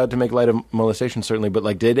to make light of molestation, certainly, but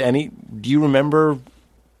like, do you remember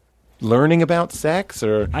learning about sex,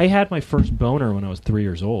 or I had my first boner when I was 3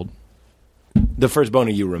 years old. the first boner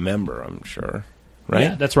you remember? I'm sure, right?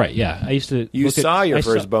 Yeah, that's right, yeah. I used to You look at- saw your I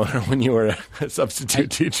first boner when you were a substitute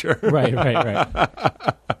teacher. Right.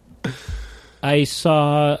 I used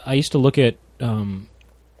to look at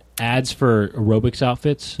ads for aerobics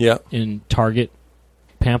outfits Yeah. in Target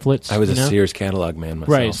pamphlets. I was you a know? Sears catalog man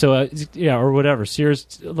myself. Right, so or whatever, Sears,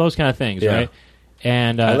 those kind of things, Yeah. right?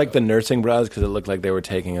 And I like the nursing bras because it looked like they were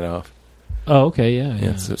taking it off. oh, okay, yeah.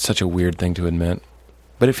 It's such a weird thing to admit.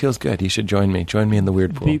 But it feels good. You should join me. Join me in the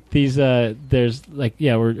weird pool. These there's like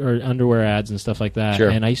or underwear ads and stuff like that. Sure.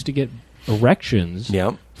 And I used to get erections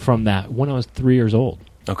Yeah. from that when I was 3 years old.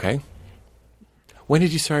 Okay. When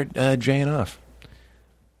did you start jaying off?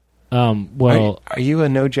 Well, Are you a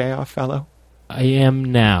no jay off fellow? I am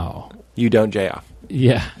now. You don't jay off.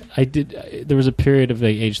 Yeah, I did. There was a period of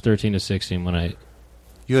like age 13 to 16 when I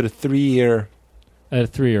You had a 3-year. had a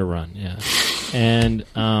 3-year run. Yeah, and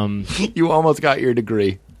You almost got your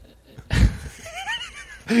degree.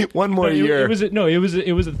 One more year. It was a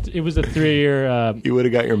 3-year. You would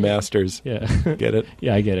have got your master's. Yeah, Get it?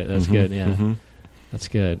 yeah, I get it. That's good. Yeah, that's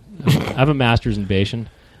good. I have a master's in Bayesian.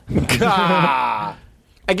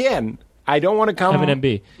 Again, I don't want to come Have an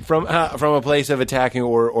MB. from a place of attacking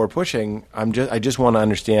or pushing. I just want to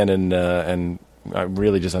understand and I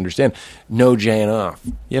really just understand. No jaying off.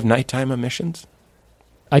 You have nighttime emissions?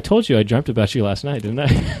 I told you I dreamt about you last night, didn't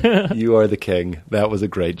I? You are the king. That was a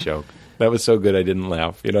great joke. That was so good I didn't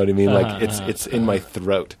laugh. You know what I mean? Like it's in my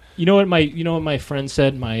throat. You know what my friend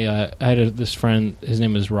said? I had this friend. His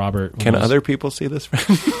name is Robert. Can other people see this?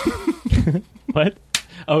 What?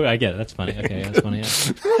 Oh, I get it. That's funny. Okay, that's funny. Yeah.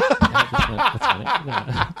 That's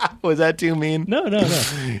funny. Was that too mean? No.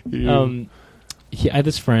 I had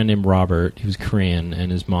this friend named Robert. He was Korean,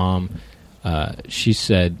 and his mom, she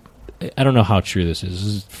said, I don't know how true this is.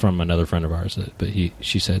 This is from another friend of ours, but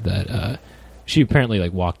she said that she apparently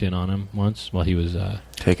like walked in on him once while he was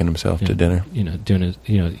taking himself to dinner. Doing his,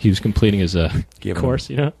 he was completing his course.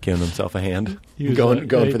 Giving himself a hand. He was, going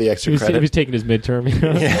for the extra credit. He was taking his midterm,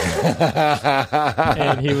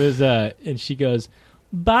 and he was, and she goes,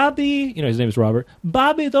 Bobby, his name is Robert.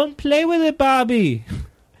 Bobby, don't play with it, Bobby.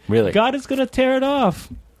 Really? God is going to tear it off.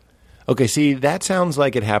 Okay, see, that sounds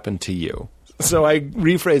like it happened to you. So I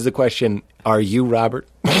rephrase the question, are you Robert?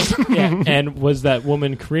 Yeah, and was that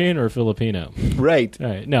woman Korean or Filipino? Right. All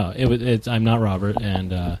right. No, I'm not Robert.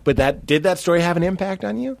 And But did that story have an impact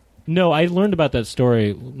on you? no, I learned about that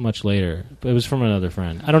story much later, but it was from another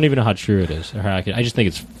friend. I don't even know how true it is or how I just think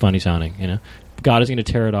it's funny sounding, God is going to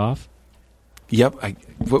tear it off. Yep.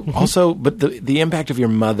 But the impact of your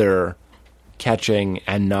mother catching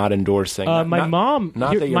and not endorsing. My mom.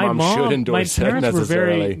 Not that your mom should endorse my it parents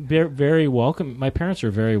necessarily. were very, very welcome. My parents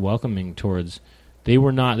were very welcoming towards. They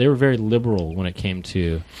were very liberal when it came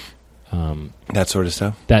to that sort of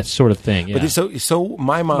stuff. that sort of thing. Yeah. But so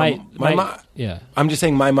my mom, my mom. Yeah. I'm just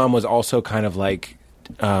saying, my mom was also kind of like.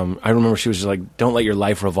 I remember she was just like, "Don't let your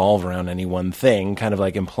life revolve around any one thing," kind of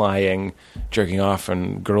like implying jerking off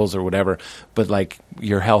and girls or whatever. But like,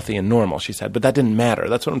 you're healthy and normal, she said. But that didn't matter.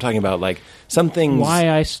 That's what I'm talking about. Like, some things. Why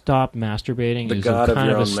I stopped masturbating The is god of kind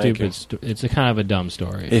your of a own making. stupid. It's a kind of a dumb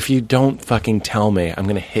story. If you don't fucking tell me, I'm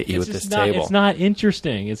going to hit you It's with this just not, table. It's not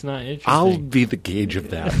interesting. It's not interesting. I'll be the gauge of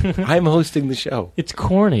that. I'm hosting the show. It's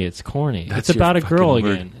corny. It's corny. That's It's about a your girl fucking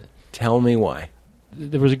word. again. Tell me why.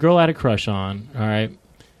 There was a girl I had a crush on. All right,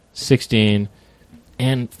 16,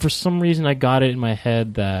 and for some reason I got it in my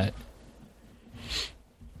head that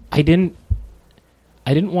I didn't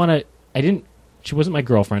want to. She wasn't my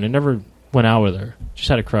girlfriend. I never went out with her. Just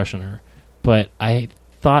had a crush on her. But I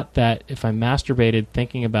thought that if I masturbated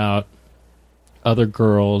thinking about other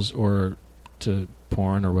girls or to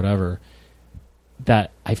porn or whatever,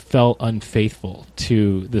 that I felt unfaithful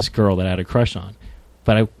to this girl that I had a crush on.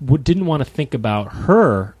 But I didn't want to think about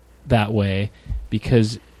her that way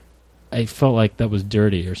because I felt like that was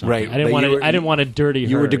dirty or something. Right, I didn't but want you to. were- I didn't want to dirty her.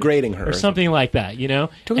 you were degrading her or something like that.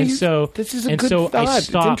 Don't And you- so this is a and good so thought. I It's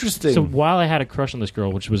stopped. interesting. So while I had a crush on this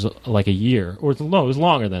girl, which was like a year, or it was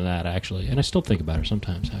longer than that actually, and I still think about her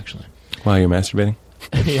sometimes actually. While you're masturbating?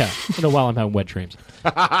 Yeah, while I'm having wet dreams.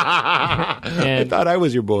 I And thought I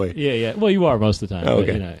was your boy. yeah. Well, you are most of the time. Oh, but,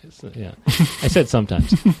 okay. yeah. I said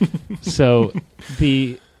sometimes. So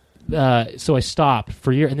so I stopped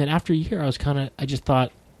for a year, and then after a year, I just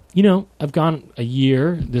thought, I've gone a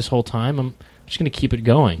year this whole time. I'm just going to keep it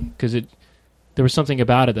going because there was something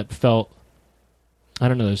about it that felt, I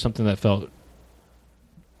don't know. There's something that felt,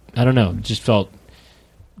 I don't know, just felt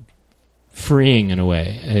freeing in a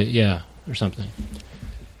way, or something.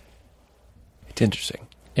 It's interesting.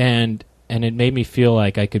 And it made me feel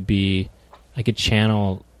like I could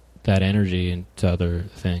channel that energy into other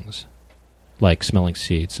things, like smelling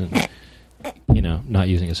seats and not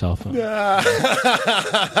using a cell phone.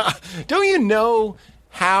 Don't you know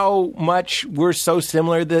how much we're so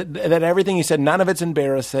similar that everything you said, none of it's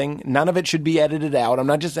embarrassing, none of it should be edited out. I'm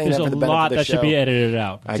not just saying There's that for a the benefit lot of the that show. should be edited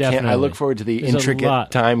out. I Definitely. can't. I look forward to the There's a intricate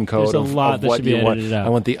lot. time code There's a of lot that what should be you want. edited out. I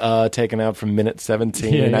want the taken out from minute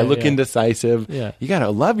 17. Yeah, and I yeah, look yeah. indecisive. Yeah. You got to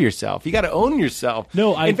love yourself. You got to own yourself.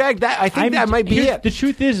 No, in fact, I think that might be here's- it. The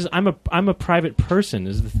truth is I'm a private person.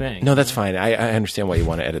 Is the thing. No, that's fine. I understand why you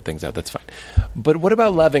want to edit things out. That's fine. But what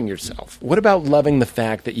about loving yourself? What about loving the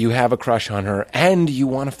fact that you have a crush on her and you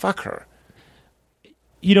want to fuck her?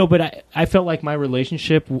 But I felt like my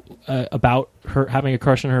relationship about her having a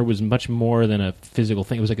crush on her was much more than a physical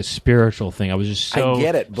thing. It was like a spiritual thing. I was just so. I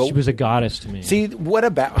get it, but- she was a goddess to me. See, what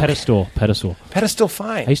about... pedestal. Pedestal,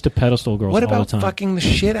 fine. I used to pedestal girls What all the about time. fucking the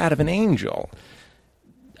shit out of an angel?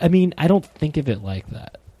 I mean, I don't think of it like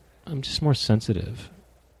that. I'm just more sensitive.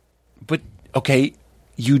 But, okay,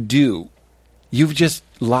 you do. You've just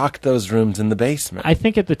locked those rooms in the basement. I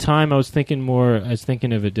think at the time I was thinking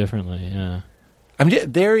of it differently. Yeah.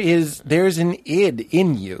 There's an id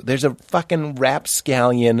in you. There's a fucking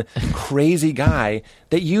rapscallion, crazy guy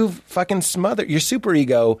that you've fucking smothered. Your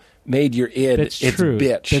superego made your id That's its true.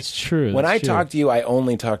 bitch. That's true. When That's I true. talk to you, I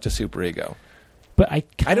only talk to superego. But I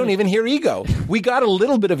I don't even hear ego. We got a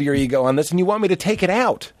little bit of your ego on this, and you want me to take it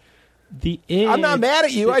out. The id. I'm not mad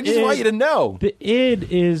at you. the I just want you to know. The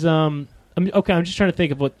id is I'm just trying to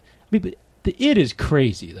think of what. But the id is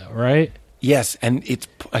crazy though, right? Yes, and it's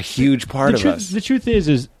a huge part of us. The truth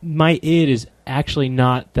is my id is actually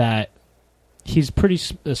not that. He's a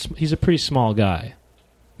pretty small guy.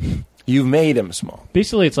 You've made him small.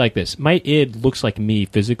 Basically, it's like this: my id looks like me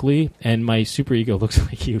physically, and my superego looks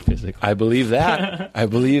like you physically. I believe that. I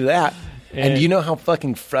believe that. And do you know how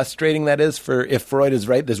fucking frustrating that is for if Freud is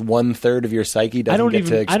right? This 1/3 of your psyche doesn't get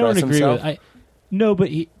to express I don't agree himself. with. No, but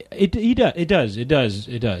it does.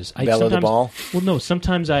 Bella the ball? Well, no.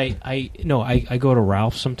 Sometimes I go to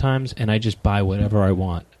Ralph sometimes, and I just buy whatever I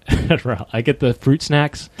want at Ralph. I get the fruit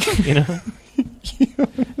snacks,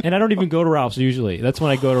 and I don't even go to Ralph's usually. That's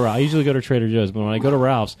when I go to Ralph. I usually go to Trader Joe's, but when I go to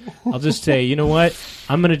Ralph's, I'll just say, you know what?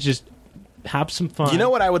 I'm gonna just have some fun. You know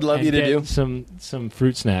what I would love and you to get do? Some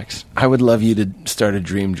fruit snacks. I would love you to start a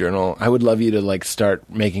dream journal. I would love you to start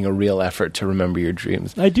making a real effort to remember your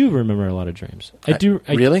dreams. I do remember a lot of dreams. I do.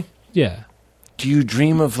 Really? Yeah. Do you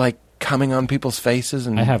dream of coming on people's faces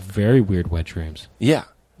and I have very weird wet dreams, yeah,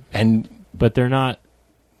 and but they're not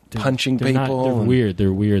punching they're not- people? they're and- weird.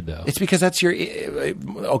 They're weird though. It's because that's your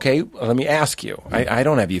okay. Let me ask you. I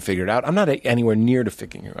don't have you figured out. I'm not anywhere near to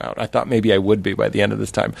figuring you out. I thought maybe I would be by the end of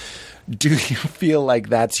this time. Do you feel like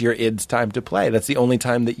that's your id's time to play? That's the only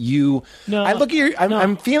time that you. No, I look at you. no.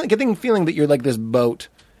 I'm getting the feeling that you're like this boat,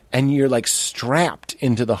 and you're strapped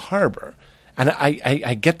into the harbor. And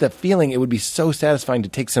I get the feeling it would be so satisfying to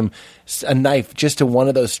take a knife just to one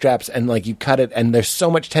of those straps and you cut it and there's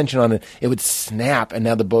so much tension on it, it would snap and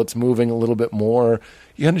now the boat's moving a little bit more.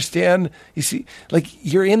 You understand? You see,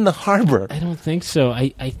 you're in the harbor. I don't think so.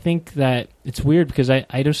 I think that it's weird because I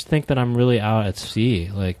just think that I'm really out at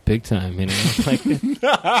sea, big time. And I'm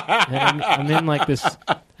in this.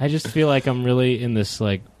 I just feel like I'm really in this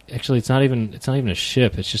Actually, it's not even a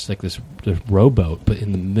ship. It's just this rowboat, but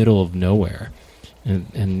in the middle of nowhere,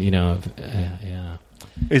 and yeah.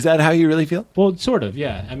 Is that how you really feel? Well, sort of,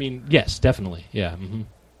 yeah. I mean, yes, definitely, yeah. Mm-hmm.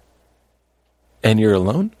 And you're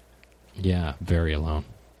alone? Yeah, very alone.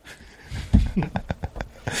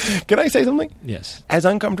 Can I say something? Yes. As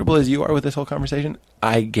uncomfortable as you are with this whole conversation,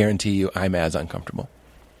 I guarantee you I'm as uncomfortable.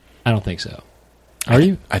 I don't think so. Are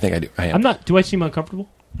you? I think I do. I am. I'm not. Do I seem uncomfortable?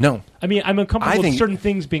 No. I mean, I'm uncomfortable I with think- certain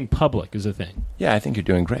things being public is a thing. Yeah, I think you're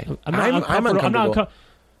doing great. I'm not uncomfortable. I'm not uncomfortable.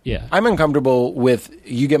 Yeah. I'm uncomfortable with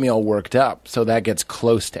you get me all worked up, so that gets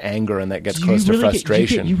close to anger and that gets close to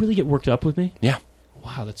frustration. You really get worked up with me? Yeah.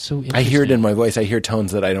 Wow, that's so interesting. I hear it in my voice. I hear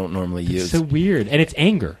tones that I don't normally It's use. so weird. And it's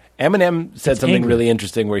anger. Eminem said It's something anger. really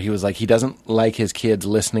interesting where he was he doesn't like his kids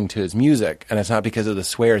listening to his music, and it's not because of the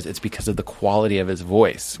swears, it's because of the quality of his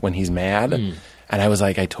voice when he's mad. And I was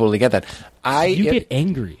I totally get that. You get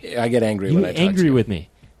angry. I get angry You when I get talk to angry you. with me.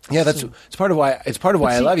 Yeah, it's part of why I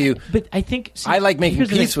See, love you. But I think I like making here's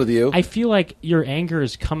the peace thing. with you. I feel like your anger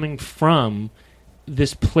is coming from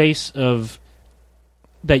this place of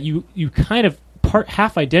that you kind of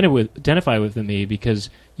half identify with me because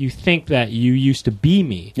you think that you used to be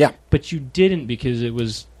me. Yeah. But you didn't because it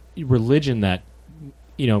was religion that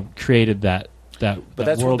created that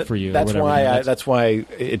world for you. That's or whatever. that's why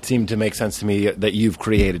it seemed to make sense to me that you've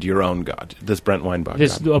created your own God, this Brent Weinbach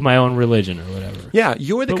this God. of my own religion or whatever. Yeah,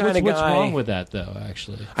 you're the But kind of guy. what's wrong with that though?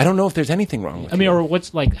 Actually, I don't know if there's anything wrong with I mean, you. or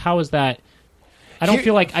what's how is that? I don't Here-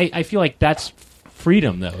 feel like I feel like that's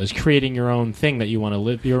freedom though, is creating your own thing that you want to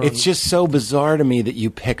live your own. It's just so bizarre to me that you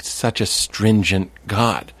picked such a stringent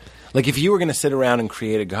God. If you were going to sit around and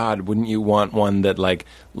create a God, wouldn't you want one that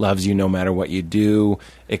loves you no matter what you do,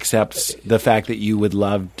 accepts the fact that you would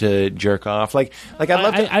love to jerk off? I'd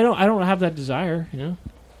love to. I don't have that desire.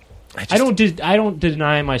 I just- I don't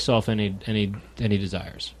deny myself any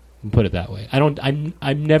desires. Put it that way.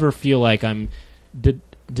 I never feel like I'm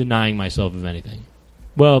denying myself of anything.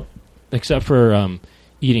 Well, except for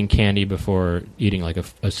eating candy before eating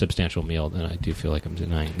a substantial meal, then I do feel like I'm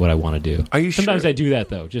denying what I want to do. Are you Sometimes sure? I do that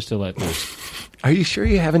though, just to let loose. Are you sure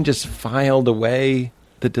you haven't just filed away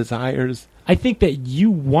the desires? I think that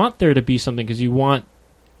you want there to be something because you want.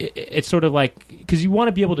 It's sort of because you want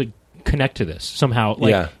to be able to connect to this somehow.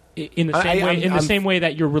 Yeah. In the same way. In the same way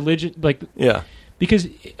that your religion, Yeah. because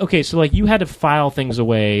so you had to file things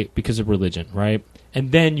away because of religion, right? And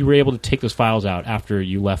then you were able to take those files out after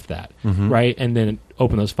you left that, right? And then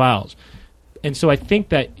open those files. And so I think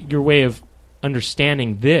that your way of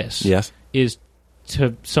understanding this Yes. is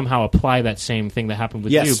to somehow apply that same thing that happened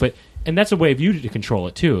with Yes. you. And that's a way of you to control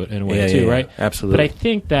it too, in a way too, right? Absolutely. But I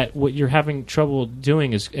think that what you're having trouble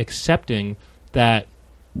doing is accepting that,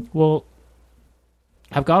 well,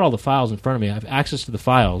 I've got all the files in front of me. I have access to the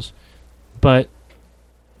files, but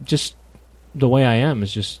just the way I am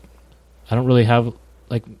is just, I don't really have,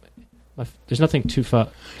 like, there's nothing too far.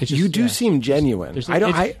 You do seem genuine. There's- I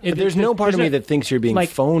don't. There's no part of me there's that thinks you're being like-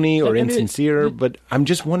 phony or I mean, insincere. But I'm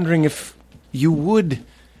just wondering if you would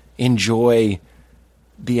enjoy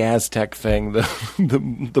the Aztec thing,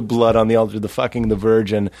 the blood on the altar, the fucking the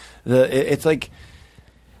Virgin. It's like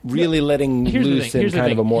really letting Here's the loose thing, in here's the kind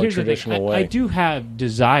thing, of a more here's the thing. traditional way. I do have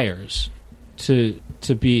desires to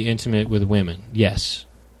be intimate with women. Yes.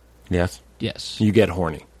 Yes, Yes. you get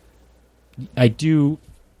horny. I do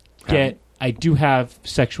have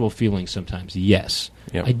sexual feelings sometimes. Yes.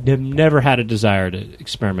 Yeah. I have never had a desire to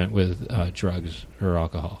experiment with drugs or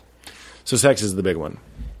alcohol. So sex is the big one.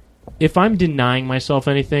 If I'm denying myself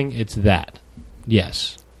anything, it's that.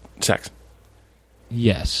 Yes. Sex,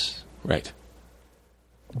 Yes. right?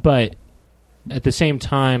 But at the same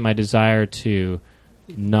time, my desire to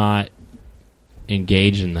not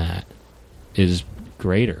engage in that is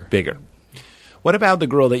greater. Bigger. What about the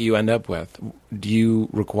girl that you end up with? Do you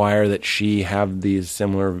require that she have these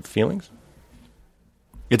similar feelings?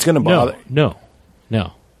 It's going to bother. No.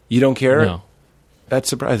 You don't care? No. That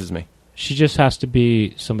surprises me. She just has to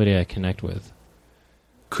be somebody I connect with.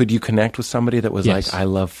 Could you connect with somebody that was Yes. like, I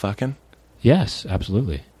love fucking? Yes,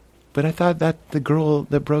 absolutely. But I thought that the girl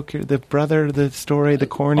that broke the brother, the story, the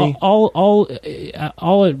corny. All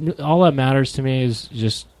that matters to me is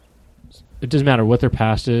just, it doesn't matter what their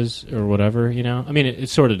past is or whatever, you know? I mean, it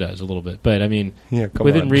sort of does a little bit, but I mean, Yeah, come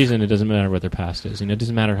within on. reason, it doesn't matter what their past is. You know, it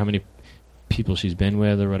doesn't matter how many people she's been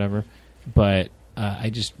with or whatever, but I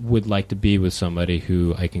just would like to be with somebody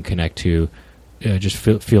who I can connect to, just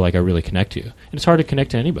feel like I really connect to. And it's hard to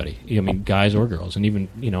connect to anybody. I mean, guys or girls, and even,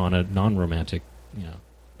 you know, on a non-romantic,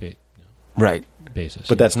 Right. basis.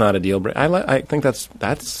 But that's not a deal breaker. I think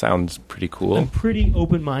that sounds pretty cool. I'm pretty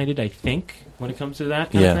open-minded, I think, when it comes to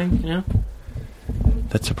that kind Yeah. of thing, you know?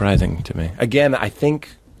 That's surprising to me. Again, I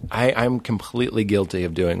think I'm completely guilty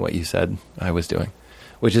of doing what you said I was doing,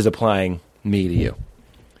 which is applying me to you.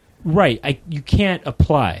 Right. You can't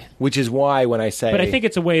apply. Which is why when I say... But I think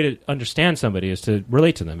it's a way to understand somebody is to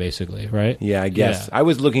relate to them, basically, right? Yeah, I guess. Yeah. I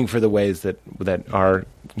was looking for the ways that our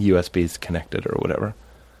USBs connected or whatever.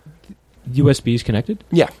 USBs connected?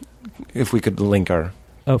 Yeah. If we could link our...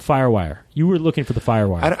 Oh, FireWire. You were looking for the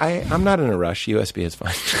FireWire. I'm not in a rush. USB is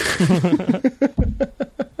fine.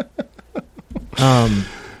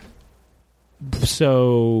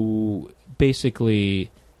 So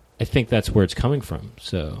basically, I think that's where it's coming from.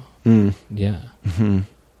 So, yeah. Mm-hmm.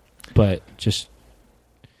 But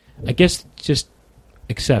I guess just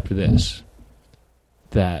accept this,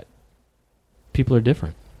 that people are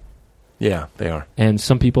different. Yeah, they are. And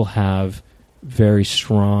some people have very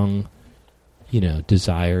strong,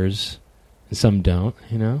 desires, and some don't,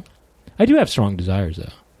 I do have strong desires,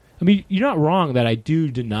 though. I mean, you're not wrong that I do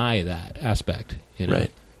deny that aspect,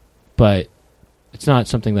 Right. But it's not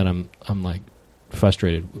something that I'm like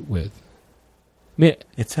frustrated with. I mean,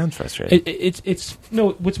 It sounds frustrating. it's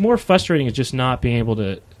no. What's more frustrating is just not being able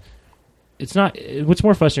to. It's not. What's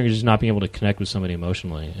more frustrating is just not being able to connect with somebody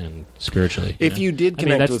emotionally and spiritually. If you did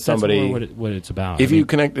connect with somebody, that's more what it's about. if you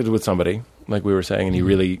connected with somebody, like we were saying, and you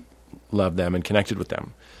really loved them and connected with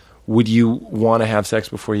them, would you want to have sex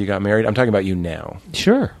before you got married? I'm talking about you now.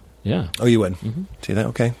 Sure, yeah. Oh, you would? Mm-hmm. See that?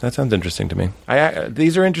 Okay, that sounds interesting to me.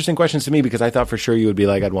 These are interesting questions to me because I thought for sure you would be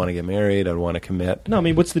like, I'd want to get married, I'd want to commit. No, I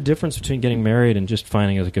mean, what's the difference between getting married and just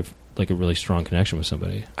finding like a really strong connection with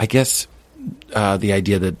somebody? I guess the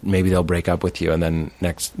idea that maybe they'll break up with you, and then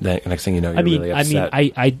next thing you know, you're really upset.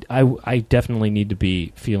 I definitely need to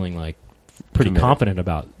be feeling like pretty Committed. confident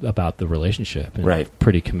about the relationship, and Right.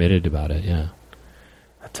 pretty committed about it. Yeah.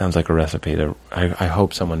 That sounds like a recipe to. I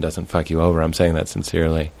hope someone doesn't fuck you over. I'm saying that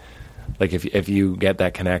sincerely. Like if you get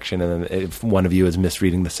that connection, and then if one of you is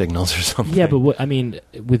misreading the signals or something. Yeah, but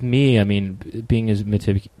with me, being as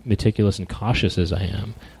meticulous and cautious as I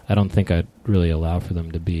am, I don't think I'd really allow for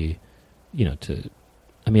them to be, I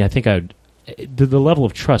think the level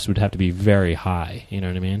of trust would have to be very high, you know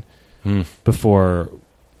what I mean? Before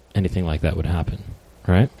anything like that would happen,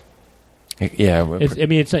 right? Yeah. I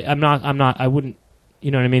wouldn't,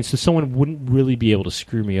 you know what I mean? So someone wouldn't really be able to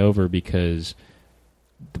screw me over because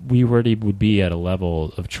we already would be at a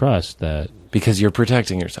level of trust that... Because you're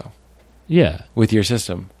protecting yourself. Yeah. With your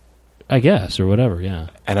system. I guess, or whatever, yeah.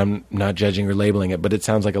 And I'm not judging or labeling it, but it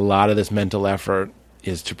sounds like a lot of this mental effort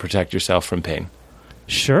is to protect yourself from pain.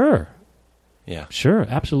 Sure. Yeah. Sure,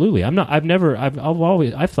 absolutely. I've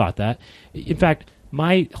thought that. In fact,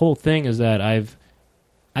 my whole thing is that I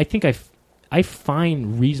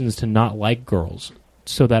find reasons to not like girls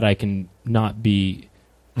so that I can not be.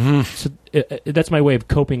 So, that's my way of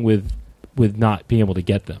coping with not being able to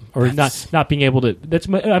get them, or not being able to. That's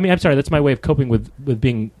my way of coping with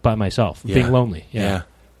being by myself, Yeah. being lonely. Yeah. Yeah.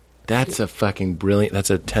 That's a fucking brilliant. That's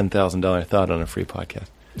a $10,000 thought on a free podcast.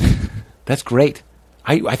 That's great.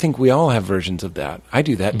 I think we all have versions of that. I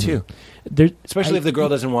do that too. Especially if the girl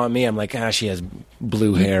doesn't want me, I'm like, she has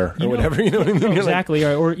blue hair or whatever. You know what I mean? You're like, Exactly,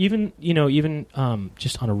 or even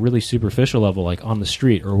just on a really superficial level, like on the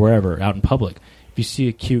street or wherever, out in public. If you see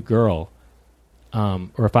a cute girl,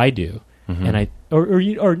 or if I do, and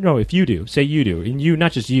if you do, say you do, and you,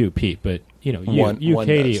 not just you, Pete, but you, One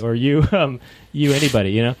Katie, does. or you,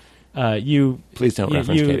 anybody, you. Please don't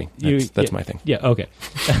reference Katie. That's my thing. Yeah, okay.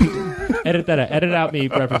 Edit that out. Edit out me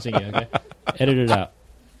referencing you, okay? Edit it out.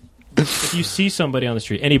 If you see somebody on the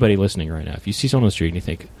street, anybody listening right now, if you see someone on the street and you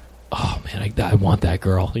think, oh man, I want that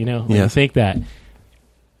girl, Yes. you think that,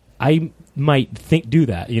 I might do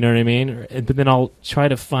that, you know what I mean? But then I'll try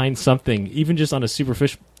to find something, even just on a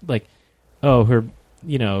superficial, like, oh, her,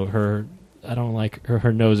 I don't like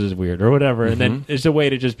her nose is weird or whatever, and then there's a way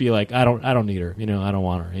to just be like, I don't need her, I don't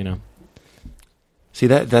want her, See,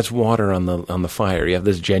 that's water on the fire. You have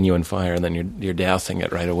this genuine fire, and then you're dousing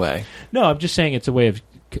it right away. No, I'm just saying it's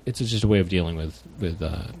just a way of dealing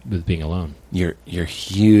with being alone. Your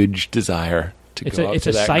huge desire to go up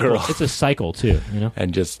to that cycle. girl It's a cycle too,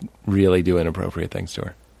 and just really do inappropriate things to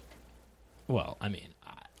her. Well, I mean,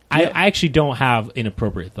 I actually don't have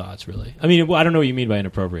inappropriate thoughts, really. I mean, I don't know what you mean by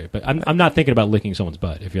inappropriate, but I'm not thinking about licking someone's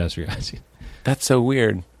butt, if that's what you're asking. That's so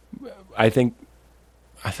weird. I think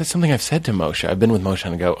that's something I've said to Moshe. I've been with Moshe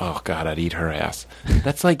and I go, oh God, I'd eat her ass.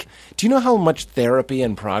 That's like, do you know how much therapy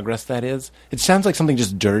and progress that is? It sounds like something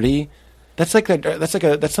just dirty. That's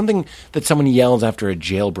something that someone yells after a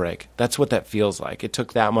jailbreak. That's what that feels like. It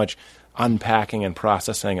took that much unpacking and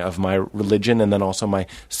processing of my religion, and then also my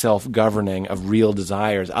self-governing of real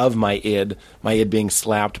desires of my id being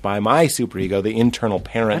slapped by my superego, the internal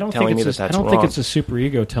parent telling me that's wrong. I don't think it's a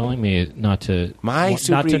superego telling me not to. My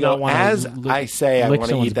superego, as I say, I want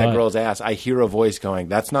to eat that butt. girl's ass, I hear a voice going,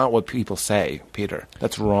 that's not what people say, Peter.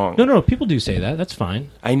 That's wrong. No, people do say that. That's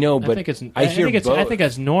fine. I know, but I hear both. I think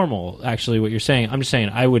that's normal, actually, what you're saying. I'm just saying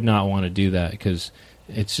I would not want to do that because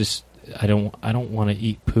it's just, I don't want to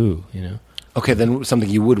eat poo, Okay, then something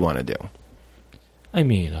you would want to do. I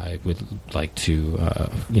mean, I would like to,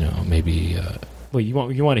 maybe. Well, you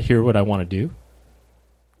want to hear what I want to do?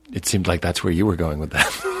 It seemed like that's where you were going with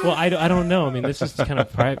that. Well, I don't know. I mean, this is kind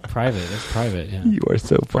of private. It's private. Yeah. You are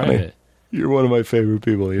so funny. Private. You're one of my favorite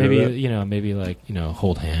people. Maybe maybe like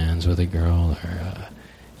hold hands with a girl, or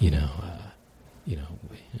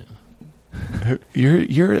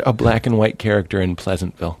You're a black and white character in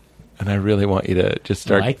Pleasantville, and I really want you to just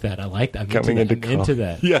start. I like that. I'm coming into into that. I'm into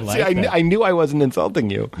that. Yeah, I like that. I knew I wasn't insulting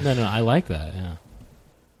you. No, I like that. Yeah.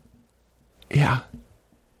 Yeah,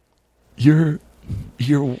 you're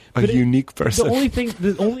a unique person.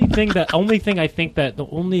 The only thing I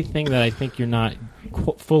think you're not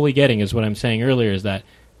fully getting is what I'm saying earlier, is that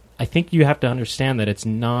I think you have to understand that it's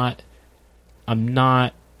not.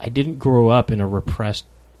 I didn't grow up in a repressed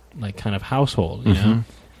kind of household, and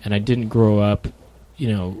I didn't grow up,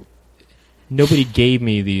 nobody gave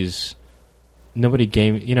me these. Nobody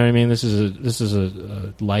gave, you know what I mean? This is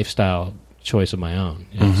a lifestyle choice of my own.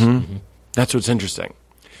 Yes. That's what's interesting.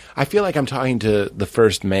 I feel like I'm talking to the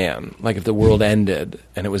first man. Like if the world ended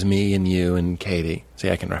and it was me and you and Katie. See,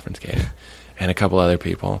 I can reference Katie. And a couple other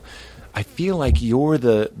people. I feel like you're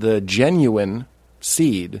the genuine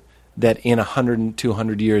seed that in 100 and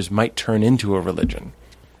 200 years might turn into a religion.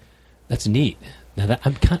 That's neat. Now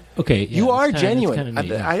I'm kind of, okay. Yeah, you are that's genuine. kinda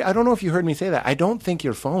neat, yeah. I don't know if you heard me say that. I don't think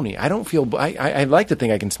you're phony. I don't feel. I like to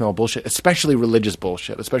think I can smell bullshit, especially religious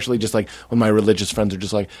bullshit. Especially just like when my religious friends are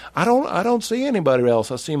just like, I don't see anybody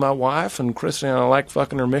else. I see my wife and Christy, and I like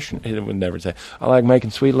fucking her mission. He would never say I like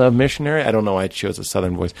making sweet love missionary. I don't know why I chose a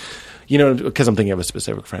southern voice. Because I'm thinking of a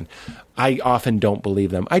specific friend. I often don't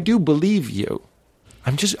believe them. I do believe you.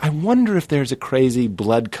 I wonder if there's a crazy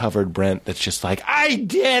blood-covered Brent that's just like, I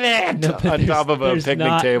did it! No, on top of a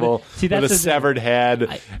picnic table with a severed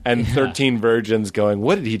head and 13 virgins going,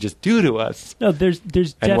 what did he just do to us? No, there's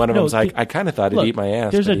and one of them's like, I kind of thought he'd eat my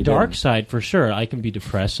ass. There's but a he dark didn't. side for sure. I can be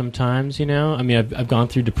depressed sometimes, I mean, I've gone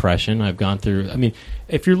through depression. I've gone through, I mean,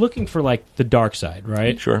 if you're looking for the dark side,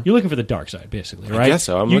 right? Sure. You're looking for the dark side, basically, right? I guess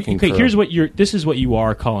so. I'm looking for... Here's this is what you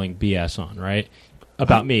are calling BS on, right?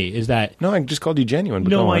 About me, is that... No, I just called you genuine. But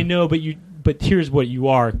no, go on. I know, but but here's what you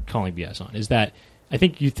are calling BS on, is that I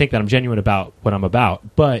think you think that I'm genuine about what I'm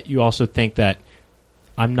about, but you also think that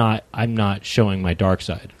I'm not showing my dark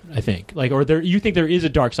side, I think. Like, or you think there is a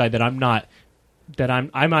dark side that I'm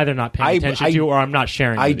either not paying attention to or I'm not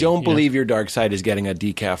sharing. I with don't you know? believe your dark side is getting a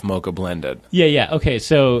decaf mocha blended. Yeah. Okay,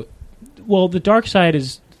 so, well, the dark side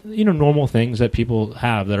is, normal things that people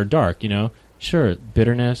have that are dark, Sure,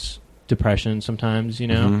 bitterness, depression sometimes,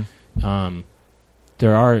 There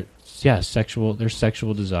are, there's sexual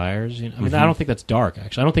desires. I mean, I don't think that's dark,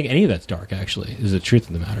 actually. I don't think any of that's dark, actually, is the truth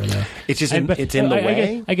of the matter, though. It's just it's in the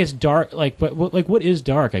way? I guess dark, but what is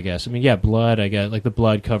dark, I guess? I mean, yeah, blood, I guess, like the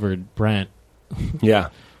blood-covered Brent. Yeah,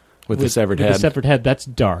 with the severed head. The severed head, that's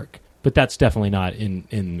dark. But that's definitely not in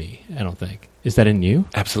me, I don't think. Is that in you?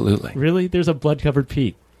 Absolutely. Really? There's a blood-covered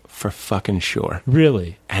Pete. For fucking sure.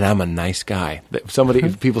 Really? And I'm a nice guy.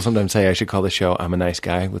 People sometimes say I should call the show I'm a nice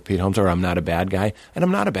guy with Pete Holmes, or I'm not a bad guy. And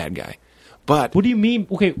I'm not a bad guy. But what do you mean?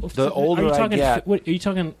 Okay, the older I get... What, are you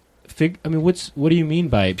talking... I mean, what do you mean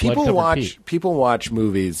by blood-covered Pete? People watch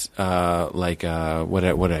movies like... what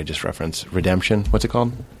did I just reference? Redemption? What's it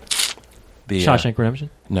called? The Shawshank Redemption?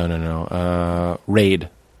 No. Raid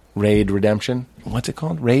Redemption? What's it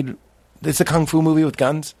called? Raid? It's a kung fu movie with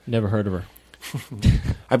guns? Never heard of her.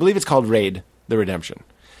 I believe it's called Raid the Redemption.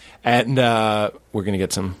 And we're going to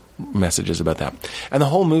get some messages about that. And the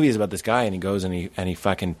whole movie is about this guy, and he goes and he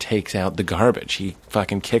fucking takes out the garbage. He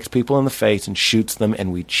fucking kicks people in the face and shoots them,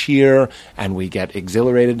 and we cheer, and we get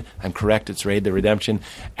exhilarated. I'm correct, it's Raid the Redemption.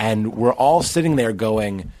 And we're all sitting there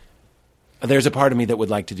going, there's a part of me that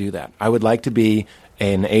would like to do that. I would like to be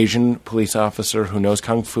an Asian police officer who knows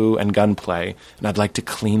kung fu and gunplay, and I'd like to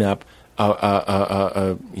clean up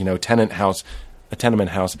a tenement house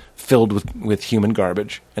filled with human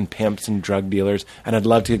garbage and pimps and drug dealers, and I'd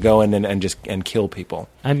love to go in and kill people.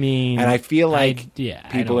 I mean, and I feel like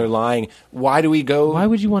people are lying. Why do we go? Why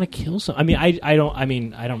would you want to kill I mean, I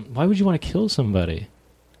don't. Why would you want to kill somebody?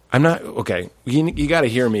 I'm not okay. You got to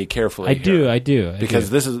hear me carefully. I do.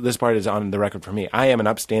 Because this part is on the record for me. I am an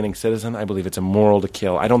upstanding citizen. I believe it's immoral to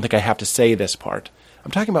kill. I don't think I have to say this part.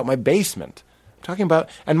 I'm talking about my basement. I'm talking about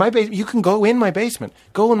my basement. You can go in my basement.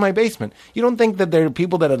 Go in my basement. You don't think that there are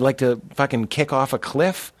people that would like to fucking kick off a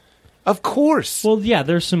cliff? Of course. Well, yeah,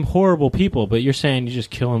 there's some horrible people, but you're saying you're just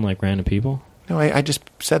killing like random people? No, I just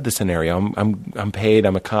said the scenario. I'm paid.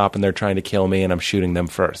 I'm a cop, and they're trying to kill me, and I'm shooting them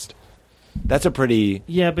first. That's a pretty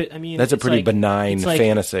that's a pretty benign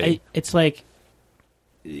fantasy. It's like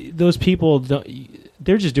those people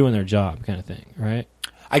they're just doing their job, kind of thing, right?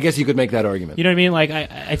 I guess you could make that argument. You know what I mean? Like,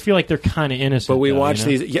 I feel like they're kind of innocent. But we watch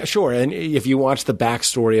these... Yeah, sure. And if you watch the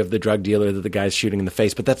backstory of the drug dealer that the guy's shooting in the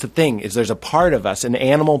face, but that's the thing, is there's a part of us, an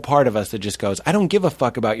animal part of us that just goes, I don't give a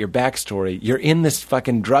fuck about your backstory. You're in this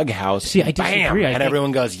fucking drug house. See, I disagree. Bam, and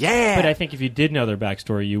everyone goes, yeah. But I think if you did know their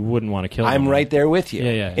backstory, you wouldn't want to kill them. I'm right there with you.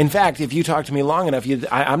 Yeah. In fact, if you talk to me long enough,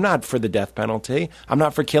 I'm not for the death penalty. I'm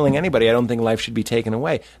not for killing anybody. I don't think life should be taken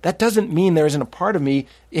away. That doesn't mean there isn't a part of me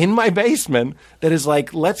in my basement that is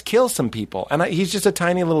like, let's kill some people. And he's just a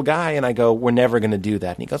tiny little guy, and I go, we're never going to do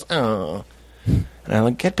that. And he goes, oh. And I'm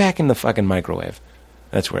like, get back in the fucking microwave.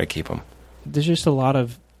 That's where I keep him. There's just a lot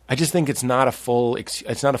of... I just think it's not a full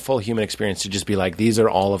human experience to just be like, these are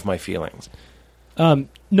all of my feelings.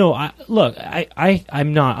 No, I'm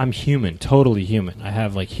human, totally human. I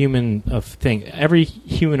have like every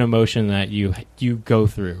human emotion that you go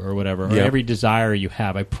through or whatever, or every desire you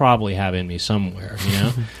have, I probably have in me somewhere, you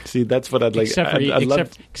know? See, that's what I'd like.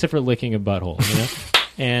 Except for licking a butthole, you know?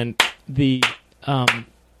 And the,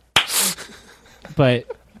 but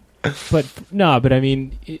I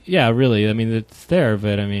mean, yeah, really, I mean, it's there,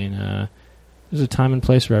 but I mean, there's a time and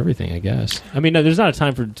place for everything, I guess. I mean, no, there's not a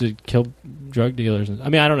time to kill drug dealers. I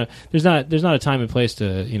mean, I don't know. There's not a time and place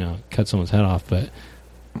to cut someone's head off, but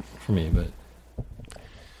for me, but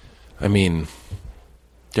I mean,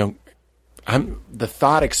 the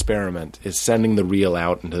thought experiment is sending the real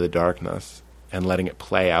out into the darkness and letting it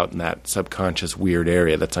play out in that subconscious weird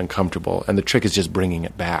area that's uncomfortable. And the trick is just bringing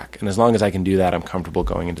it back. And as long as I can do that, I'm comfortable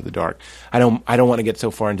going into the dark. I don't want to get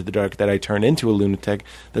so far into the dark that I turn into a lunatic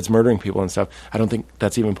that's murdering people and stuff. I don't think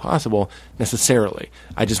that's even possible necessarily.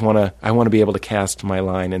 I want to be able to cast my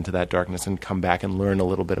line into that darkness and come back and learn a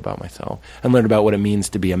little bit about myself and learn about what it means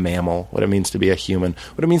to be a mammal, what it means to be a human,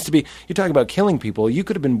 what it means to be... You talk about killing people. You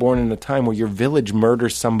could have been born in a time where your village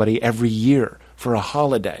murders somebody every year for a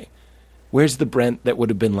holiday. Where's the Brent that would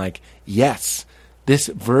have been like, yes, this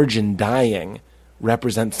virgin dying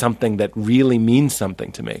represents something that really means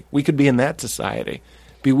something to me? We could be in that society.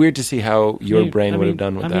 Be weird to see how your brain would have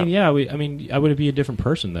done with I that. mean, yeah. I would be a different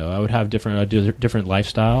person though. I would have a different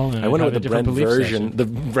lifestyle. And I wonder I'd what have the a different Brent belief version, system. the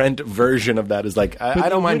Brent version of that is like. But I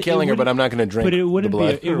don't it mind would- killing it her, but wouldn't- I'm not going to drink. But it wouldn't the be.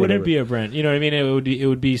 blood It or wouldn't whatever. be a Brent. You know what I mean? It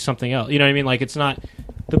would be something else. You know what I mean? Like it's not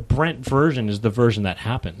the Brent version is the version that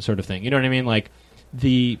happened, sort of thing. You know what I mean? Like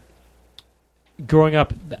the growing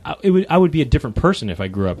up, I would be a different person if I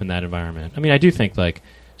grew up in that environment. I mean, I do think like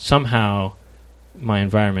somehow my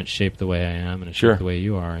environment shaped the way I am and it Sure. shaped the way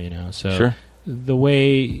you are. You know, so Sure. the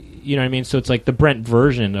way you know what I mean. So it's like the Brent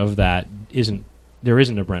version of that isn't. There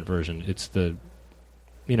isn't a Brent version. It's the.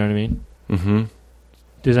 You know what I mean? Mm-hmm.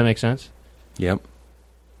 Does that make sense? Yep.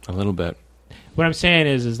 A little bit. What I'm saying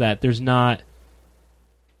is that there's not.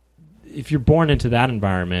 If you're born into that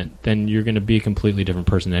environment, then you're going to be a completely different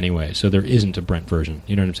person anyway. So there isn't a Brent version.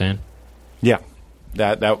 You know what I'm saying? Yeah.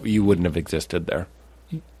 That you wouldn't have existed there.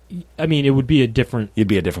 I mean, it would be a different. You'd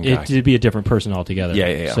be a different guy. It'd be a different person altogether.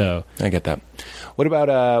 Yeah. So, I get that. What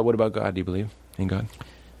about God? Do you believe in God?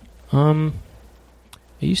 I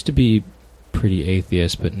used to be pretty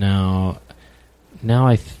atheist, but now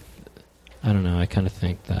I don't know. I kind of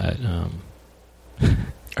think that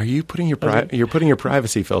Are you putting you're putting your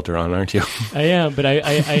privacy filter on, aren't you? I am, but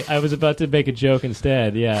I was about to make a joke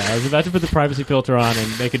instead. Yeah, I was about to put the privacy filter on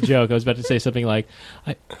and make a joke. I was about to say something like,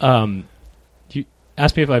 you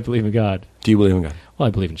ask me if I believe in God. Do you believe in God? Well,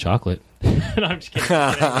 I believe in chocolate. No, I'm just kidding.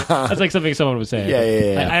 That's like something someone would say.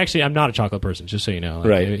 Yeah. I'm not a chocolate person, just so you know. Like,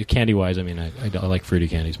 Right. Candy-wise, I mean, I like fruity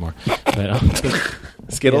candies more. But,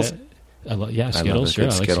 Skittles? Yeah, I Skittles. love a Sure,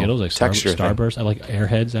 good I like Skittle. Skittles. Like Texture thing. Starburst. I like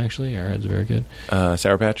Airheads, actually. Airheads are very good.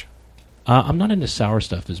 Sour Patch? I'm not into sour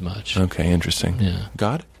stuff as much. Okay, interesting. Yeah.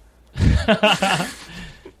 God?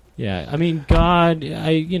 Yeah, I mean, God,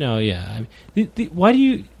 yeah. Why do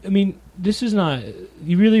you, I mean, this is not,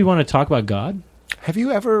 you really want to talk about God? Have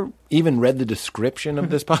you ever even read the description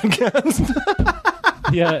of this podcast?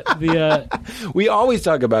 Yeah, We always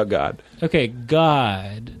talk about God. okay,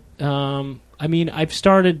 God. I mean,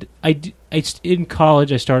 in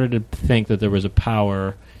college, I started to think that there was a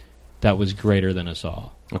power that was greater than us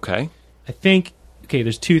all. Okay. I think, okay,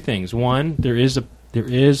 there's two things. One, there is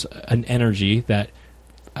an energy that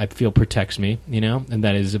I feel protects me, and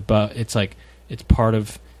that is it's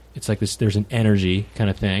like this, there's an energy kind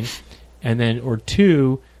of thing. And then, or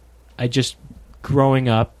two, I just growing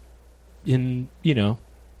up in,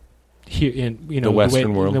 here in, The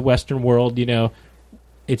Western world. In the Western world,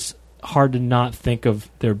 it's hard to not think of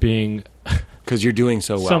there being Because you're doing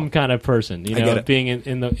so well. some kind of person, I get it. being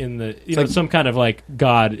in the like- some kind of like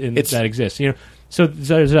God that exists, So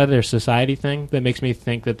there's either a society thing that makes me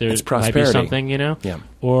think that there It's might be prosperity. something, Yeah.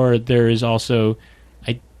 or there is also,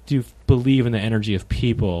 I do believe in the energy of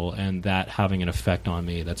people and that having an effect on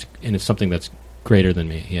me. And it's something that's greater than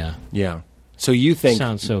me. Yeah, Yeah. So you think...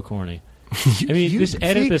 sounds so corny. I mean,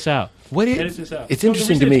 edit this out. What is- Edit this out. it's No,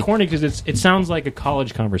 interesting the reason to me- It's corny because it sounds like a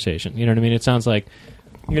college conversation. You know what I mean? It sounds like,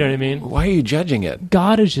 you know what I mean? Why are you judging it?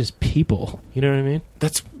 God is just people. You know what I mean?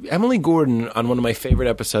 That's Emily Gordon on one of my favorite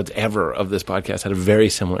episodes ever of this podcast had a very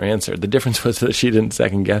similar answer. The difference was that she didn't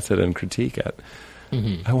second guess it and critique it.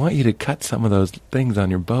 Mm-hmm. I want you to cut some of those things on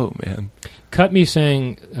your boat, man. Cut me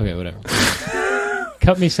saying, okay, whatever.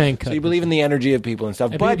 Cut me saying, cut. So you believe in the energy of people and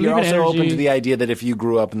stuff, I but believe you're in also open energy. to the idea that if you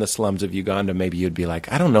grew up in the slums of Uganda, maybe you'd be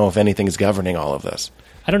like, I don't know if anything is governing all of this.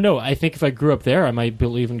 I don't know. I think if I grew up there, I might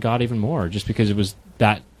believe in God even more, just because it was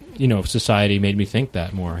that, society made me think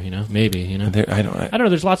that more. Maybe. I don't. I don't know.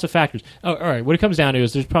 There's lots of factors. Oh, all right. What it comes down to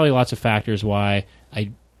is there's probably lots of factors why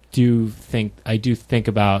I do think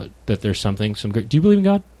about that. There's something. Do you believe in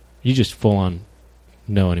God? You just full on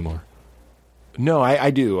no anymore. No,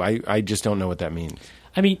 I do. I just don't know what that means.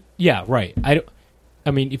 I mean, yeah, right.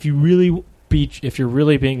 I mean, if you're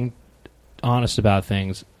really being honest about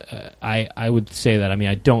things, I would say that. I mean,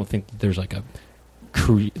 I don't think that there's like a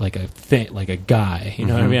guy. You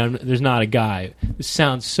know what I mean? There's not a guy. It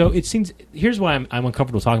sounds so. It seems. Here's why I'm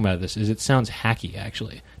uncomfortable talking about this. Is it sounds hacky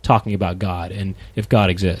actually talking about God and if God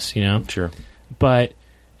exists. Sure. But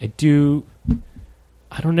I do.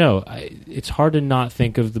 I don't know. It's hard to not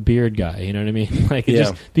think of the beard guy. You know what I mean? Like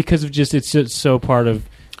just because of it's just so part of.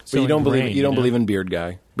 But you don't believe in beard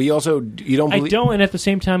guy. But you also don't believe. I don't, and at the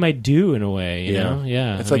same time, I do in a way. You know?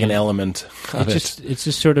 Yeah. It's like an element of it. It's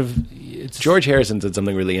just sort of. George Harrison said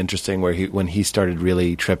something really interesting where when he started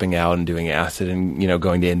really tripping out and doing acid and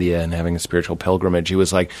going to India and having a spiritual pilgrimage, he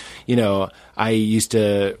was like, I used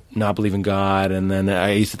to not believe in God, and then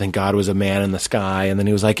I used to think God was a man in the sky, and then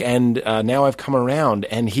he was like, and now I've come around,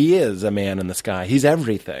 and he is a man in the sky. He's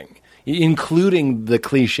everything. including the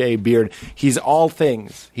cliche beard. He's all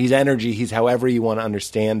things. He's energy. He's however you want to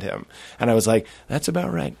understand him. And I was like, that's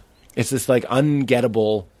about right. It's this like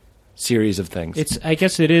ungettable series of things. I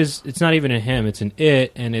guess it is. It's not even a him. It's an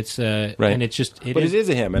it, and it's Right. and it's just. But it is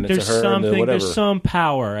a him, and it's a her, and a whatever. There's some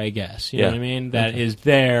power, I guess. You know Yeah. what I mean? That is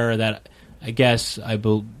there. That I guess I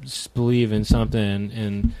believe in something,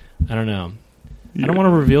 and I don't know. I don't want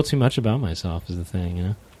to reveal too much about myself. Is the thing, you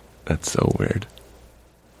know? That's so weird.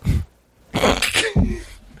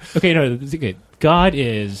 Okay, no. Okay. God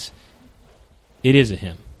is. It is a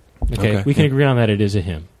him. Okay, we can agree on that. It is a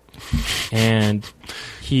him, and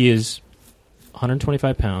he is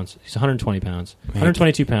 125 pounds. He's 120 pounds.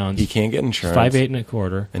 122 pounds. He can't get insurance. 5'8" and a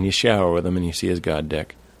quarter. And you shower with him, and you see his god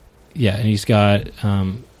dick. Yeah, and he's got,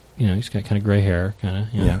 he's got kind of gray hair, kind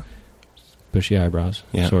of, Yeah. bushy eyebrows,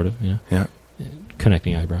 Yeah. sort of, Yeah.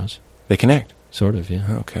 connecting eyebrows, They connect. sort of,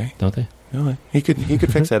 yeah. Okay. Don't they? No, he could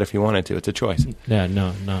fix that if he wanted to. It's a choice. Yeah,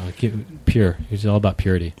 no, pure. He's all about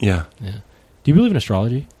purity. Yeah. Yeah. Do you believe in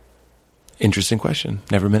astrology? Interesting question.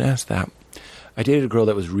 Never been asked that. I dated a girl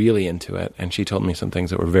that was really into it, and she told me some things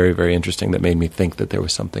that were very, very interesting that made me think that there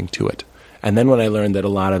was something to it. And then when I learned that a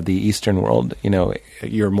lot of the Eastern world,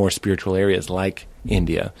 your more spiritual areas like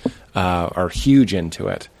India, are huge into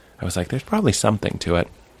it, I was like, there's probably something to it.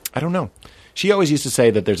 I don't know. She always used to say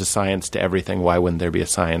that there's a science to everything. Why wouldn't there be a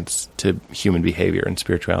science to human behavior and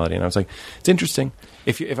spirituality? And I was like, it's interesting.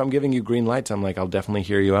 If I'm giving you green lights, I'm like, I'll definitely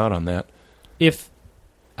hear you out on that. If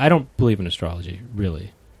I don't believe in astrology,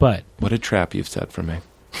 really, but What a trap you've set for me.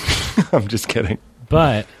 I'm just kidding.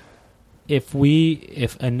 But if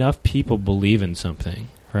enough people believe in something,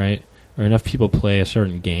 right, or enough people play a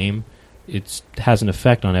certain game, it has an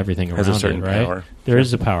effect on everything around Has a certain it, right? power. There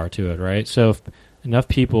is a power to it, right? So if enough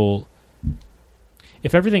people,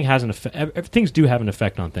 if everything has an effect, things do have an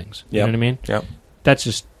effect on things. You know what I mean? Yeah. That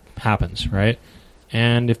just happens, right?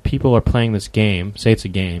 And if people are playing this game, say it's a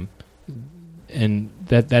game, and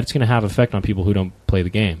that's going to have effect on people who don't play the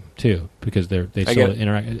game too, because they still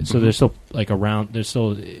interact. So they're still like around. They're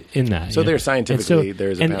still in that. So you know? they're scientifically And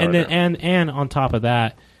there's a power and there. and on top of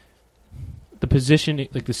that, the position,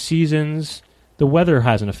 like the seasons, the weather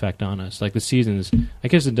has an effect on us. Like the seasons, I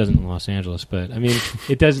guess it doesn't in Los Angeles, but I mean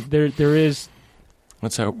it does. There is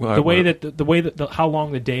What's how, the way that how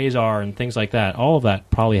long the days are and things like that. All of that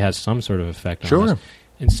probably has some sort of effect on Sure. us.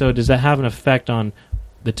 And so does that have an effect on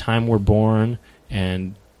the time we're born,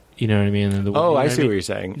 and you know what I mean? And the, I see what you're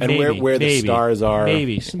saying. And where the stars are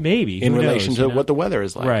maybe in who relation knows, to you know? what the weather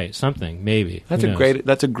is like. Right, something, maybe. That's Who a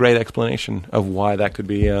knows? great explanation of why that could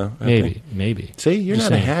be a thing. Maybe. See, you're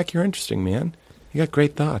Just not saying. a hack, you're interesting, man. You got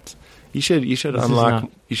great thoughts. You should This is unlock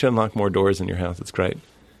not- you should unlock more doors in your house. It's great.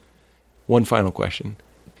 One final question.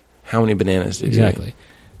 How many bananas did you eat? Exactly.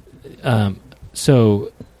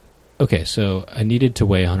 So I needed to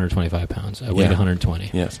weigh 125 pounds. I weighed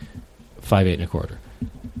 120. Yes. 5'8" and a quarter.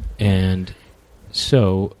 And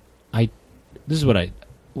so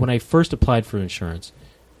when I first applied for insurance,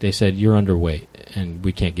 they said, you're underweight and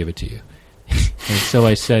we can't give it to you. And so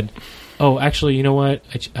I said, oh, actually, you know what?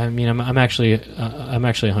 I'm actually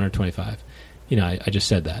 125. I just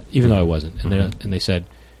said that, even though I wasn't. And they said,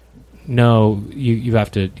 no, you have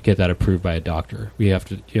to get that approved by a doctor. You have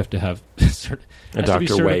to have A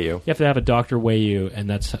doctor weigh you. You have to have a doctor weigh you, and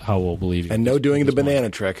that's how we'll believe you. And no at doing the this point. banana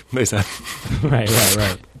trick. They said. Right.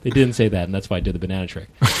 They didn't say that, and that's why I did the banana trick.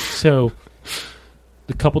 So,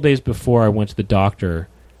 a couple days before I went to the doctor,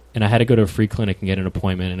 and I had to go to a free clinic and get an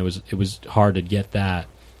appointment, and it was hard to get that.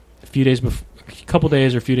 A few days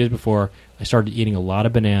before, I started eating a lot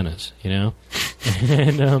of bananas, and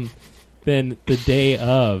then the day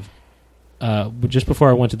of, just before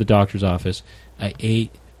I went to the doctor's office, I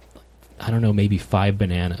ate, I don't know, maybe 5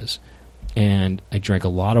 bananas, and I drank a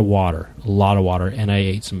lot of water, and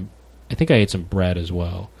I think I ate some bread as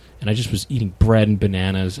well, and I just was eating bread and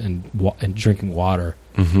bananas and drinking water.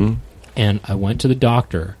 Mm-hmm. And I went to the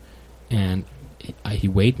doctor, and he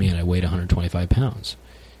weighed me, and I weighed 125 pounds.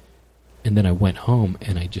 And then I went home,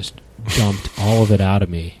 and I just dumped all of it out of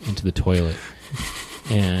me into the toilet,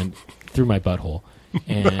 and through my butthole,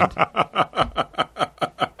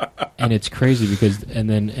 and it's crazy because and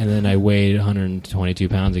then I weighed 122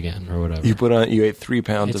 pounds again or whatever. You ate 3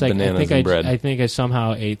 pounds of bananas and bread. I think I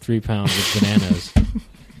somehow ate 3 pounds of bananas.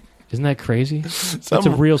 Isn't that crazy? That's a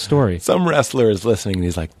real story. Some wrestler is listening and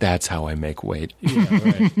he's like, that's how I make weight. Yeah,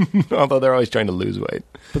 right. Although they're always trying to lose weight.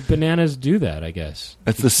 But bananas do that, I guess.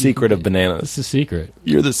 That's the secret of That's bananas. the secret.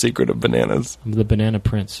 You're the secret of bananas. I'm the banana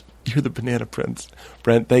prince. You're the Banana Prince.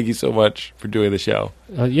 Brent, thank you so much for doing the show.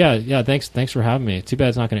 Yeah. Thanks for having me. Too bad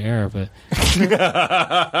it's not going to air, but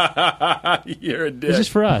You're a dick. it's just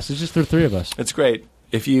for us. It's just the three of us. It's great.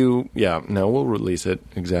 We'll release it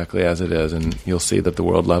exactly as it is, and you'll see that the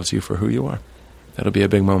world loves you for who you are. That'll be a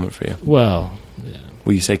big moment for you. Well, yeah.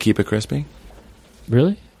 Will you say keep it crispy?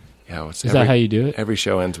 Really? Yeah. Is that how you do it? Every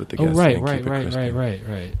show ends with the Oh, guest right. saying, "Keep it crispy."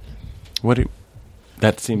 Right.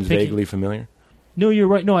 That seems Thinking- vaguely familiar. No, you're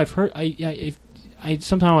right. No, I've heard.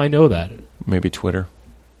 Somehow I know that. Maybe Twitter.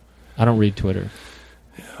 I don't read Twitter.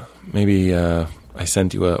 Maybe I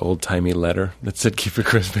sent you an old-timey letter that said keep it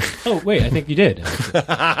crispy. Oh, wait, I think you did.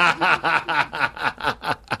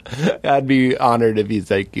 I'd be honored if you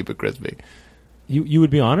say keep it crispy. You would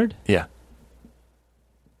be honored? Yeah.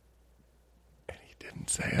 And he didn't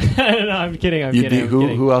say it. No, I'm kidding. I'm kidding.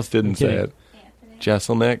 Who else didn't say kidding. it?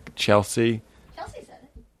 Jesselnick, Chelsea. Chelsea said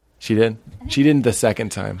it. She did. She didn't the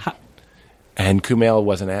second time. And Kumail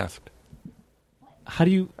wasn't asked. How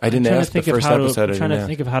do you... I didn't I'm trying to ask the think of first how to- episode, I I'm trying to didn't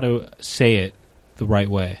think of how to say it the right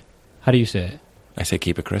way. How do you say it? I say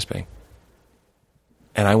keep it crispy.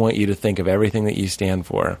 And I want you to think of everything that you stand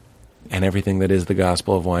for and everything that is the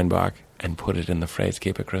gospel of Weinbach and put it in the phrase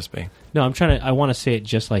keep it crispy. No, I want to say it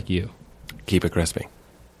just like you. Keep it crispy.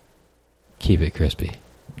 Keep it crispy.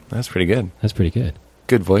 That's pretty good. That's pretty good.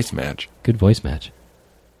 Good voice match. Good voice match.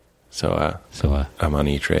 So I'm on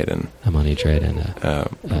E-Trade and I'm on E-Trade and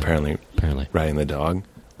apparently riding the dog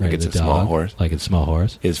like it's a small horse Like it's a small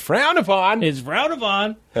horse. is frowned upon. It's frowned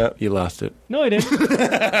upon. Oh, you lost it. No, I didn't.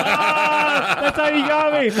 That's how you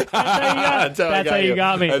got me. That's how you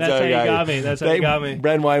got me. That's how you got me. That's how you got me.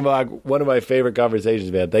 Brent Weinbach, one of my favorite conversations,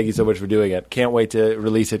 man. Thank you so much for doing it. Can't wait to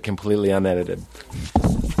release it completely unedited.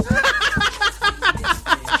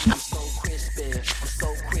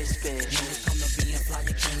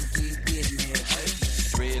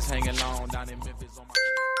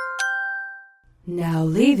 Now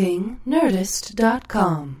leaving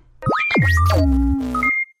Nerdist.com.